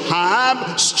to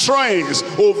have strength,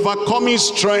 overcoming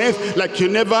strength like you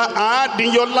never had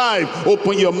in your life.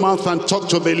 Open your mouth and talk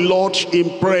to the Lord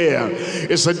in prayer.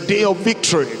 It's a day of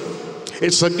victory.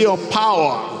 It's a day of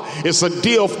power. It's a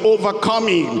day of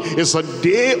overcoming. It's a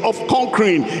day of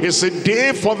conquering. It's a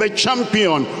day for the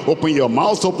champion. Open your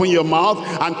mouth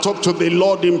and talk to the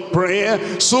Lord in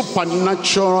prayer.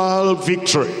 Supernatural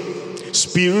victory,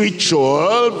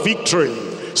 spiritual victory,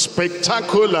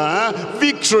 spectacular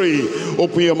victory.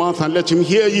 Open your mouth and let him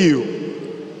hear you.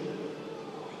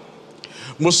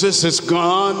 Moses is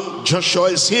gone,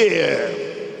 Joshua is here.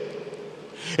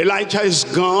 Elijah is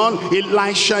gone,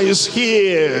 Elisha is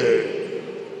here.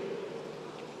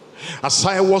 As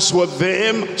I was with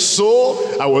them,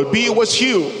 so I will be with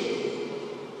you.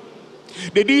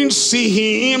 They didn't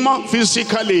see him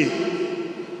physically,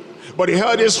 but they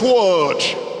heard his word,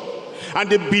 and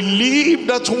they believed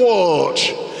that word,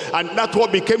 and that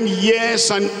word became yes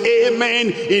and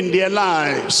amen in their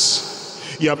lives.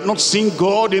 You have not seen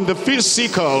God in the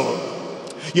physical.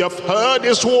 You have heard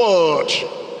his word.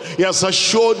 He has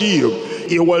assured you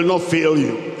he will not fail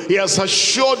you. He has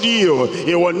assured you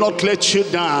he will not let you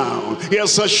down. He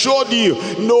has assured you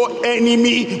no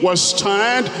enemy will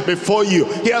stand before you.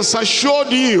 He has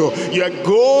assured you you are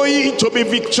going to be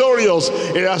victorious.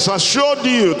 He has assured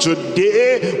you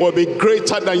today will be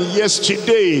greater than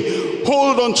yesterday.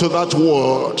 Hold on to that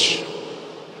word.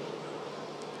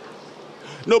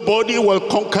 Nobody will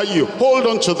conquer you. Hold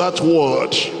on to that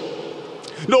word.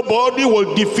 Nobody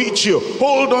will defeat you.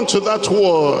 Hold on to that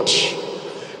word.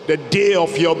 The day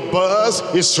of your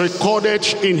birth is recorded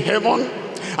in heaven,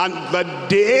 and the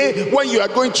day when you are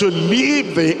going to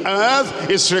leave the earth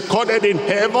is recorded in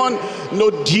heaven.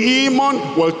 No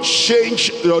demon will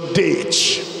change your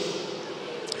date.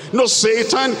 No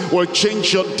Satan will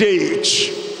change your date.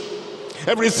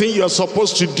 Everything you are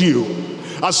supposed to do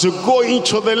as you go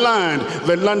into the land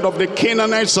of the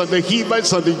Canaanites and the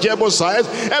Hivites and the Jebusites,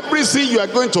 everything you are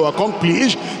going to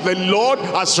accomplish, the Lord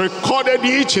has recorded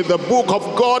it in the book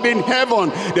of God in heaven.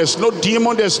 There's no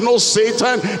demon, there's no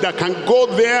Satan that can go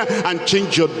there and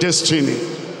change your destiny.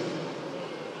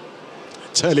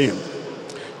 Tell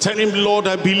him, Lord,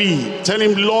 I believe. Tell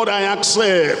him, Lord, I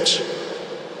accept.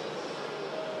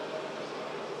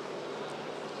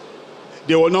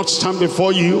 They will not stand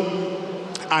before you,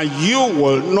 and you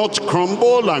will not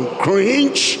crumble and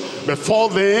cringe before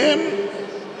them.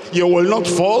 You will not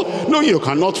fall. No, you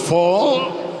cannot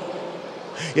fall.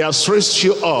 He has raised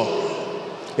you up.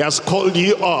 He has called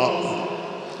you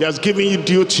up. He has given you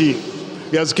duty.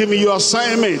 He has given you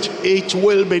assignment. It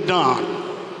will be done.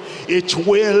 It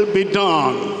will be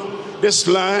done. This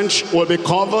land will be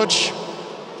covered.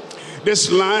 This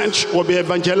land will be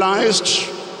evangelized.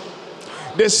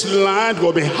 This land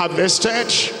will be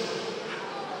harvested.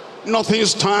 Nothing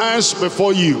stands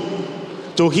before you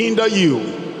to hinder you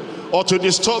or to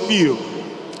disturb you.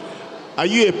 Are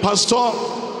you a pastor?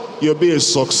 You'll be a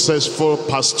successful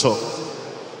pastor.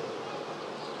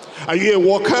 Are you a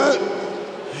worker?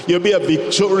 You'll be a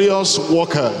victorious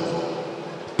worker,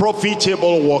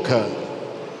 profitable worker,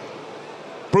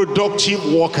 productive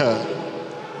worker.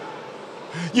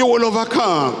 You will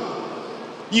overcome.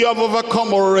 You have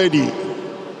overcome already.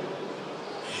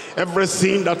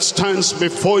 Everything that stands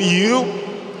before you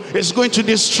is going to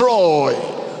destroy.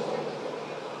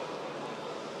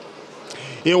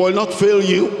 He will not fail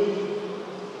you.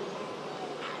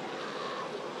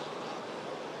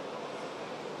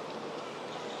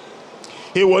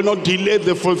 He will not delay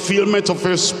the fulfillment of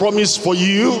his promise for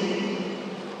you.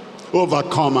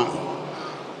 Overcomer.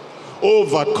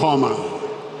 Overcomer.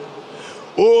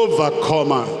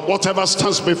 Overcomer. Whatever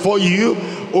stands before you,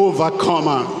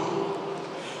 overcomer.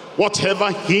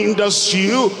 Whatever hinders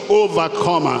you,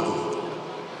 overcomer.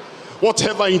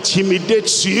 Whatever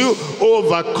intimidates you,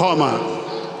 overcomer.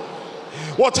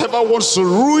 Whatever wants to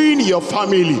ruin your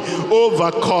family,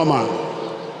 overcomer.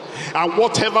 And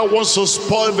whatever wants to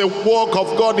spoil the work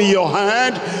of God in your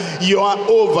hand, you are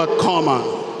overcomer.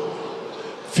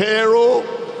 Pharaoh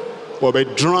will be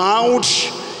drowned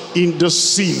in the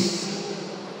sea.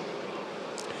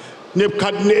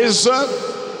 Nebuchadnezzar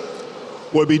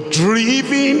will be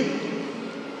driven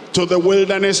to the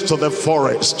wilderness, to the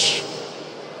forest.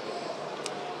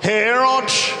 Herod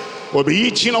will be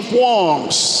eaten of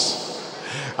worms,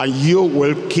 and you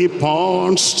will keep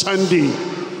on standing.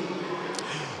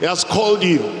 He has called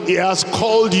you. He has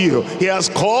called you. He has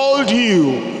called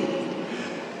you.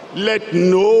 Let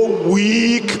no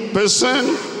weak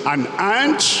person, an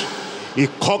ant, a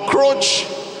cockroach,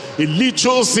 a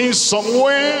little thing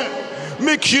somewhere,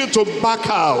 make you to back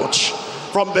out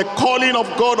from the calling of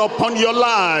God upon your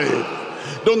life.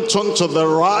 Don't turn to the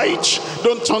right.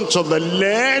 Don't turn to the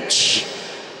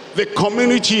left. The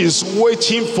community is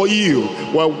waiting for you.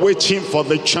 We're waiting for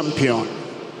the champion.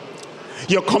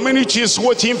 Your community is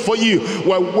waiting for you.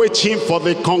 We're waiting for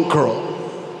the conqueror.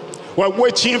 We're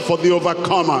waiting for the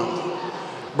overcomer.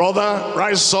 Brother,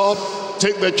 rise up.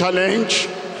 Take the challenge.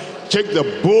 Take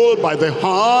the bull by the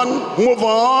horn. Move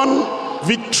on.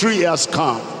 Victory has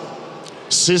come.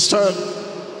 Sister,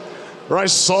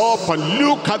 rise up and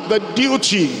look at the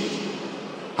duty.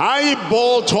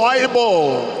 Eyeball to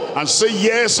eyeball. And say,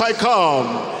 yes, I come.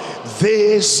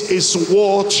 This is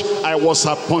what I was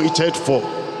appointed for.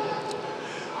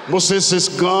 Moses is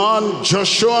gone.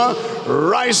 Joshua,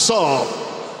 rise up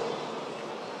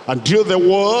and do the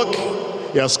work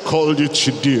he has called you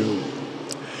to do.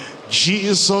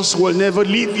 Jesus will never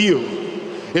leave you.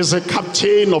 He's the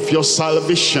captain of your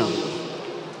salvation.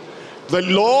 The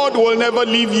Lord will never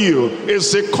leave you.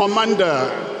 He's the commander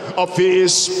of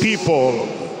his people.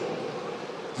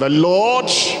 The Lord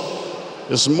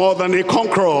is more than a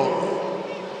conqueror.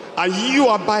 and you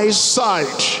are by his side,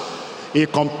 a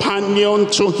companion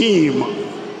to him,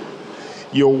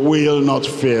 you will not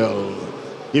fail.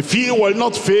 If he will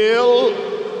not fail,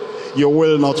 you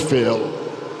will not fail.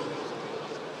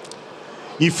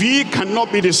 If he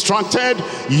cannot be distracted,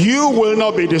 you will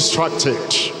not be distracted.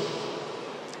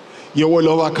 You will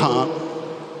overcome.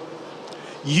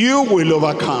 You will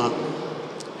overcome.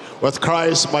 With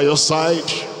Christ by your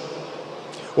side,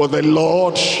 with the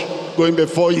Lord going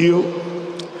before you,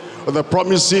 with the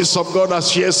promises of God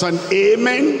as yes and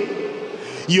amen,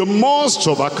 you must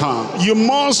overcome. You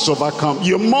must overcome.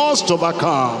 You must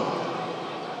overcome.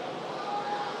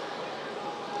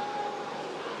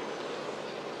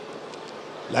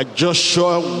 Like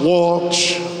Joshua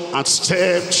walked and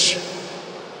stepped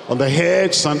on the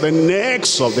heads and the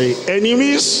necks of the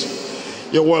enemies,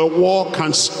 you will walk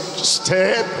and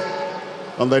step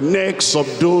on the necks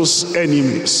of those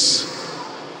enemies.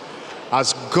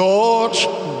 As God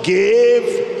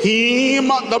gave him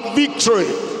the victory,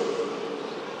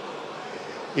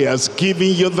 he has given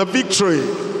you the victory.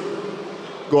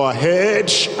 Go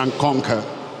ahead and conquer.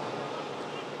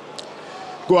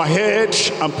 Go ahead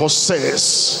and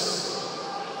possess.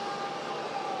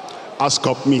 Ask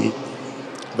of me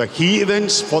the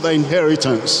heathens for the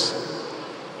inheritance,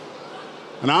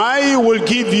 and I will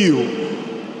give you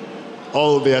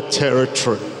all their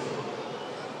territory.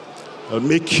 I'll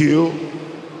make you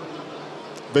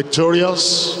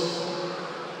victorious,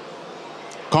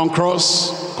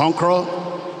 conqueror,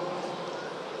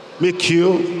 make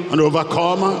you an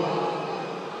overcomer,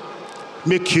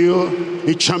 make you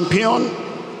a champion.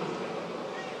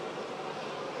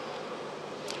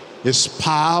 His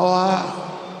power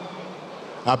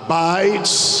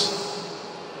abides,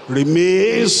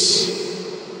 remains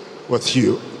with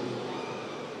you.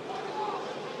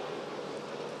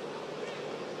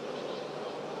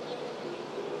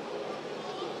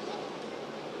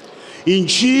 In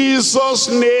Jesus'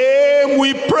 name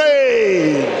we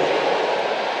pray.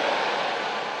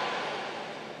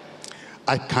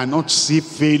 I cannot see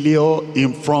failure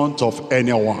in front of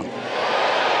anyone.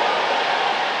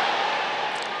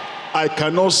 I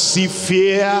cannot see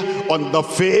fear on the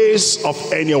face of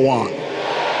anyone.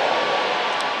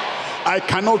 I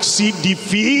cannot see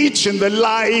defeat in the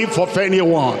life of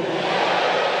anyone.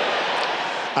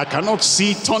 I cannot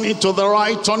see turning to the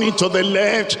right, turning to the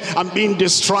left, and being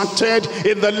distracted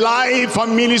in the life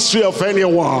and ministry of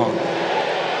anyone.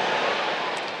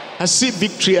 I see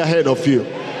victory ahead of you.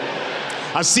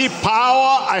 I see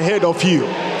power ahead of you.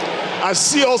 I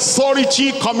see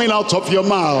authority coming out of your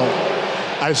mouth.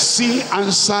 I see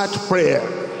answered prayer.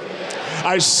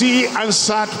 I see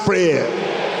answered prayer.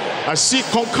 I see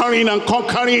conquering and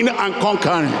conquering and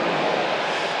conquering.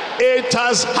 It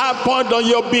has happened on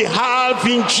your behalf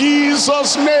in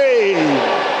Jesus' name.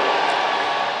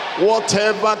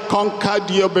 Whatever conquered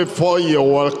you before, you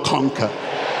will conquer.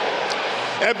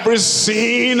 Every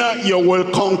sin you will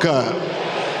conquer.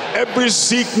 Every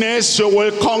sickness you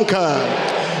will conquer.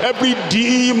 Every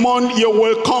demon you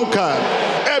will conquer.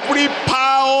 Every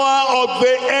power of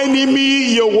the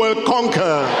enemy you will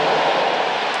conquer.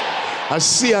 I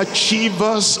see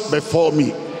achievers before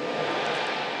me.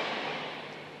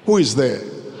 Who is there?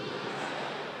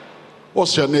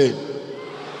 What's your name?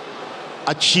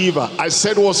 Achiever. I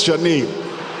said, what's your name?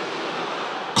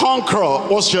 Conqueror.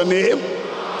 What's your name?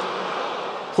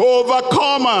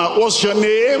 Overcomer. What's your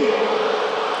name?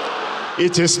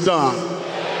 It is done.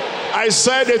 I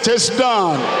said it is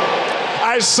done.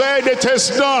 I said it is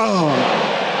done.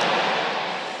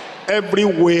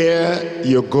 Everywhere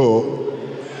you go,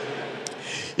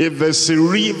 if there's a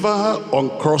river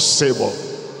uncrossable,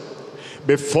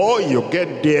 before you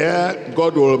get there,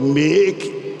 God will make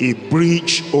a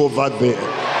bridge over there.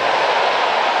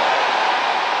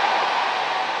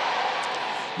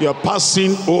 You're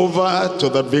passing over to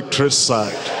the victory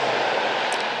side.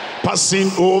 Passing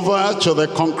over to the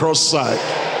conqueror side.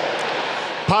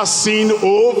 Passing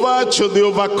over to the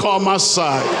overcomer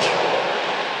side.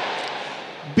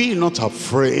 Be not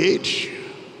afraid.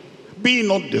 Be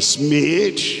not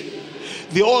dismayed.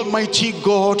 The Almighty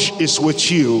God is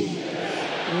with you.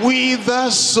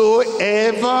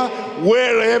 Whithersoever,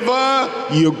 wherever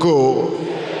you go.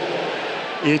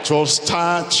 It will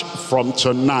start from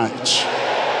tonight.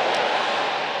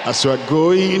 As you are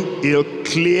going, he'll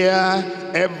clear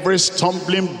every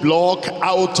stumbling block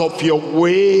out of your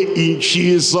way in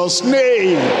Jesus'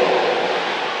 name.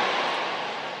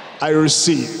 I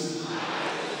receive.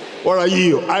 What are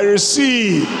you? I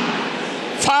receive.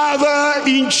 Father,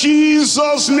 in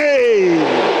Jesus' name,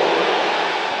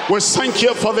 we thank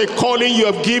you for the calling you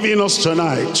have given us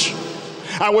tonight.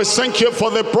 And we thank you for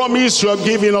the promise you are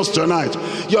giving us tonight.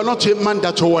 You're not a man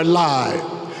that you will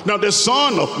lie. Now the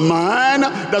Son of Man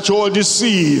that you will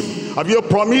deceive. Have you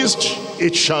promised?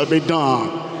 It shall be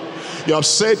done. You have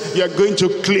said you are going to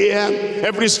clear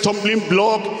every stumbling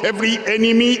block, every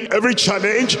enemy, every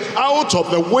challenge out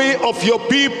of the way of your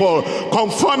people.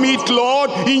 Confirm it, Lord,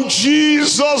 in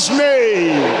Jesus'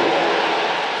 name.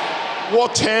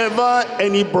 Whatever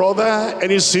any brother,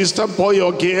 any sister, boy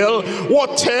or girl,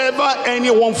 whatever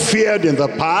anyone feared in the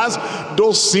past,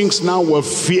 those things now will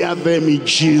fear them in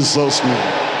Jesus'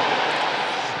 name.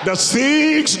 The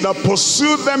things that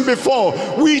pursued them before,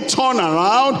 we turn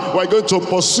around, we're going to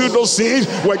pursue those things,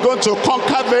 we're going to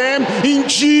conquer them in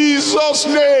Jesus'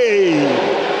 name.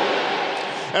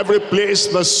 Every place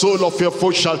the sole of your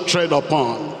foot shall tread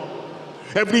upon,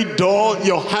 every door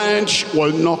your hand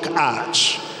will knock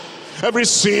at, every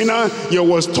sinner you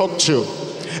will talk to,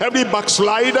 every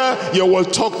backslider you will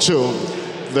talk to,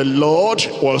 the Lord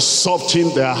will soften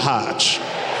their heart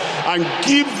and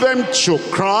give them to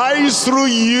Christ through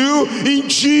you in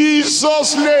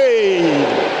Jesus' name.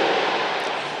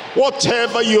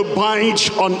 Whatever you bind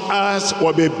on earth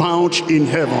will be bound in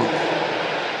heaven.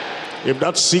 If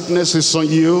that sickness is on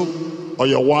you, or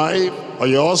your wife, or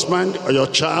your husband, or your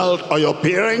child, or your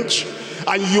parent,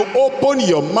 and you open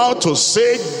your mouth to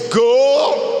say,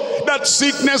 go, that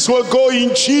sickness will go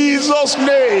in Jesus'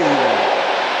 name.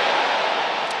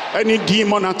 Any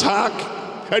demon attack,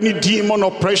 any demon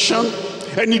oppression,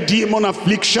 any demon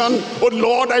affliction, oh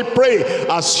Lord, I pray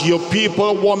as your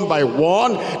people one by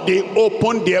one, they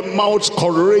open their mouths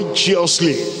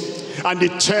courageously and they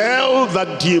tell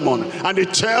that demon and they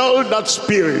tell that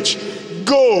spirit,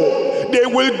 go. They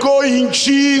will go in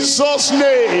Jesus'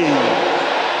 name.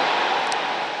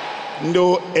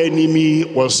 No enemy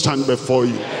will stand before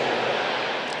you.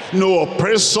 No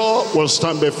oppressor will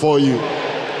stand before you.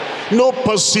 No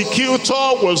persecutor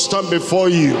will stand before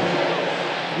you.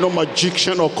 No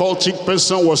magician or cultic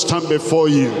person will stand before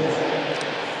you.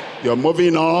 You're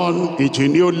moving on into a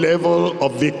new level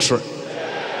of victory,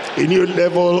 a new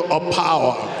level of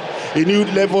power, a new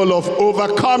level of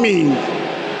overcoming.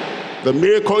 The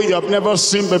miracle you have never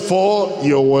seen before,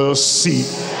 you will see.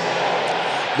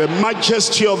 The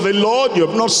majesty of the Lord you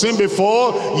have not seen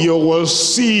before, you will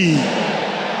see.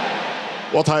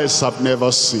 What eyes have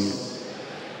never seen,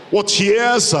 what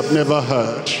ears have never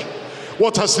heard,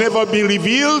 what has never been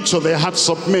revealed to the hearts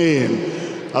of men.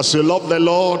 As you love the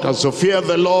Lord, as you fear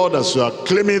the Lord, as you are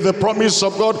claiming the promise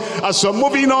of God, as you are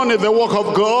moving on in the work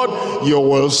of God, you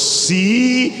will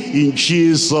see in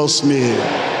Jesus' name.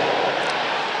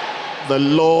 The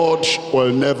Lord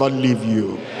will never leave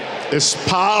you. His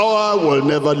power will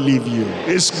never leave you.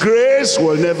 His grace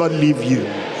will never leave you.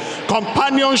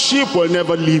 Companionship will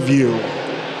never leave you.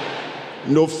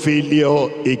 No failure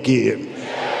again.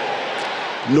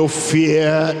 No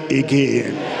fear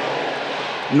again.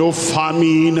 No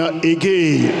famine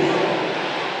again.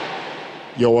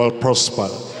 You will prosper.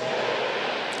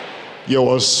 You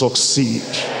will succeed.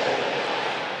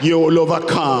 You will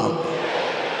overcome.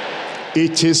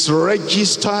 It is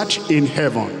registered in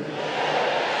heaven.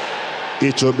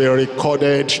 It will be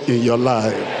recorded in your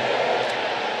life.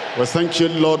 We thank you,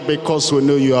 Lord, because we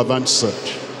know you have answered.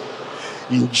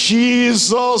 In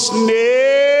Jesus'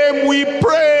 name we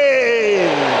pray.